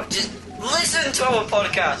 What? Just listen to our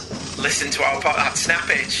podcast. Listen to our podcast.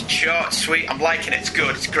 Snappy, it's short, sweet. I'm liking it. It's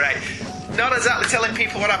good. It's great. Not exactly telling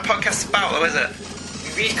people what our podcast's about, though, is it?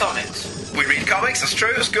 We read comics. We read comics. That's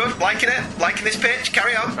true. It's good. Liking it. Liking this pitch.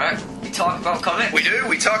 Carry on. Right. We talk about comics. We do.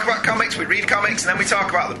 We talk about comics. We read comics, and then we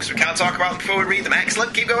talk about them because we can't talk about them before we read them.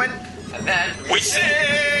 Excellent. Keep going. And then we sing.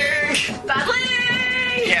 Badly.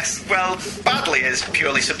 Yes, well, badly is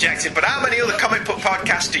purely subjective, but how many other comic book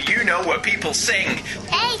podcasts do you know where people sing?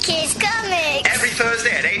 Hey Kids Comics! Every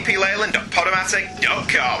Thursday at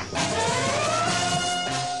apleyland.podomatic.com.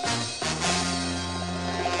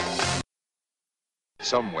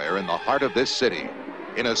 Somewhere in the heart of this city,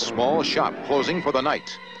 in a small shop closing for the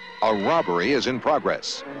night, a robbery is in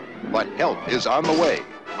progress. But help is on the way.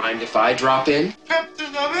 Mind if I drop in?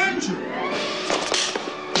 Captain Avenger!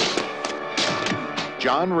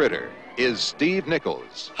 John Ritter is Steve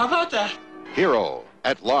Nichols. How about that? Hero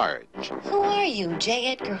at large. Who are you, J.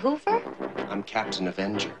 Edgar Hoover? I'm Captain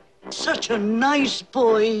Avenger. Such a nice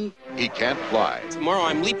boy. He can't fly. Tomorrow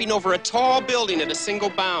I'm leaping over a tall building at a single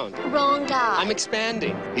bound. Wrong guy. I'm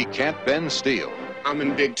expanding. He can't bend steel. I'm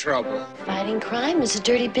in big trouble. Fighting crime is a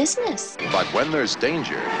dirty business. But when there's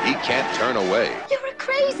danger, he can't turn away. You're a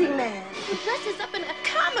crazy man who dresses up in a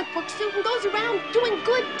comic book suit and goes around doing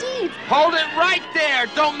good deeds. Hold it right there!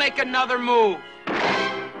 Don't make another move!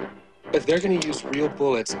 If they're gonna use real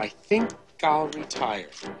bullets, I think I'll retire.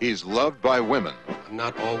 He's loved by women. I'm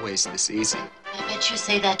not always this easy. I bet you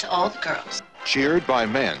say that to all the girls. Cheered by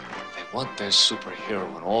men. They want their superhero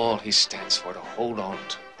and all he stands for to hold on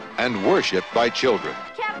to. And worshipped by children.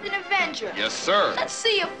 Captain Avenger. Yes, sir. Let's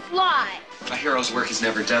see you fly. A hero's work is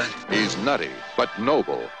never done. He's nutty, but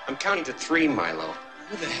noble. I'm counting to 3, Milo.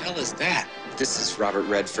 Who the hell is that? This is Robert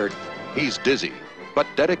Redford. He's dizzy, but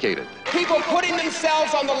dedicated. People putting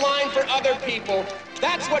themselves on the line for other people.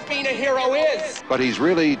 That's what being a hero is. But he's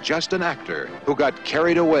really just an actor who got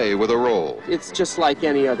carried away with a role. It's just like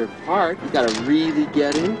any other part. You gotta really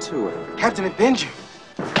get into it. Captain Avenger.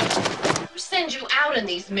 Who sends you out out in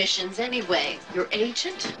these missions anyway? Your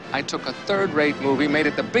agent? I took a third-rate movie, made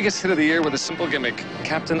it the biggest hit of the year with a simple gimmick.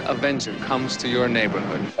 Captain Avenger comes to your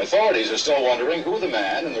neighborhood. Authorities are still wondering who the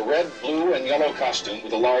man in the red, blue, and yellow costume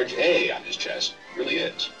with a large A on his chest really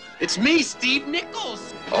is. It's me, Steve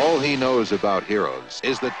Nichols. All he knows about heroes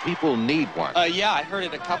is that people need one. Yeah, I heard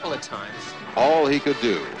it a couple of times. All he could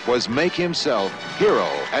do was make himself hero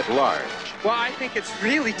at large. Well, I think it's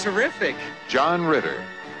really terrific. John Ritter,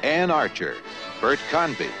 Ann Archer, Bert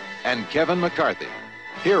Convy, and Kevin McCarthy.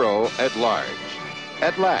 Hero at large.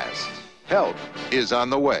 At last, help is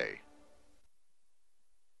on the way.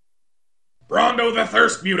 Brondo the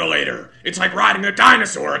Thirst Mutilator. It's like riding a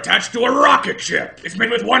dinosaur attached to a rocket ship. It's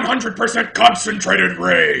made with 100% concentrated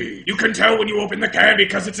ray. You can tell when you open the can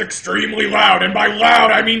because it's extremely loud, and by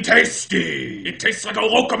loud I mean tasty. It tastes like a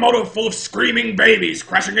locomotive full of screaming babies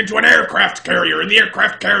crashing into an aircraft carrier, and the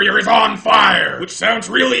aircraft carrier is on fire. Which sounds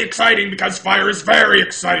really exciting because fire is very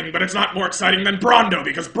exciting, but it's not more exciting than Brondo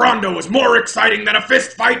because Brondo is more exciting than a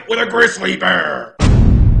fist fight with a grizzly bear.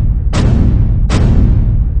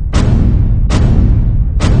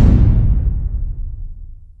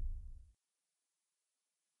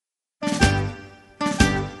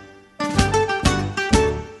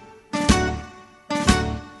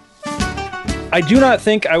 I do not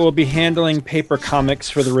think I will be handling paper comics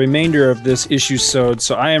for the remainder of this issue-sode,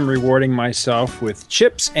 so I am rewarding myself with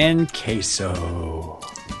chips and queso.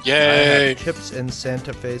 Yay! I have chips and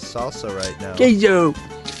Santa Fe salsa right now. Queso!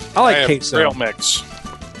 I like queso. Trail mix.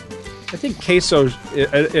 I think queso,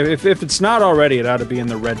 if it's not already, it ought to be in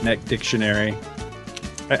the Redneck Dictionary.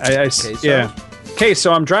 Queso? Yeah.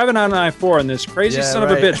 Queso, I'm driving on I-4 and this crazy son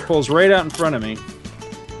of a bitch pulls right out in front of me.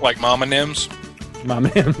 Like Mama Nims? Mama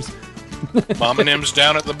Nims. Mama Nim's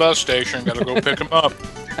down at the bus station. Gotta go pick him up.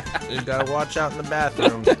 You gotta watch out in the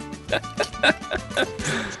bathroom.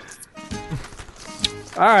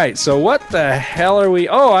 Alright, so what the hell are we...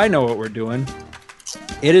 Oh, I know what we're doing.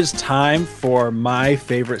 It is time for my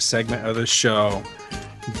favorite segment of the show.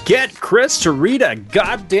 Get Chris to read a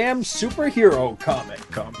goddamn superhero comic.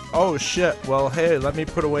 Oh, shit. Well, hey, let me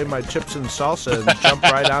put away my chips and salsa and jump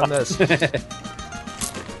right on this.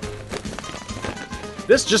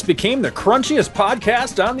 This just became the crunchiest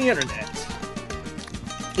podcast on the internet.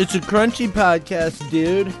 It's a crunchy podcast,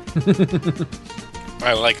 dude.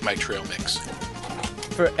 I like my trail mix.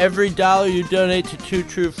 For every $1 you donate to Two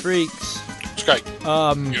True Freaks,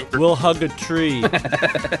 we'll hug a tree.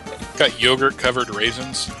 Got yogurt-covered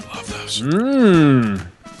raisins. I love those. Mmm.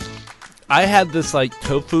 I had this, like,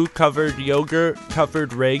 tofu-covered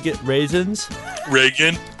yogurt-covered raisins.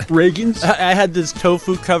 Reagans? I had this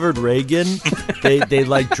tofu-covered Reagan. They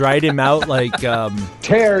like, dried him out like,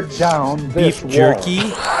 tear down beef jerky.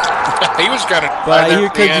 He was kind of... But I hear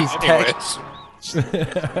because he's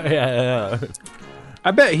yeah.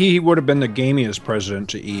 I bet he would have been the gamiest president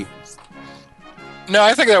to eat. No,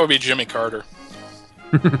 I think that would be Jimmy Carter.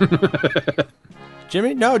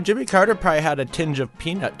 Jimmy Carter probably had a tinge of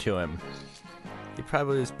peanut to him. He'd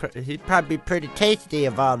probably be pretty tasty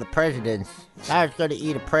of all the presidents. If I was going to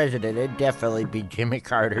eat a president, it'd definitely be Jimmy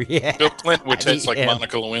Carter, yeah. Bill Clinton would taste like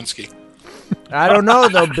Monica Lewinsky. I don't know,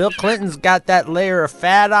 though. Bill Clinton's got that layer of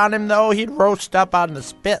fat on him, though. He'd roast up on the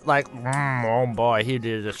spit like, oh boy, he'd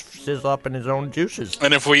just sizzle up in his own juices.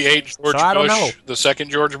 And if we ate George Bush, the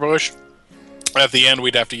second George Bush, at the end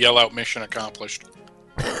we'd have to yell out mission accomplished.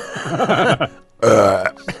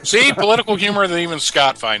 See, political humor that even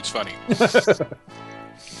Scott finds funny.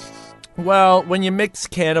 Well, when you mix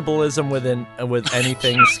cannibalism with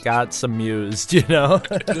anything, Scott's amused, you know?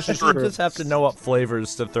 You just have to know what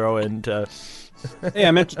flavors to throw into. Hey,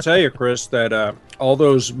 I meant to tell you, Chris, that all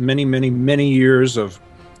those many, many, many years of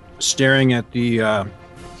staring at the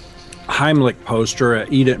Heimlich poster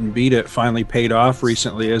at Eat It and Beat It finally paid off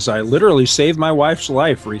recently, as I literally saved my wife's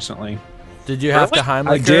life recently. Did you have to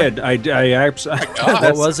Heimlich her? I did. I absolutely.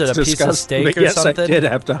 What was it? A piece of steak or something? Yes, I did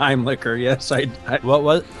have to Heimlich her. Yes, I. What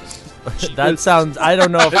was? That sounds. I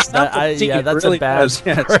don't know if that. Yeah, that's really a bad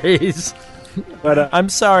phrase. But I'm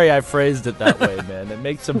sorry I phrased it that way, man. It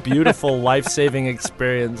makes a beautiful life-saving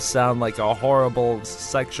experience sound like a horrible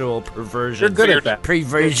sexual perversion. You're good at that.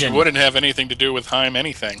 Perversion. It wouldn't have anything to do with Heim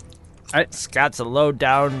anything. Scott's a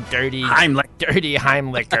low-down, dirty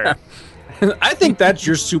Heimlicher. I think that's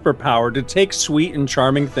your superpower, to take sweet and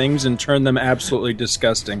charming things and turn them absolutely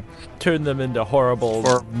disgusting. Turn them into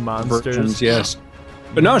horrible monsters. Yes.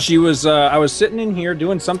 But no, she was, I was sitting in here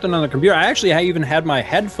doing something on the computer. I even had my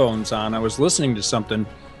headphones on. I was listening to something.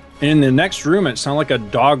 And in the next room, it sounded like a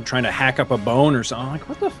dog trying to hack up a bone or something. I'm like,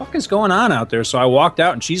 what the fuck is going on out there? So I walked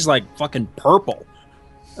out, and she's like fucking purple.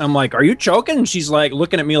 I'm like, are you choking? And she's like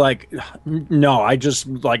looking at me like, no, I just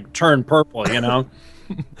like turned purple, you know?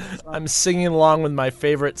 I'm singing along with my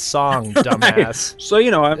favorite song, dumbass. Right. So,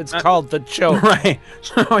 you know, it's called The Choke. Right.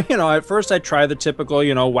 So, you know, at first I try the typical,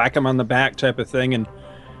 you know, whack him on the back type of thing. And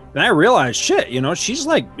then I realized, shit, you know, she's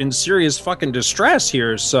like in serious fucking distress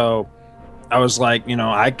here. So I was like, you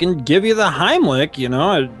know, I can give you the Heimlich, you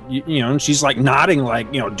know, and she's like nodding,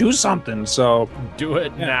 like, you know, do something. So do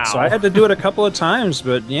it now. So I had to do it a couple of times,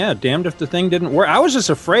 but yeah, damned if the thing didn't work. I was just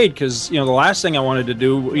afraid because, you know, the last thing I wanted to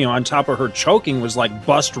do, you know, on top of her choking was like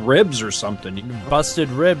bust ribs or something. Busted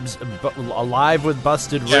ribs, alive with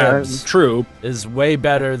busted ribs. True. Is way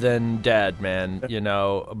better than dead, man. You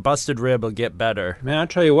know, a busted rib will get better. Man, I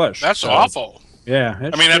tell you what. That's awful. Yeah.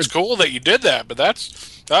 I mean, that's cool that you did that, but that.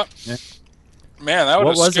 Yeah. Man, that would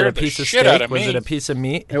have was scared it? A piece the of shit steak? out of me. Was it a piece of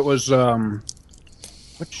meat? It was a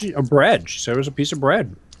bread. She said it was a piece of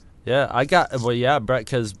bread. Yeah, I got bread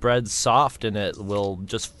because bread's soft and it will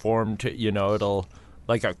just form to, you know, it'll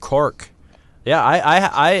like a cork. Yeah,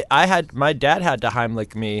 I had my dad had to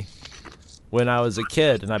Heimlich me when I was a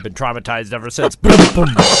kid, and I've been traumatized ever since.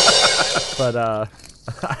 But I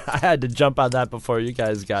had to jump on that before you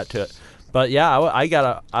guys got to it. But yeah,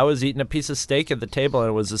 I was eating a piece of steak at the table, and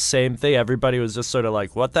it was the same thing. Everybody was just sort of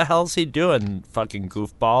like, "What the hell's he doing, fucking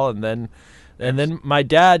goofball?" And then my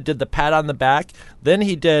dad did the pat on the back. Then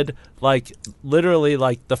he did like literally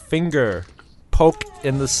like the finger poke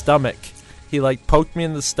in the stomach. He like poked me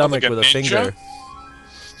in the stomach with a finger.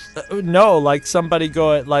 No, like somebody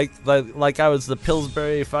going like I was the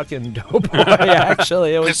Pillsbury fucking doughboy.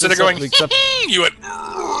 Actually, it was instead of going, you went.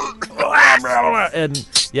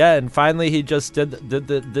 And finally he just did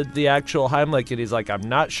the actual Heimlich, and he's like, I'm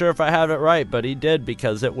not sure if I have it right, but he did,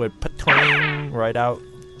 because it would twing right out.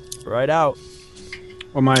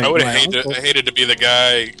 Well, I hated to be the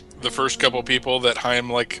guy, the first couple people that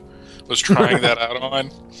Heimlich was trying that out on.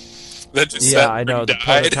 That just I know the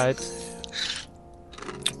prototypes.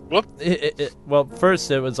 Whoop. Well,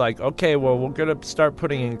 first it was like, okay, well, we're gonna start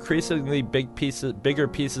putting increasingly bigger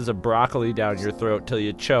pieces of broccoli down your throat till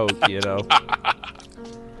you choke, you know.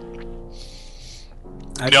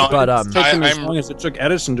 But as long as it took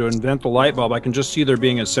Edison to invent the light bulb, I can just see there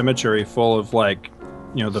being a cemetery full of like,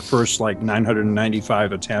 you know, the first like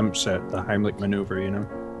 995 attempts at the Heimlich maneuver, you know.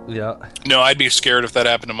 Yeah. No, I'd be scared if that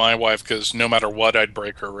happened to my wife, because no matter what, I'd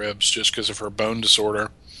break her ribs just because of her bone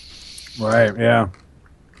disorder. Right. Yeah.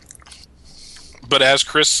 But as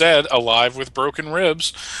Chris said, alive with broken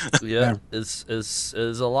ribs. Yeah, is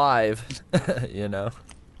alive, you know.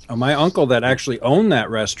 My uncle that actually owned that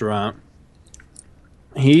restaurant,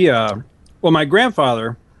 my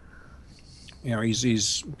grandfather, you know,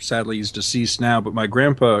 he's sadly he's deceased now, but my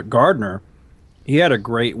grandpa Gardner, he had a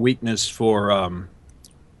great weakness for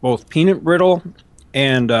both peanut brittle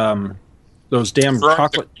and those damn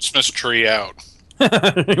chocolate. The Christmas tree out.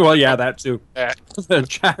 Well, yeah, that too. The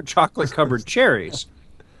chocolate-covered cherries.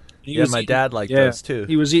 My dad liked those too.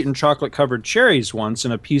 He was eating chocolate-covered cherries once,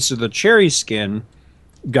 and a piece of the cherry skin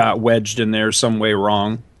got wedged in there some way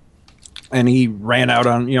wrong. And he ran out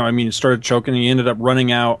on, you know, I mean, he started choking, and he ended up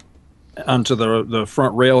running out onto the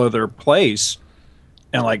front rail of their place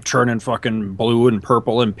and, like, turning fucking blue and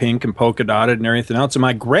purple and pink and polka dotted and everything else. And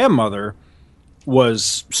my grandmother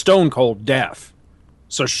was stone cold deaf.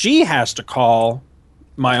 So she has to call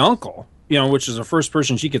my uncle, you know, which is the first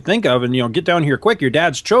person she could think of, and, you know, get down here quick, your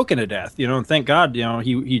dad's choking to death, you know, and thank God, you know,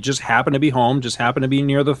 he just happened to be home, just happened to be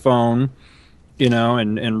near the phone, you know,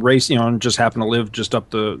 and race, you know, and just happened to live just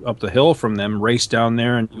up the hill from them, race down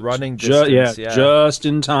there and running distance, just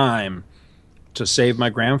in time to save my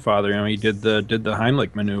grandfather. You know, he did the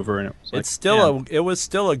Heimlich maneuver, and it was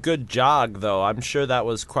still a good jog, though. I'm sure that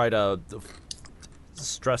was quite a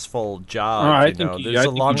stressful job. There's a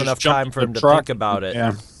long enough time for him to think about it.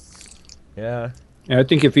 Yeah, I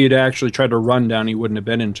think if he had actually tried to run down, he wouldn't have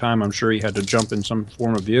been in time. I'm sure he had to jump in some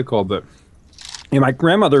form of vehicle. But my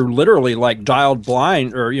grandmother literally like dialed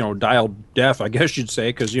blind, or, you know, dialed deaf, I guess you'd say,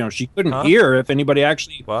 because, you know, she couldn't hear if anybody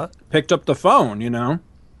actually picked up the phone. You know,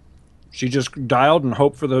 she just dialed and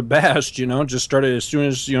hoped for the best. You know, just started as soon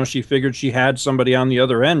as, you know, she figured she had somebody on the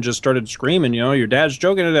other end, just started screaming, you know, your dad's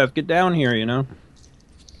choking to death, get down here, you know.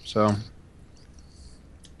 So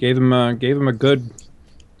gave him a good,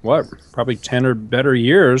 probably 10 or better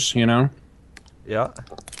years, you know. Yeah.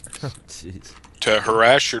 Jeez. To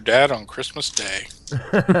harass your dad on Christmas Day.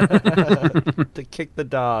 To kick the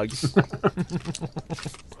dog.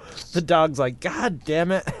 The dog's like, God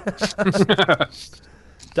damn it.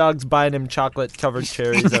 Dog's buying him chocolate-covered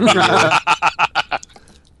cherries every year.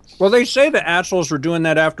 Well, they say the Atchells were doing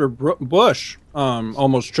that after Bush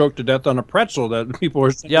almost choked to death on a pretzel. That people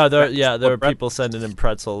were there are people sending in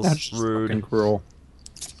pretzels. That's just rude fucking cruel.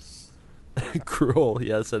 Cruel,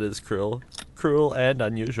 yes, it is cruel. Cruel and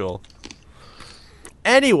unusual.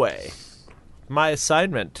 Anyway, my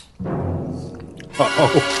assignment.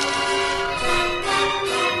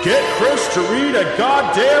 Get Chris to read a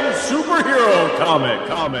goddamn superhero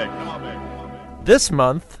comic. This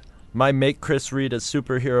month, my Make Chris Read a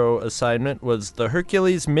Superhero assignment was the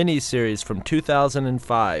Hercules miniseries from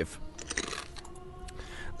 2005.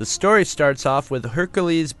 The story starts off with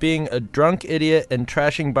Hercules being a drunk idiot and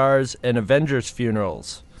trashing bars and Avengers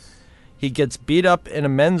funerals. He gets beat up in a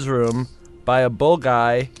men's room by a bull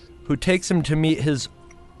guy who takes him to meet his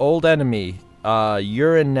old enemy,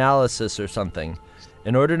 Urinalysis or something.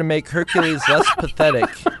 In order to make Hercules less pathetic,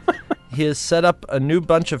 he has set up a new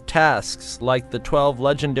bunch of tasks, like the 12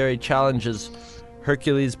 legendary challenges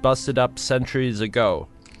Hercules busted up centuries ago.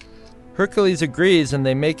 Hercules agrees, and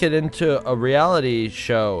they make it into a reality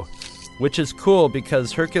show, which is cool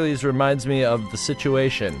because Hercules reminds me of The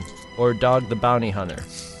Situation, or Dog the Bounty Hunter.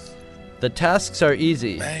 The tasks are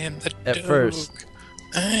easy. At first,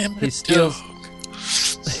 he steals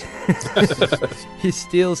he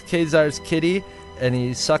steals Khazar's kitty, and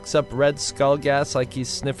he sucks up red skull gas like he's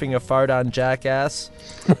sniffing a fart on Jackass.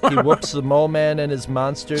 He whoops the Mole Man and his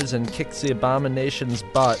monsters and kicks the Abomination's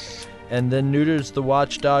butt, and then neuters the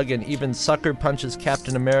Watchdog and even sucker punches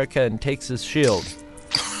Captain America and takes his shield.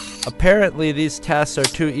 Apparently these tasks are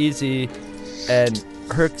too easy, and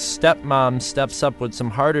Herc's stepmom steps up with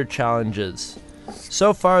some harder challenges.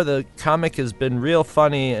 So far the comic has been real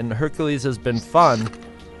funny and Hercules has been fun,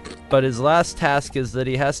 but his last task is that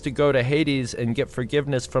he has to go to Hades and get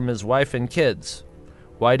forgiveness from his wife and kids.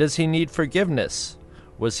 Why does he need forgiveness?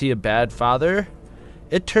 Was he a bad father?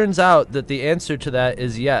 It turns out that the answer to that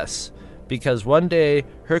is yes, because one day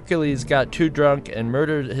Hercules got too drunk and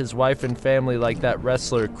murdered his wife and family like that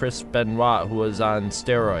wrestler Chris Benoit who was on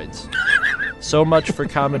steroids. So much for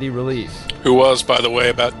comedy relief. Who was, by the way,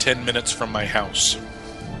 about 10 minutes from my house.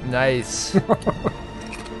 Nice.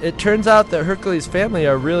 It turns out that Hercules' family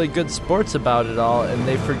are really good sports about it all, and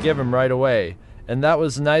they forgive him right away. And that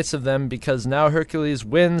was nice of them because now Hercules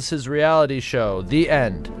wins his reality show. The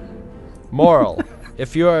end. Moral: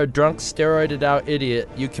 if you are a drunk, steroided out idiot,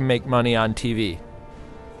 you can make money on TV.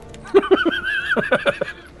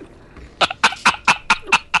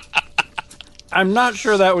 I'm not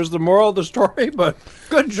sure that was the moral of the story, but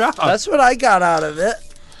good job. That's what I got out of it.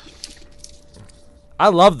 I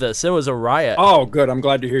love this. It was a riot. Oh, good. I'm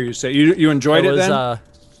glad to hear you say you enjoyed it then?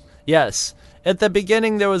 Yes. At the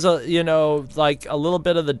beginning, there was a little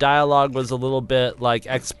bit of the dialogue was a little bit like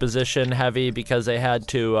exposition heavy because they had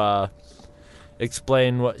to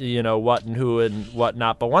explain what and who and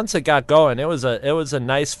whatnot. But once it got going, it was a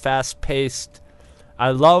nice, fast paced. I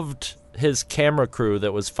loved his camera crew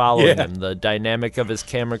that was following him. The dynamic of his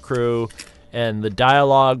camera crew, and the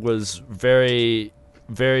dialogue was very,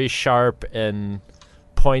 very sharp and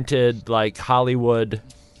pointed, like Hollywood.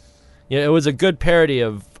 It was a good parody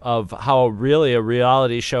of how really a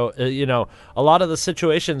reality show. A lot of the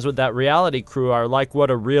situations with that reality crew are like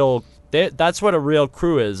what a real. That's what a real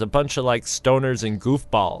crew is. A bunch of like stoners and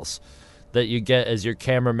goofballs that you get as your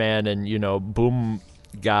cameraman and boom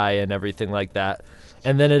guy and everything like that.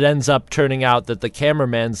 And then it ends up turning out that the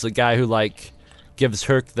cameraman's the guy who like gives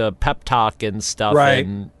Herc the pep talk and stuff, right,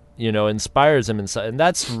 and inspires him and stuff. And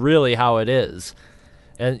that's really how it is.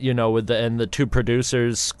 And with the two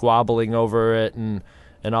producers squabbling over it and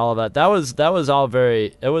all of that. That was all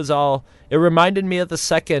very. It reminded me of the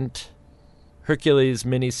second Hercules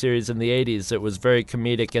miniseries in the 80s. It was very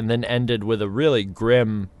comedic and then ended with a really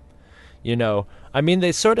grim. I mean,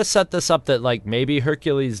 they sort of set this up that like maybe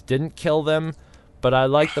Hercules didn't kill them, but I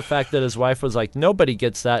like the fact that his wife was like, nobody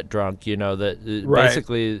gets that drunk. That right.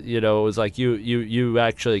 Basically, it was like you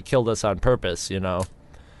actually killed us on purpose.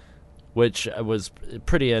 Which was a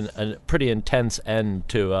pretty intense end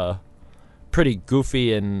to a pretty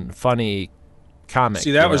goofy and funny comic.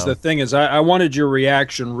 See, that was the thing is I wanted your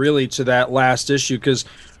reaction really to that last issue because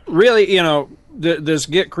really, this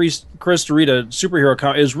Get Chris to read a superhero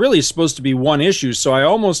comic is really supposed to be one issue, so I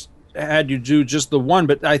almost had you do just the one,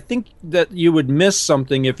 but I think that you would miss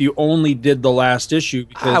something if you only did the last issue.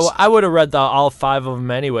 Because I would have read all 5 of them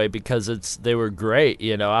anyway because they were great.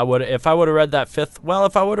 If I would have read that fifth. Well,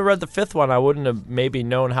 if I would have read the 5th one, I wouldn't have maybe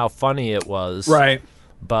known how funny it was. Right.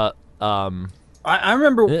 But I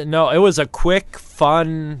remember. No, it was a quick,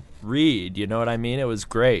 fun read. You know what I mean? It was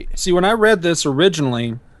great. See, when I read this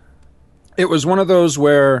originally, it was one of those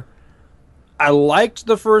where I liked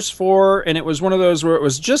the first 4, and it was one of those where it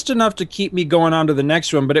was just enough to keep me going on to the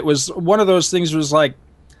next one, but it was one of those things was like,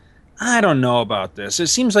 I don't know about this. It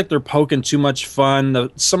seems like they're poking too much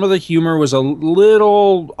fun. Some of the humor was a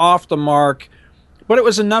little off the mark, but it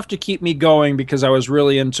was enough to keep me going because I was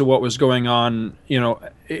really into what was going on,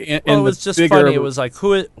 it was just funny. It was like,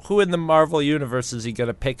 who in the Marvel universe is he going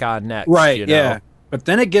to pick on next? Right, yeah. But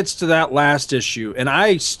then it gets to that last issue, and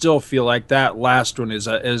I still feel like that last one is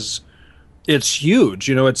it's huge.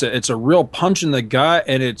 It's a real punch in the gut,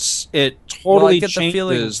 and it totally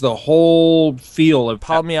changes the whole feel of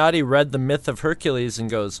Palmiotti read The Myth of Hercules and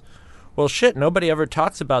goes, well, shit, nobody ever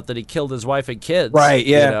talks about that he killed his wife and kids. Right,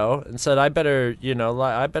 yeah. And said, I better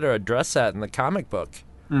address that in the comic book.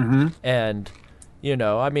 Mm-hmm. And,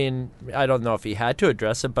 I mean, I don't know if he had to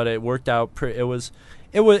address it, but it worked out.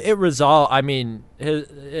 It resolved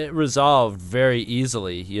very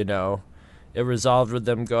easily, It resolved with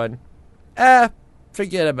them going,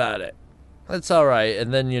 forget about it. That's all right.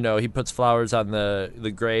 And then, he puts flowers on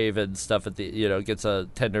the grave and stuff at the, gets a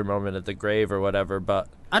tender moment at the grave or whatever. But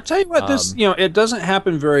I tell you what, this, it doesn't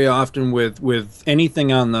happen very often with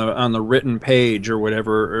anything on the written page or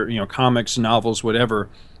whatever, or, comics, novels, whatever.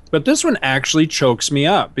 But this one actually chokes me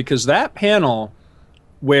up because that panel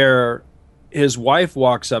where his wife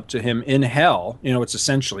walks up to him in hell, it's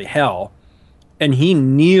essentially hell, and he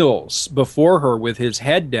kneels before her with his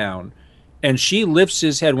head down. And she lifts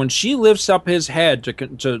his head. When she lifts up his head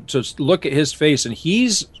to look at his face, and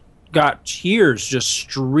he's got tears just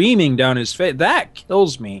streaming down his face, that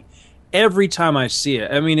kills me every time I see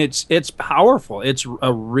it. I mean, it's powerful. It's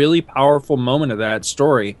a really powerful moment of that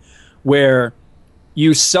story where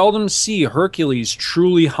you seldom see Hercules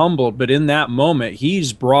truly humbled, but in that moment,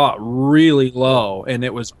 he's brought really low, and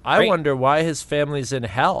it was great. I wonder why his family's in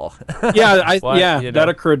hell. That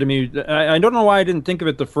occurred to me. I don't know why I didn't think of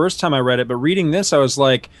it the first time I read it, but reading this, I was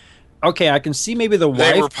like, okay, I can see maybe the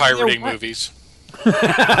wife. They were pirating movies.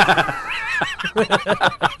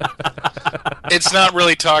 It's not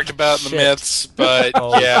really talked about in the myths, but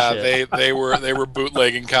they were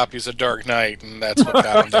bootlegging copies of Dark Knight, and that's what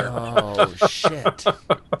got them there. Oh shit!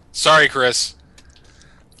 Sorry, Chris.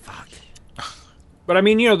 Fuck. But I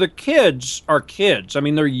mean, the kids are kids. I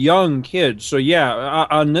mean, they're young kids. So yeah,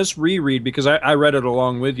 on this reread, because I read it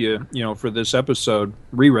along with you, for this episode,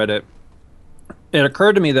 reread it. It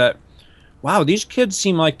occurred to me that, wow, these kids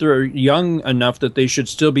seem like they're young enough that they should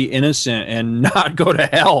still be innocent and not go to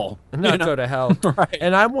hell. Go to hell. Right.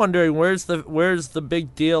 And I'm wondering where's the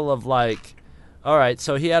big deal of like, all right,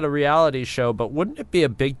 so he had a reality show, but wouldn't it be a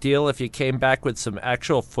big deal if you came back with some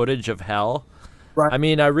actual footage of hell? Right. I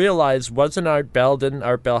mean, I realized, didn't Art Bell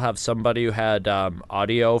have somebody who had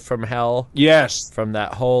audio from hell? Yes. From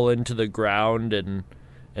that hole into the ground, and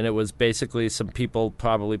it was basically some people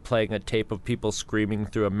probably playing a tape of people screaming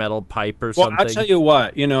through a metal pipe or something. Well, I'll tell you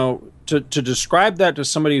what, to describe that to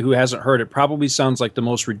somebody who hasn't heard it probably sounds like the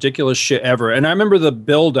most ridiculous shit ever. And I remember the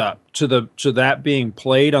build-up to that being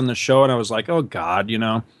played on the show, and I was like, oh, God,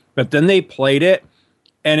 But then they played it,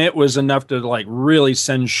 and it was enough to, like, really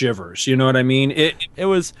send shivers. You know what I mean? It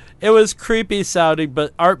was creepy sounding,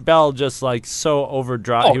 but Art Bell just, like, so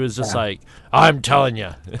overdrawn. Oh, he was just like, I'm telling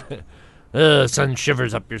you. Send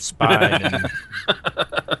shivers up your spine and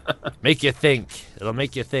make you think. It'll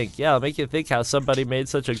make you think. Yeah, it'll make you think how somebody made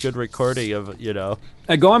such a good recording of,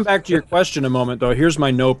 Going back to your question a moment, though, here's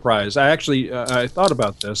my no prize. I actually I thought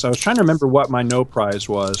about this. I was trying to remember what my no prize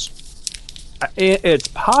was. It's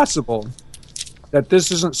possible that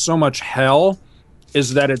this isn't so much hell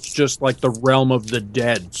is that it's just like the realm of the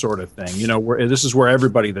dead sort of thing, where this is where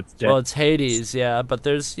everybody that's dead. Well, it's Hades, yeah, but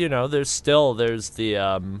there's the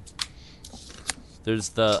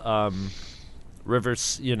river,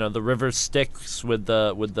 the river Styx with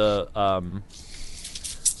the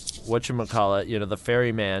whatchamacallit, the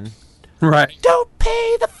ferryman. Right. Don't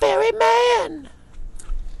pay the ferryman.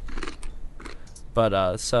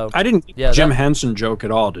 But so I didn't get Jim Henson joke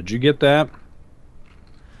at all. Did you get that?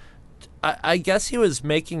 I guess he was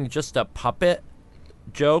making just a puppet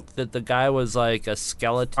joke that the guy was like a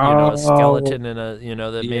skeleton, a skeleton in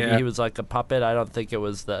a, that maybe he was like a puppet. I don't think it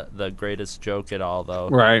was the greatest joke at all, though.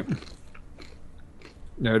 Right.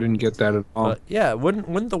 No, I didn't get that at all. But yeah,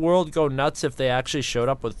 wouldn't the world go nuts if they actually showed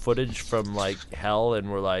up with footage from like hell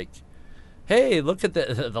and were like, hey, look at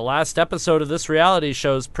the last episode of this reality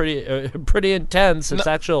show is pretty intense. It's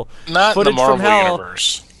actual not footage in the Marvel from hell.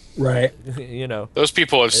 Universe. Right. Those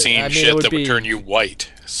people have seen shit that would turn you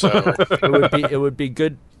white. So it would be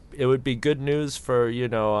good. It would be good news for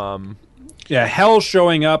Yeah, hell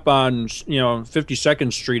showing up on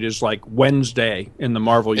 52nd Street is like Wednesday in the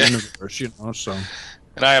Marvel universe. So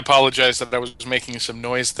And I apologize that I was making some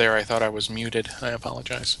noise there. I thought I was muted. I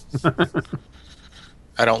apologize.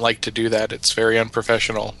 I don't like to do that. It's very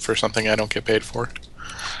unprofessional for something I don't get paid for.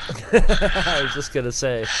 I was just going to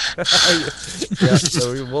say. Yeah,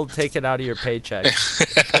 so we'll take it out of your paycheck.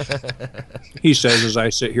 He says as I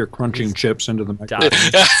sit here crunching chips into the microphone.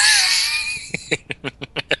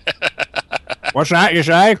 What's that you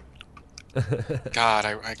say? God,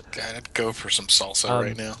 I gotta go for some salsa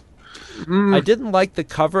right now. I didn't like the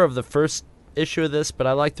cover of the first issue of this, but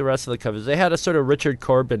I like the rest of the covers. They had a sort of Richard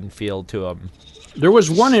Corbin feel to them. There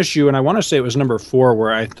was one issue, and I want to say it was number 4,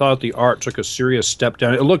 where I thought the art took a serious step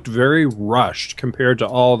down. It looked very rushed compared to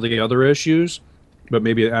all the other issues, but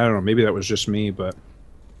maybe, I don't know, maybe that was just me, but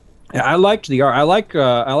yeah, I liked the art. I like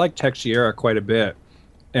Texiera quite a bit,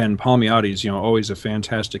 and Palmiotti's, always a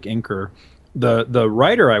fantastic inker. The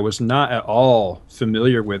writer I was not at all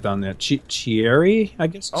familiar with on that. Thierry, I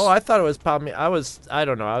guess. Oh, I thought it was Palmiotti. I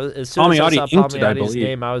don't know. As soon as I saw Palmiotti's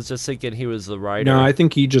name, I was just thinking he was the writer. No, I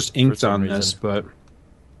think he just inked on this, but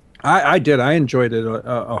I did. I enjoyed it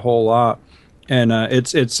a whole lot, and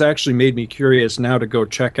it's actually made me curious now to go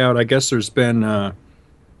check out. I guess there's been.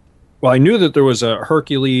 Well, I knew that there was a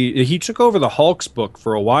Hercules. He took over the Hulk's book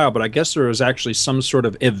for a while, but I guess there was actually some sort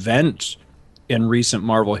of event in recent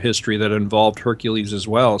Marvel history that involved Hercules as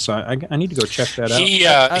well, so I need to go check that out. He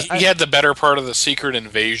had the better part of the Secret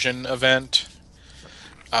Invasion event.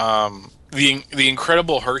 The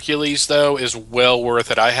Incredible Hercules, though, is well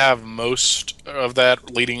worth it. I have most of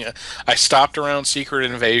that leading. I stopped around Secret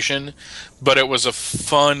Invasion, but it was a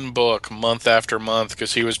fun book month after month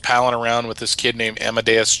because he was palling around with this kid named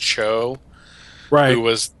Amadeus Cho, right, who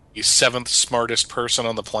was the 7th smartest person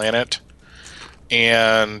on the planet,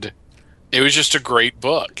 and it was just a great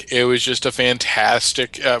book. It was just a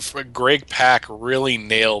fantastic... Greg Pak really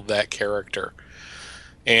nailed that character.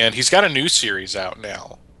 And he's got a new series out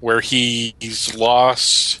now where he's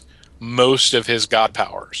lost most of his god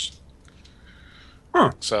powers.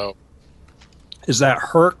 Huh. So... Is that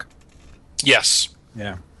Herc? Yes.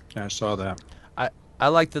 Yeah, I saw that. I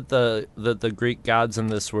like that the Greek gods in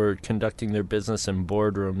this were conducting their business in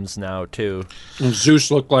boardrooms now too. And Zeus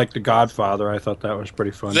looked like the Godfather. I thought that was pretty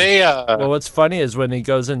funny. Well, what's funny is when he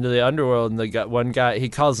goes into the underworld and one guy he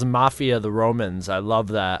calls the mafia the Romans. I love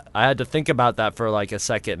that. I had to think about that for like a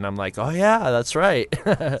second, and I'm like, oh yeah, that's right.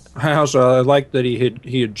 I like that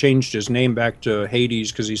he had changed his name back to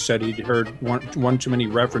Hades because he said he'd heard one too many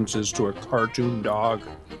references to a cartoon dog.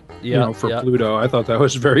 For Pluto. I thought that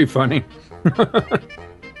was very funny.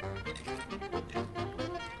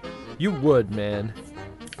 You would, man.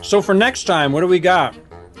 So for next time, what do we got?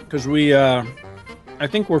 Because I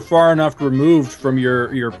think we're far enough removed from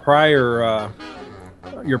your prior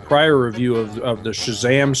review of the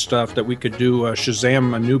Shazam stuff that we could do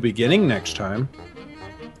Shazam: A New Beginning next time.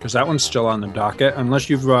 Because that one's still on the docket, unless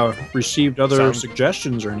you've received other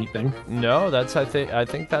suggestions or anything. No, I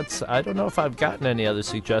think that's. I don't know if I've gotten any other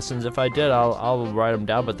suggestions. If I did, I'll write them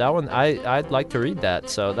down. But that one, I'd like to read that.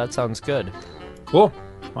 So that sounds good. Cool.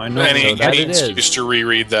 I know. Any excuse to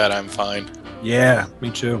reread that, I'm fine. Yeah, me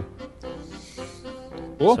too.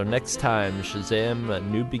 Cool. So next time, Shazam: A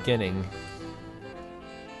New Beginning.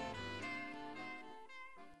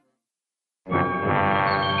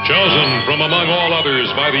 Chosen from among all others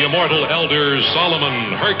by the immortal elders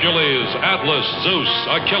Solomon, Hercules, Atlas, Zeus,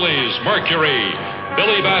 Achilles, Mercury,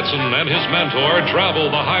 Billy Batson and his mentor travel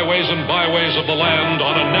the highways and byways of the land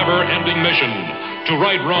on a never-ending mission to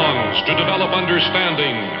right wrongs, to develop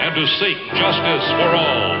understanding, and to seek justice for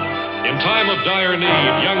all. In time of dire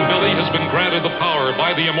need, young Billy has been granted the power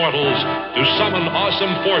by the immortals to summon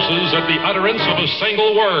awesome forces at the utterance of a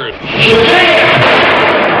single word.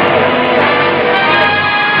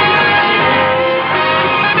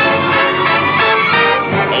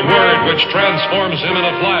 A word which transforms him in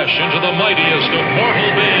a flash into the mightiest of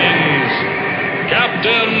mortal beings,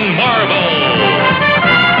 Captain Marvel.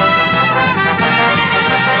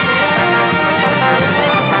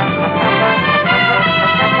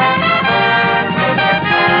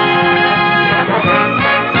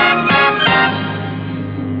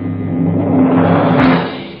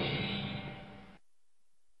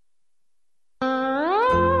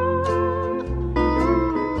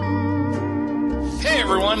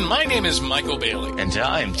 My name is Michael Bailey. And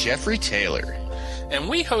I'm Jeffrey Taylor. And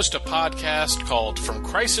we host a podcast called From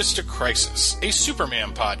Crisis to Crisis, a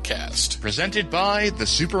Superman podcast. Presented by the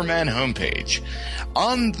Superman homepage.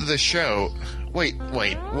 On the show... Wait.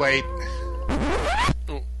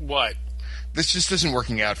 What? This just isn't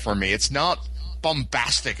working out for me. It's not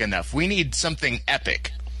bombastic enough. We need something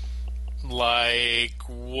epic. Like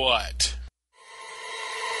what?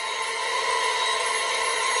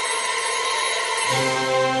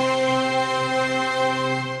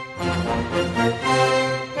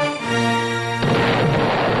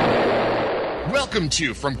 Welcome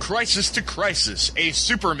to From Crisis to Crisis, a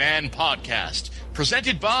Superman podcast,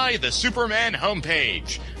 presented by the Superman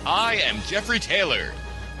homepage. I am Jeffrey Taylor.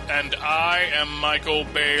 And I am Michael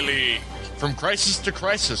Bailey. From Crisis to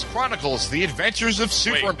Crisis chronicles the adventures of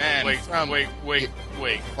Superman. Wait.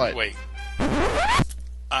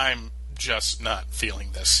 I'm just not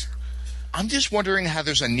feeling this. I'm just wondering how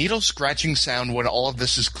there's a needle scratching sound when all of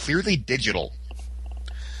this is clearly digital.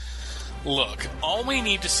 Look, all we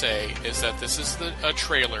need to say is that this is a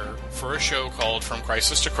trailer for a show called From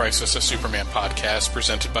Crisis to Crisis, a Superman podcast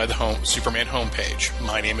presented by the Superman homepage.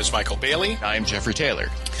 My name is Michael Bailey. I'm Jeffrey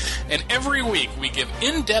Taylor. And every week we give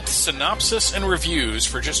in-depth synopsis and reviews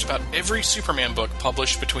for just about every Superman book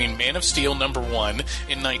published between Man of Steel #1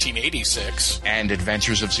 in 1986 and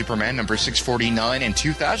Adventures of Superman number 649 in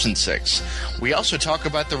 2006. We also talk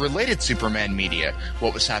about the related Superman media,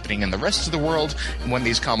 what was happening in the rest of the world when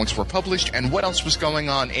these comics were published, and what else was going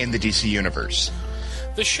on in the DC Universe.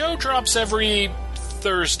 The show drops every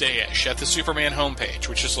Thursday-ish at the Superman homepage,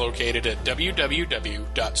 which is located at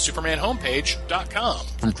www.supermanhomepage.com.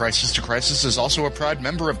 From Crisis to Crisis is also a proud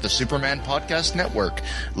member of the Superman Podcast Network,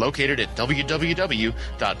 located at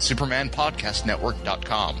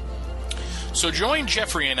www.supermanpodcastnetwork.com. So join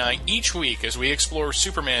Jeffrey and I each week as we explore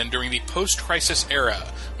Superman during the post-crisis era,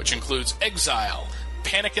 which includes Exile,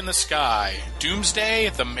 Panic in the Sky, Doomsday,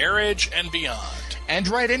 The Marriage, and beyond. And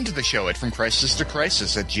write into the show at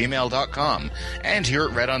FromCrisisToCrisis@gmail.com and hear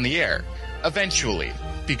it read on the air. Eventually,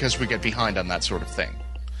 because we get behind on that sort of thing.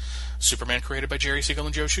 Superman created by Jerry Siegel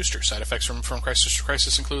and Joe Shuster. Side effects from Crisis to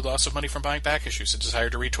Crisis include loss of money from buying back issues, a desire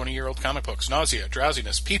to read 20-year-old comic books, nausea,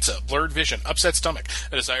 drowsiness, pizza, blurred vision, upset stomach,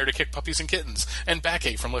 a desire to kick puppies and kittens, and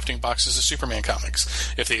backache from lifting boxes of Superman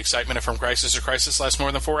comics. If the excitement of From Crisis to Crisis lasts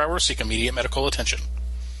more than 4 hours, seek immediate medical attention.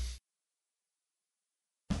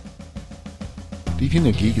 Deep in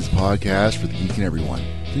the Geek is a podcast for the geek and everyone.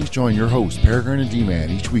 Please join your host, Peregrine and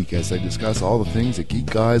D-Man, each week as they discuss all the things that geek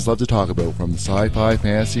guys love to talk about from the sci-fi,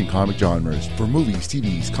 fantasy, and comic genres. For movies,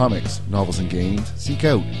 TVs, comics, novels, and games, seek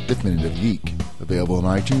out Definitive Geek. Available on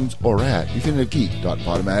iTunes or at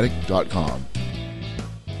definitivegeek.podomatic.com.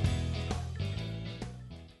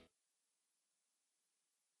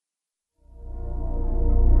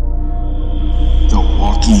 The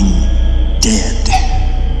Walking Dead.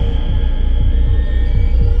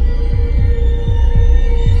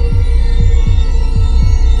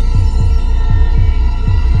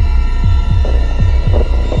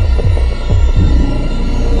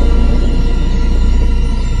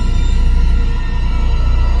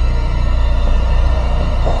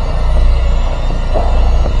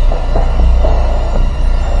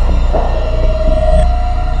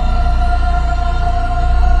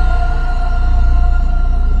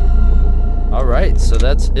 So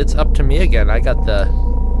it's up to me again. I got the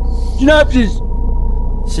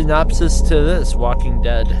synopsis to this Walking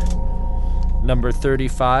Dead number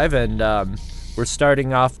 35, and we're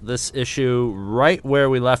starting off this issue right where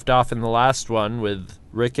we left off in the last one, with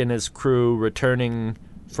Rick and his crew returning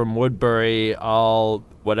from Woodbury.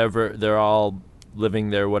 They're all living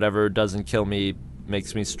their whatever doesn't kill me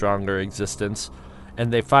makes me stronger existence,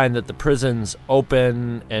 and they find that the prison's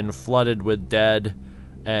open and flooded with dead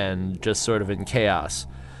and just sort of in chaos.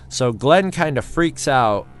 So Glenn kind of freaks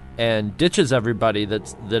out and ditches everybody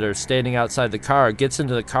that are standing outside the car, gets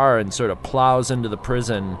into the car and sort of plows into the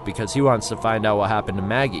prison because he wants to find out what happened to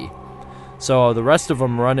Maggie. So the rest of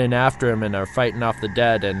them run in after him and are fighting off the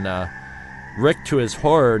dead, and Rick, to his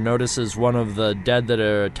horror, notices one of the dead that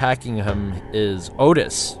are attacking him is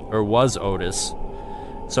Otis, or was Otis.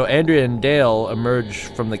 So Andrea and Dale emerge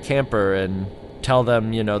from the camper and tell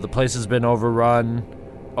them, the place has been overrun.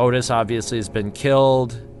 Otis obviously has been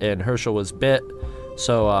killed, and Herschel was bit.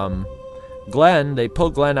 So they pull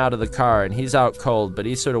Glenn out of the car, and he's out cold, but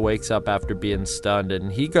he sort of wakes up after being stunned, and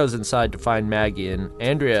he goes inside to find Maggie. And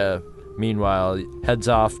Andrea, meanwhile, heads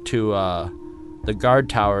off to the guard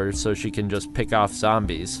tower so she can just pick off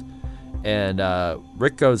zombies. And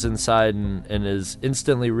Rick goes inside and is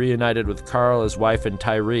instantly reunited with Carl, his wife, and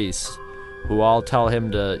Tyrese, who all tell him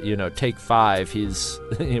to, take 5. He's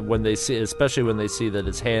especially when they see that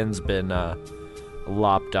his hand's been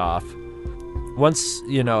lopped off. Once,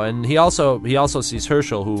 and he also sees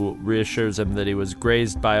Herschel, who reassures him that he was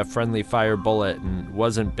grazed by a friendly fire bullet and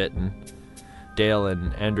wasn't bitten. Dale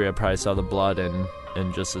and Andrea probably saw the blood and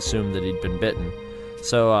just assumed that he'd been bitten.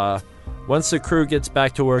 So once the crew gets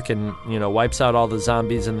back to work and, wipes out all the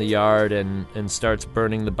zombies in the yard and starts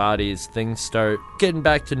burning the bodies, things start getting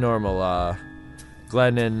back to normal.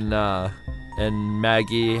 Glenn and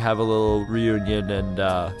Maggie have a little reunion, and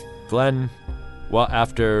Glenn,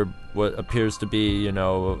 after what appears to be,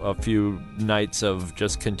 a few nights of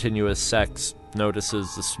just continuous sex,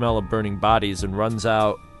 notices the smell of burning bodies and runs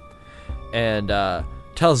out and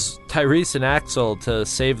tells Tyrese and Axel to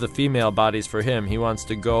save the female bodies for him. He wants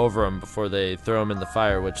to go over them before they throw them in the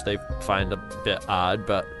fire, which they find a bit odd,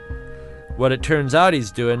 but what it turns out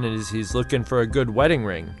he's doing is he's looking for a good wedding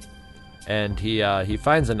ring, and he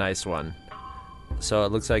finds a nice one. So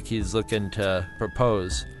it looks like he's looking to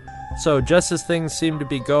propose. So just as things seem to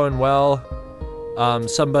be going well,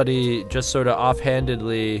 somebody just sort of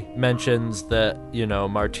offhandedly mentions that,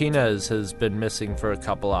 Martinez has been missing for a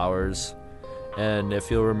couple hours. And if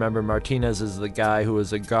you'll remember, Martinez is the guy who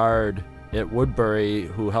was a guard at Woodbury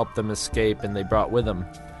who helped them escape and they brought with him.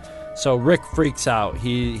 So Rick freaks out.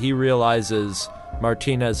 He realizes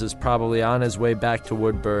Martinez is probably on his way back to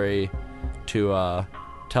Woodbury to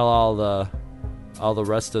tell all the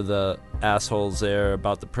rest of the assholes there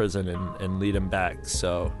about the prison and lead him back.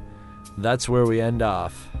 So that's where we end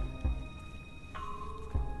off.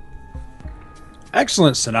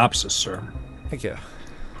 Excellent synopsis, sir. Thank you.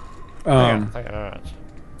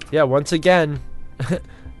 Yeah, once again,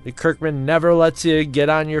 Kirkman never lets you get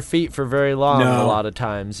on your feet for very long a lot of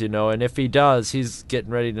times, and if he does, he's getting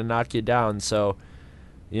ready to knock you down. So,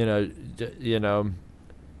 it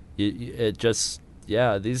just,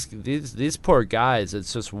 these poor guys,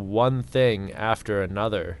 it's just one thing after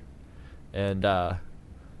another. And,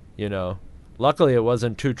 luckily it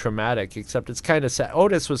wasn't too traumatic, except it's kind of sad.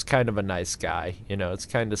 Otis was kind of a nice guy, it's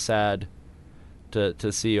kind of sad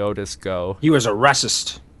to see Otis go. He was a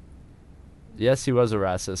racist. Yes, he was a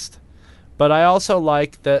racist. But I also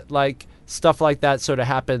like that, stuff like that sort of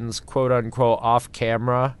happens, quote unquote, off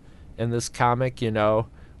camera in this comic,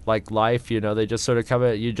 like life, they just sort of come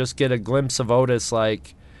in, you just get a glimpse of Otis,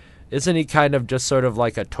 isn't he kind of just sort of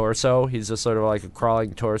like a torso? He's just sort of like a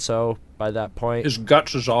crawling torso by that point. His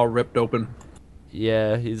guts is all ripped open.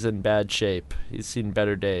 Yeah, he's in bad shape. He's seen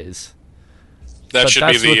better days. That should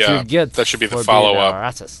be the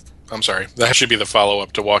follow-up. I'm sorry. That should be the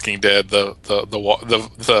follow-up to Walking Dead.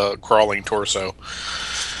 The crawling torso.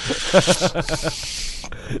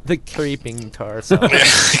 The creeping torso.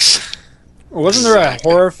 Wasn't there a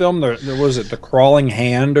horror film? There was it, The Crawling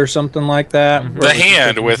Hand or something like that. Mm-hmm. The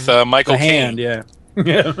Hand with Michael Caine. Yeah.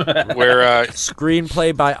 Where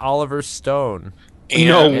screenplay by Oliver Stone.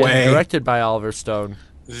 No way. Directed by Oliver Stone.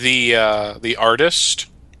 The artist.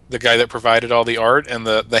 The guy that provided all the art and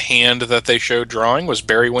the hand that they showed drawing was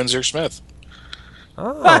Barry Windsor Smith.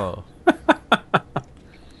 Oh.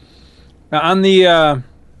 Now on the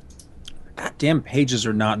goddamn pages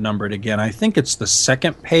are not numbered again. I think it's the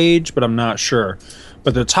second page, but I'm not sure.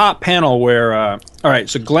 But the top panel where all right,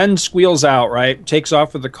 so Glenn squeals out, right? Takes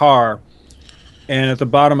off with the car. And at the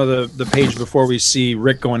bottom of the page before we see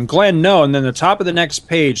Rick going, Glenn, no. And then the top of the next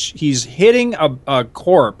page, he's hitting a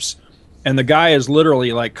corpse. And the guy is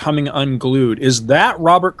literally coming unglued. Is that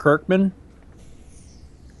Robert Kirkman?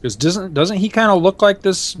 Because doesn't he kind of look like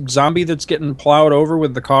this zombie that's getting plowed over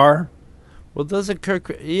with the car? Well, doesn't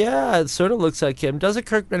Kirkman? Yeah, it sort of looks like him. Doesn't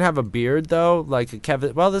Kirkman have a beard though, like a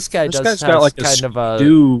Kevin? Well, this guy does have kind of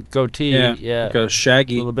a goatee. Yeah, like a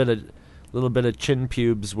shaggy. A little bit of chin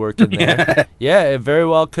pubes working there. Yeah, it very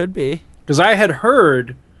well could be. Because I had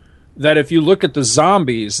heard that if you look at the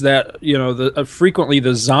zombies, that frequently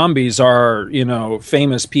the zombies are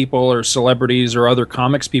famous people or celebrities or other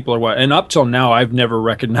comics people or what. And up till now, I've never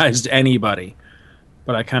recognized anybody.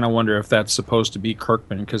 But I kind of wonder if that's supposed to be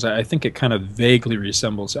Kirkman, because I think it kind of vaguely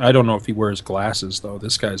resembles. I don't know if he wears glasses though.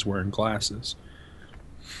 This guy's wearing glasses.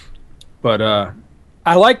 But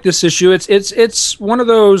I like this issue. It's one of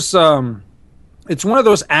those. It's one of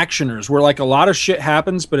those actioners where a lot of shit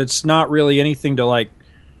happens, but it's not really anything to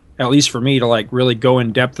at least for me, to really go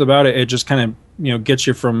in depth about it. It just kind of gets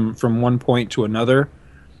you from one point to another.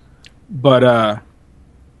 But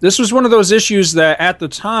this was one of those issues that at the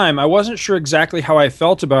time I wasn't sure exactly how I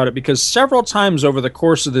felt about it, because several times over the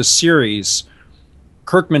course of this series,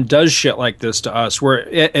 Kirkman does shit like this to us, where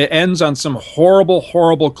it ends on some horrible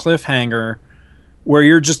cliffhanger where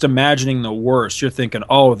you're just imagining the worst. You're thinking,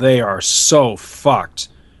 oh, they are so fucked.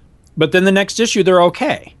 But then the next issue, they're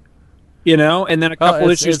okay. And then a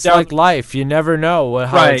couple issues it's down, like life. You never know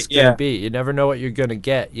how it's gonna be. You never know what you're gonna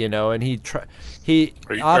get. And Are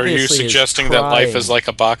you suggesting that life is like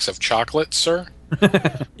a box of chocolates, sir?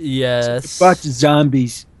 Yes. A box of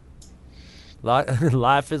zombies.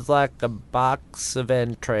 Life is like a box of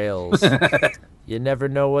entrails. You never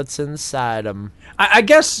know what's inside them. I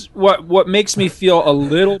guess what makes me feel a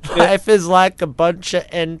little bit... Life is like a bunch of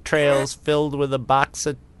entrails filled with a bunch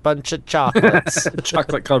of chocolates.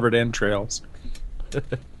 Chocolate-covered entrails.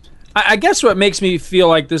 I guess what makes me feel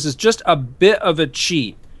like this is just a bit of a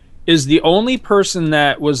cheat is the only person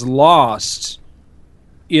that was lost.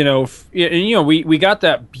 We got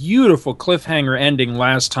that beautiful cliffhanger ending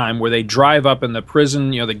last time where they drive up in the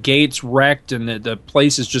prison, the gate's wrecked and the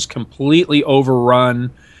place is just completely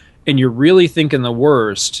overrun and you're really thinking the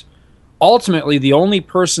worst. Ultimately, the only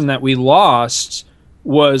person that we lost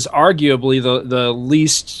was arguably the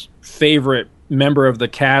least favorite member of the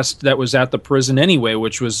cast that was at the prison anyway,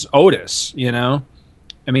 which was Otis, I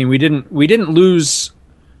mean, we didn't lose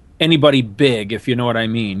anybody big, if you know what I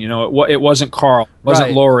mean. It wasn't Carl, it wasn't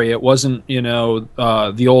Right. Lori, it wasn't,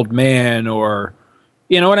 the old man, or,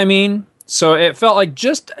 you know what I mean? So it felt like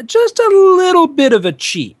just a little bit of a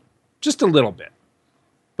cheat. Just a little bit.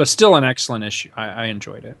 But still an excellent issue. I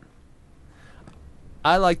enjoyed it.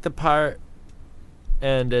 I like the part,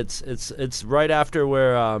 and it's right after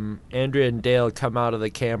where Andrea and Dale come out of the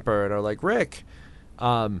camper and are like, Rick,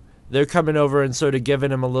 they're coming over and sort of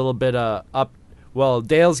giving him a little bit of Well,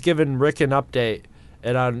 Dale's giving Rick an update,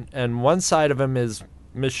 and one side of him is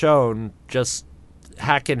Michonne just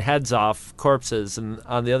hacking heads off corpses, and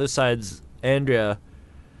on the other side's Andrea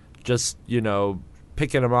just,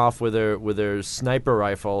 picking them off with her sniper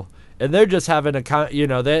rifle. And they're just having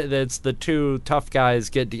it's the two tough guys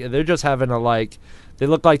they're just having they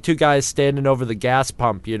look like two guys standing over the gas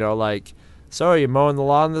pump, so are you mowing the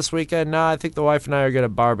lawn this weekend? No, I think the wife and I are going to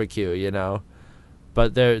barbecue,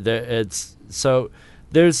 But this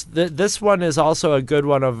one is also a good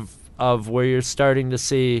one of where you're starting to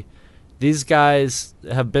see these guys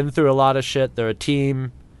have been through a lot of shit. They're a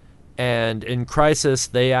team, and in crisis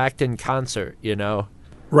they act in concert.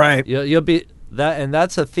 Right. You'll be that, and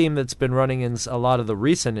that's a theme that's been running in a lot of the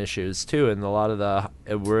recent issues too. And a lot of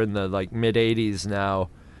we're in the mid '80s now,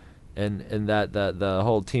 and that the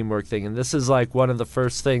whole teamwork thing. And this is one of the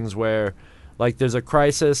first things where there's a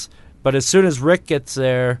crisis. But as soon as Rick gets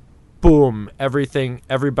there, boom,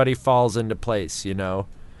 everybody falls into place,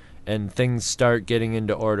 and things start getting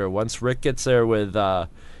into order. Once Rick gets there with,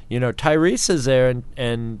 Tyrese is there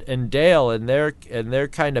and Dale, and they're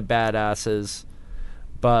kind of badasses,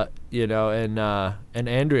 but, and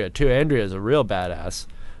Andrea too. Andrea's a real badass.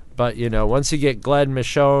 But, once you get Glenn,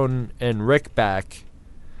 Michonne, and Rick back,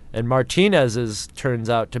 and Martinez turns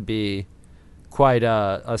out to be quite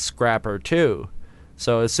a scrapper too.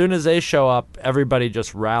 So as soon as they show up, everybody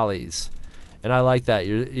just rallies, and I like that.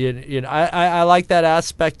 I like that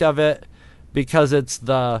aspect of it because it's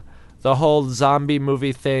the whole zombie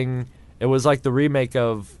movie thing. It was like the remake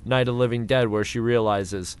of Night of the Living Dead, where she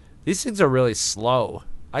realizes these things are really slow.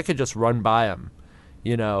 I could just run by them,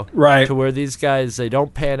 Right. To where these guys, they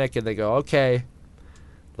don't panic and they go, okay,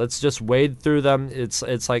 let's just wade through them. It's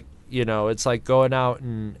like it's like going out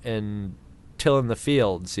and tilling the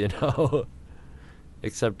fields,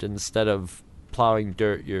 Except instead of plowing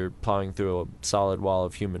dirt, you're plowing through a solid wall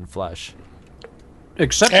of human flesh.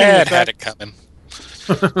 Accepting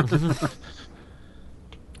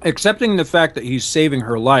the fact that he's saving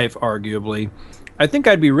her life, arguably, I think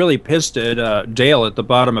I'd be really pissed at Dale at the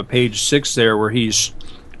bottom of page 6 there, where he's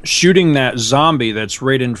shooting that zombie that's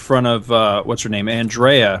right in front of, what's her name,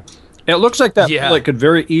 Andrea. It looks like that bullet could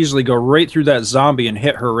very easily go right through that zombie and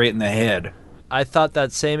hit her right in the head. I thought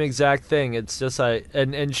that same exact thing. It's just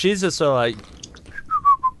and she's just so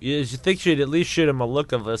you think she'd at least shoot him a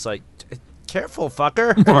look of this careful,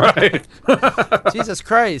 fucker. Right. Jesus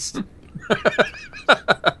Christ.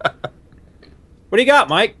 What do you got,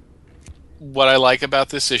 Mike? What I like about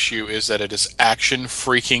this issue is that it is action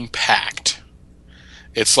freaking packed.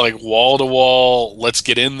 It's wall to wall, let's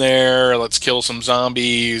get in there, let's kill some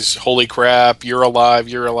zombies, holy crap, you're alive,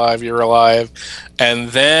 you're alive, you're alive. And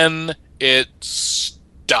then it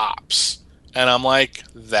stops. And I'm like,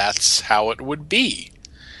 that's how it would be.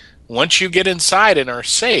 Once you get inside and are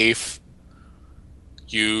safe,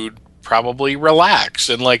 you'd probably relax.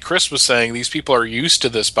 And like Chris was saying, these people are used to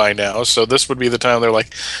this by now, so this would be the time they're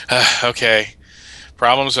like, okay,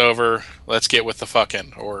 problem's over, let's get with the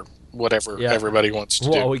fucking, or whatever everybody wants to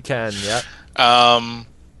do. Well, we can, yeah.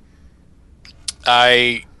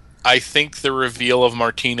 I think the reveal of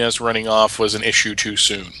Martinez running off was an issue too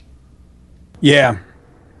soon. Yeah.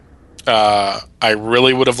 I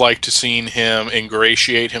really would have liked to seen him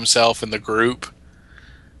ingratiate himself in the group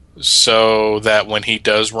so that when he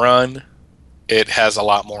does run, it has a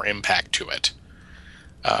lot more impact to it.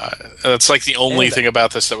 That's the only thing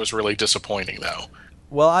about this that was really disappointing, though.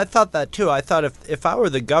 Well, I thought that too. I thought if I were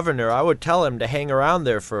the governor, I would tell him to hang around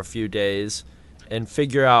there for a few days and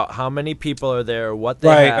figure out how many people are there, what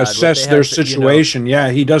they had, assess what they their had situation.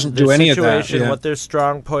 He doesn't do any of that. Yeah. What their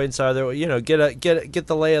strong points are. There, get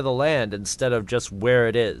the lay of the land instead of just where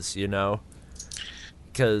it is.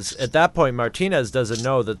 Because at that point, Martinez doesn't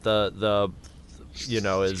know that the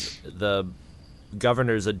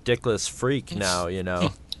governor's a dickless freak now.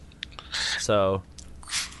 So.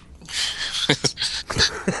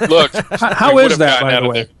 Look, how is that, by the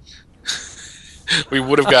way? We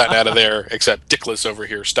would have gotten out of there, except Dickless over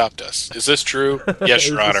here stopped us. Is this true? Yes,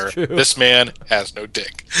 Your Honor. This man has no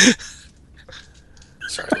dick.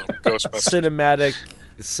 Sorry, little Ghostbusters.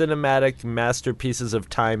 Cinematic masterpieces of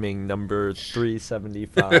timing, number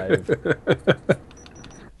 375.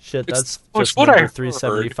 Shit, that's just number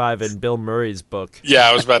 375 in Bill Murray's book. Yeah,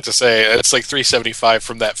 I was about to say, it's like 375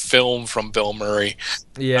 from that film from Bill Murray.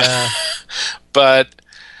 Yeah. But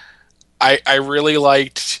I really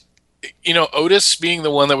liked... Otis being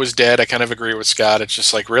the one that was dead, I kind of agree with Scott. It's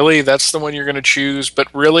just like, really? That's the one you're going to choose? But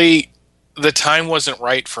really, the time wasn't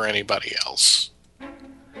right for anybody else.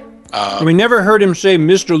 We never heard him say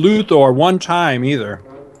Mr. Luthor one time either.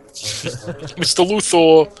 Mr.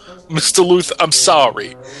 Luthor, I'm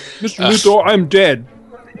sorry. Mr. Luthor, I'm dead.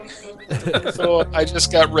 So I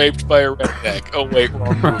just got raped by a redneck. Oh, wait,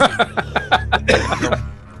 wrong movie.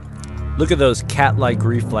 Look at those cat-like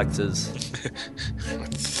reflexes.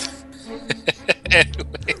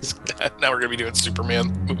 Anyways, now we're going to be doing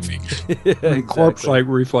Superman movie. Exactly. Corpse-like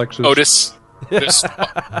reflexes. Otis,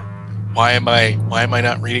 why am I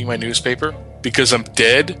not reading my newspaper? Because I'm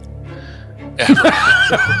dead?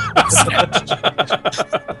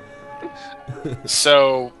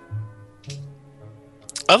 So,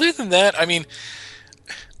 other than that, I mean,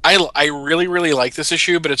 I really, really like this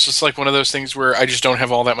issue, but it's just like one of those things where I just don't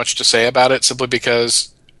have all that much to say about it, simply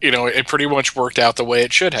because, it pretty much worked out the way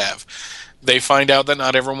it should have. They find out that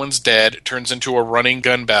not everyone's dead. It turns into a running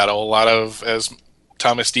gun battle. A lot of, as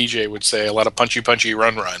Thomas DJ would say, a lot of punchy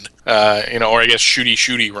run. Or I guess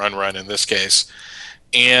shooty run in this case.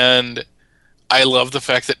 And I love the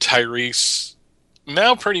fact that Tyrese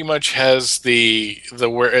now pretty much has the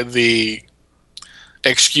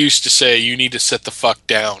excuse to say, you need to sit the fuck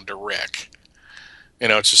down to Rick.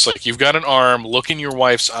 It's just like, you've got an arm, look in your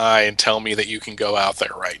wife's eye and tell me that you can go out there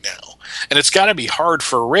right now. And it's got to be hard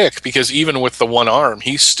for Rick, because even with the one arm,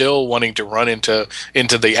 he's still wanting to run into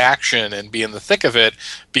the action and be in the thick of it,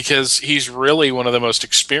 because he's really one of the most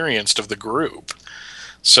experienced of the group.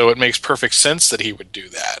 So it makes perfect sense that he would do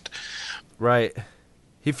that. Right.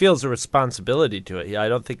 He feels a responsibility to it. I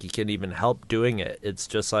don't think he can even help doing it. It's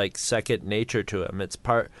just like second nature to him. It's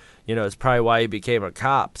it's probably why he became a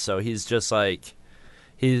cop. So he's just like,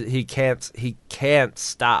 he can't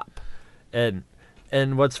stop. And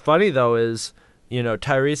what's funny though is,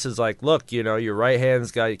 Tyrese is like, look, your right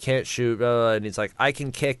hand's guy, you can't shoot, and he's like, I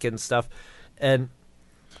can kick and stuff. And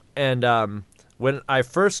when I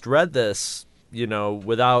first read this,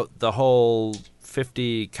 without the whole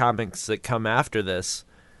 50 comics that come after this,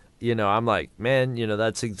 I'm like, man,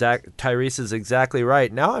 Tyrese is exactly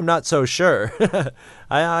right. Now I'm not so sure.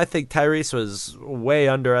 I think Tyrese was way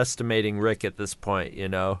underestimating Rick at this point,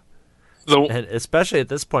 and especially at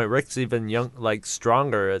this point, Rick's even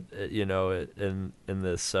stronger, in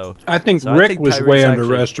this. So I think Rick was way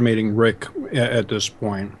underestimating Rick at this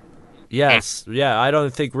point. Yes, yeah. I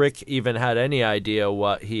don't think Rick even had any idea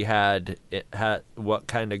what he had what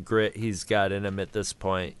kind of grit he's got in him at this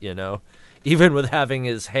point, Even with having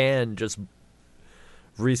his hand just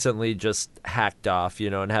recently just hacked off,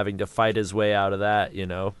 and having to fight his way out of that,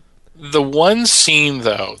 The one scene,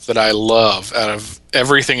 though, that I love out of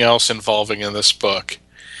everything else involving in this book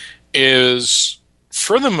is,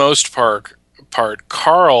 for the most part,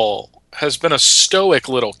 Carl has been a stoic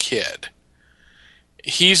little kid.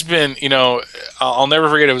 He's been, I'll never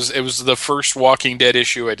forget, it was the first Walking Dead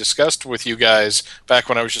issue I discussed with you guys back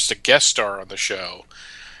when I was just a guest star on the show.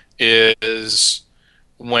 Is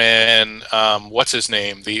when what's his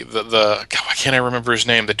name? The why can't I remember his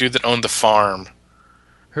name? The dude that owned the farm.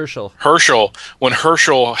 Herschel. When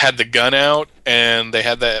Herschel had the gun out, and they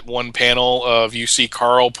had that one panel of you see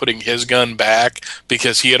Carl putting his gun back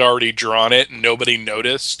because he had already drawn it and nobody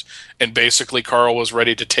noticed, and basically Carl was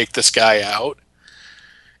ready to take this guy out.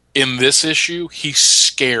 In this issue, he's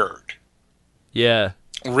scared. Yeah.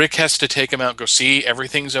 Rick has to take him out and go, see,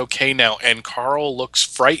 everything's okay now. And Carl looks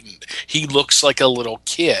frightened. He looks like a little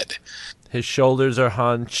kid. His shoulders are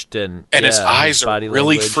hunched, and his eyes are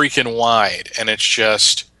really freaking wide. And it's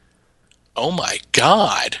just, oh my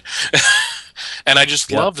God. And I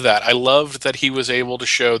just loved that. I loved that he was able to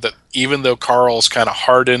show that even though Carl's kind of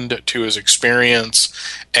hardened to his experience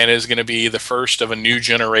and is going to be the first of a new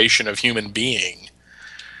generation of human being,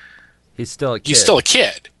 He's still a kid. He's still a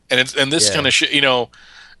kid. And this kind of shit,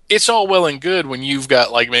 it's all well and good when you've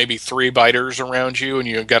got like maybe 3 biters around you and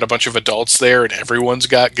you've got a bunch of adults there and everyone's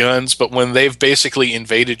got guns, but when they've basically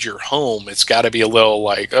invaded your home, it's got to be a little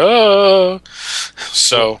like, So,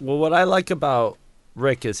 well, what I like about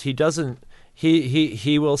Rick is he doesn't.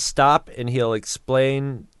 He will stop and he'll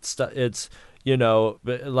explain stuff. It's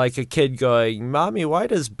like a kid going, "Mommy, why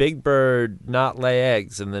does Big Bird not lay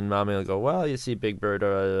eggs?" And then Mommy will go, "Well, you see, Big Bird,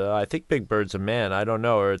 I think Big Bird's a man. I don't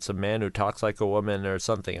know, or it's a man who talks like a woman or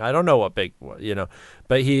something. I don't know what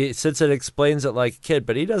But he sits and explains it like a kid,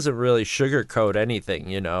 but he doesn't really sugarcoat anything.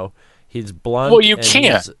 He's blunt. Well, you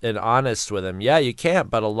can't. And honest with him. Yeah, you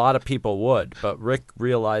can't, but a lot of people would. But Rick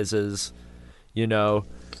realizes,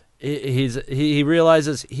 He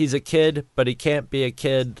realizes he's a kid, but he can't be a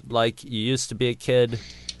kid like you used to be a kid,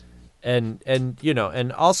 and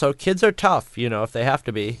also kids are tough, if they have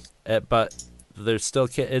to be, but they're still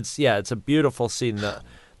kids. It's a beautiful scene. The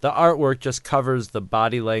artwork just covers the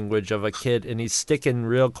body language of a kid, and he's sticking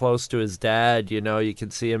real close to his dad. You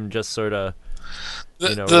can see him just sort of,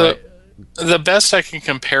 The best I can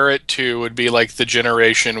compare it to would be like the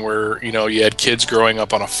generation where you had kids growing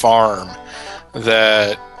up on a farm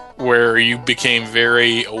where you became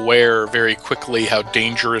very aware very quickly how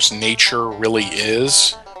dangerous nature really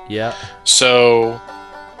is. Yeah. So,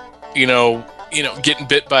 getting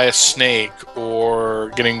bit by a snake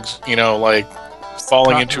or getting,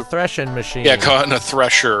 falling into a threshing machine. Yeah, caught in a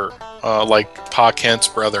thresher, like Pa Kent's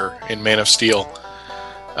brother in Man of Steel.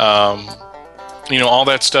 All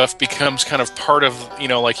that stuff becomes kind of part of,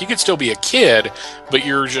 you could still be a kid, but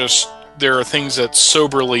there are things that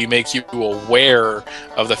soberly make you aware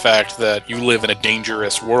of the fact that you live in a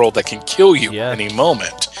dangerous world that can kill you any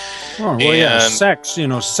moment. Sex,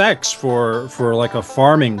 sex for like a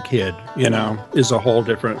farming kid, is a whole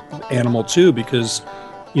different animal too, because,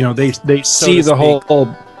 they see the whole,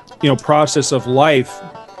 process of life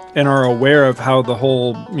and are aware of how the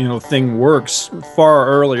whole, thing works far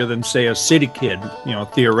earlier than, say, a city kid,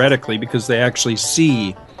 theoretically, because they actually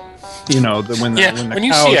see when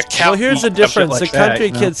you see a cow. Well, here's the difference: the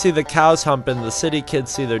country kids see the cows humping, the city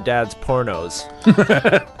kids see their dad's pornos.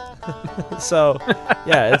 So,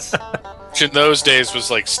 it's. Which in those days was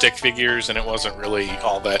like stick figures, and it wasn't really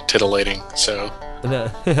all that titillating. So.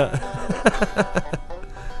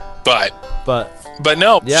 But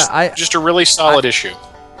no, just a really solid issue.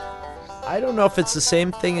 I don't know if it's the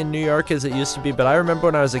same thing in New York as it used to be, but I remember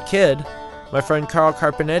when I was a kid, my friend Carl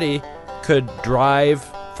Carpenetti could drive.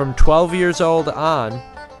 From 12 years old on,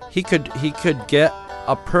 he could get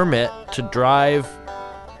a permit to drive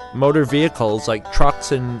motor vehicles like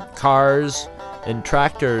trucks and cars and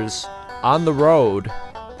tractors on the road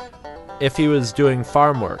if he was doing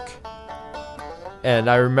farm work. And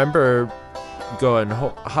I remember going,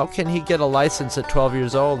 how can he get a license at 12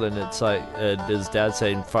 years old? And it's like his dad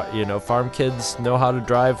saying, farm kids know how to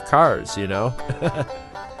drive cars,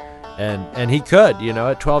 And he could,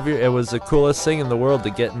 at 12 years, it was the coolest thing in the world to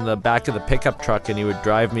get in the back of the pickup truck and he would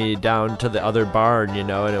drive me down to the other barn, and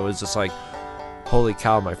it was just like, holy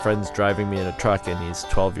cow, my friend's driving me in a truck and he's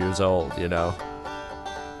 12 years old, and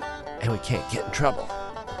we can't get in trouble.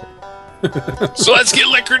 So let's get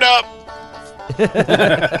liquored up.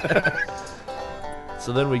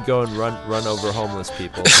 So then we go and run over homeless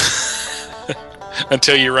people.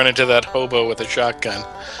 Until you run into that hobo with a shotgun.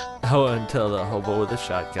 Oh, until the hobo with a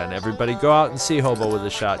shotgun. Everybody go out and see Hobo with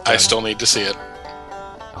a Shotgun. I still need to see it.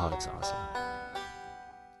 Oh, it's awesome.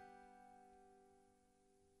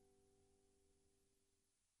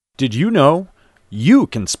 Did you know you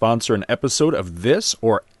can sponsor an episode of this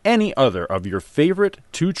or any other of your favorite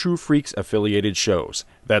Two True Freaks affiliated shows?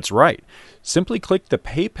 That's right. Simply click the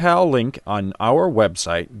PayPal link on our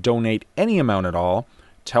website, donate any amount at all,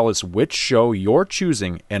 tell us which show you're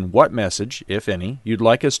choosing and what message, if any, you'd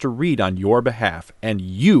like us to read on your behalf, and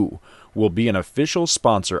you will be an official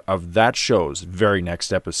sponsor of that show's very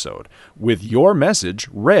next episode, with your message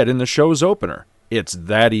read in the show's opener. It's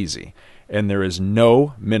that easy, and there is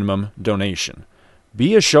no minimum donation.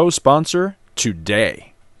 Be a show sponsor today.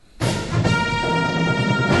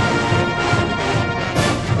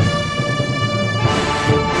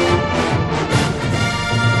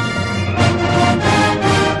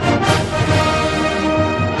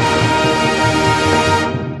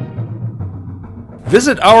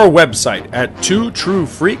 Visit our website at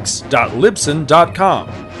twotruefreaks.libsyn.com.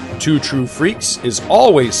 Two True Freaks is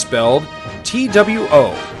always spelled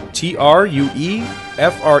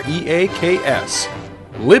TWOTRUEFREAKS.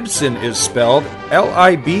 Libsyn is spelled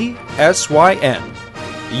LIBSYN.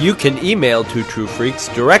 You can email Two True Freaks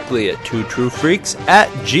directly at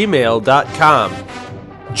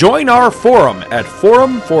twotruefreaks@gmail.com. Join our forum at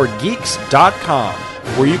forumforgeeks.com,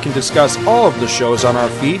 where you can discuss all of the shows on our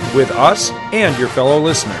feed with us and your fellow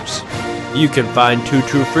listeners. You can find Two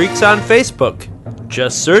True Freaks on Facebook.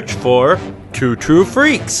 Just search for Two True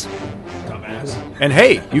Freaks. And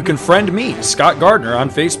hey, you can friend me, Scott Gardner, on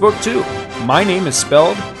Facebook too. My name is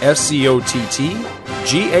spelled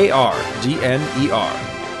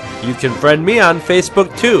SCOTTGARDNER. You can friend me on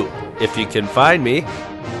Facebook too, if you can find me.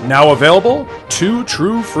 Now available, Two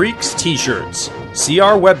True Freaks t-shirts. See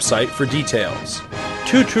our website for details.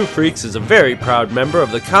 Two True Freaks is a very proud member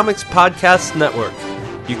of the Comics Podcast Network.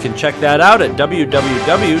 You can check that out at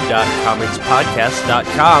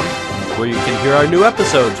www.comicspodcast.com, where you can hear our new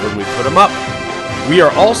episodes when we put them up. We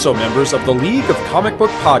are also members of the League of Comic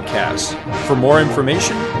Book Podcasts. For more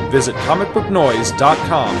information, visit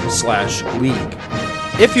comicbooknoise.com/league.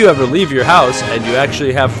 If you ever leave your house and you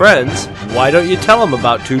actually have friends, why don't you tell them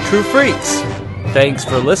about Two True Freaks? Thanks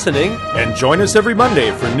for listening, and join us every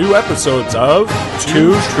Monday for new episodes of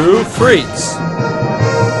Two True Freaks.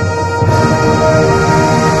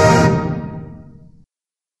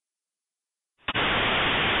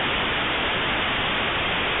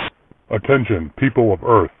 Attention, people of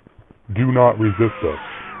Earth, do not resist us.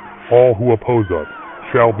 All who oppose us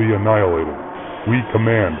shall be annihilated. We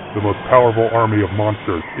command the most powerful army of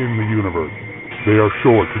monsters in the universe. They are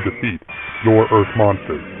sure to defeat your Earth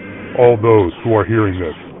monsters. All those who are hearing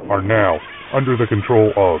this are now under the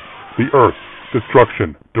control of the Earth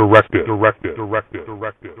Destruction Directive.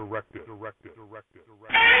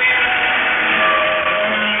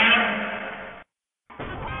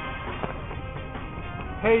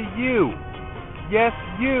 Hey you! Yes,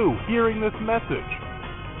 you, hearing this message.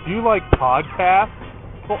 Do you like podcasts?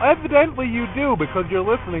 Well, evidently you do, because you're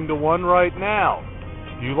listening to one right now.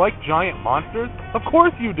 Do you like giant monsters? Of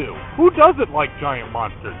course you do! Who doesn't like giant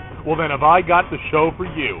monsters? Well then have I got the show for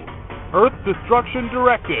you. Earth Destruction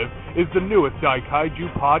Directive is the newest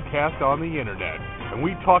Daikaiju podcast on the internet, and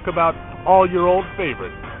we talk about all your old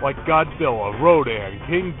favorites, like Godzilla, Rodan,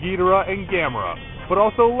 King Ghidorah, and Gamera, but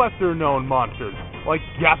also lesser-known monsters, like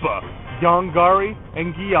Yappa, Yongari,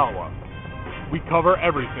 and Gyawa. We cover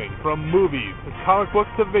everything from movies to comic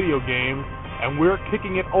books to video games, and we're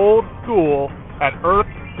kicking it old school at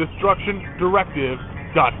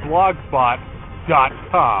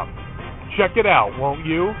earthdestructiondirective.blogspot.com. Check it out, won't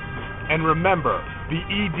you? And remember, the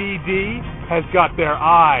EDD has got their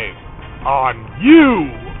eyes on you!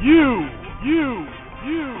 You!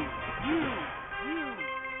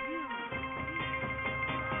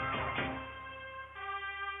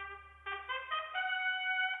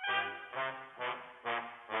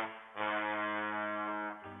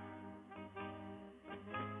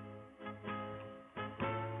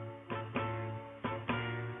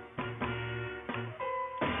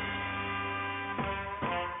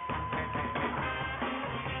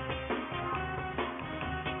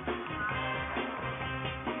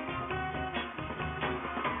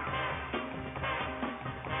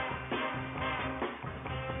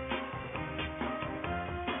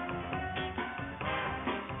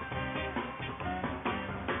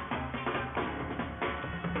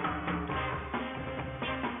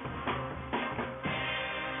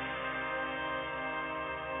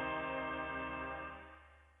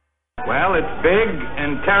 Well, it's big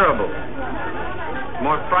and terrible.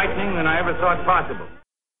 More frightening than I ever thought possible.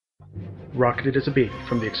 Rocketed as a baby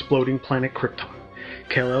from the exploding planet Krypton,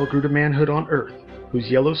 Kal-El grew to manhood on Earth,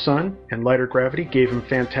 whose yellow sun and lighter gravity gave him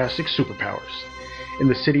fantastic superpowers. In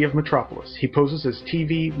the city of Metropolis, he poses as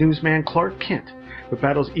TV newsman Clark Kent, but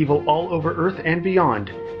battles evil all over Earth and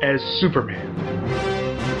beyond as Superman.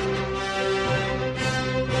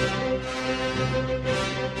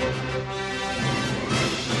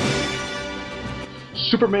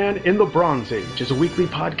 Superman in the Bronze Age is a weekly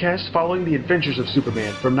podcast following the adventures of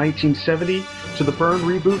Superman from 1970 to the Byrne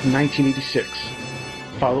reboot in 1986.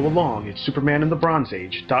 Follow along at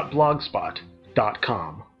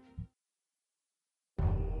supermaninthebronzeage.blogspot.com.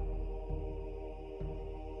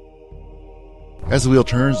 As the Wheel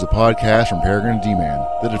Turns, the podcast from Peregrine and D-Man,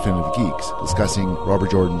 the Definitive Geeks, discussing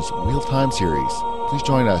Robert Jordan's Wheel Time series. Please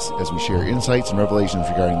join us as we share insights and revelations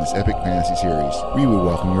regarding this epic fantasy series. We would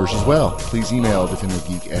welcome yours as well. Please email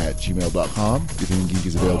definitivegeek@gmail.com. Definitive Geek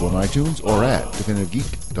is available on iTunes or at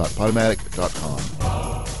definitivegeek.podomatic.com.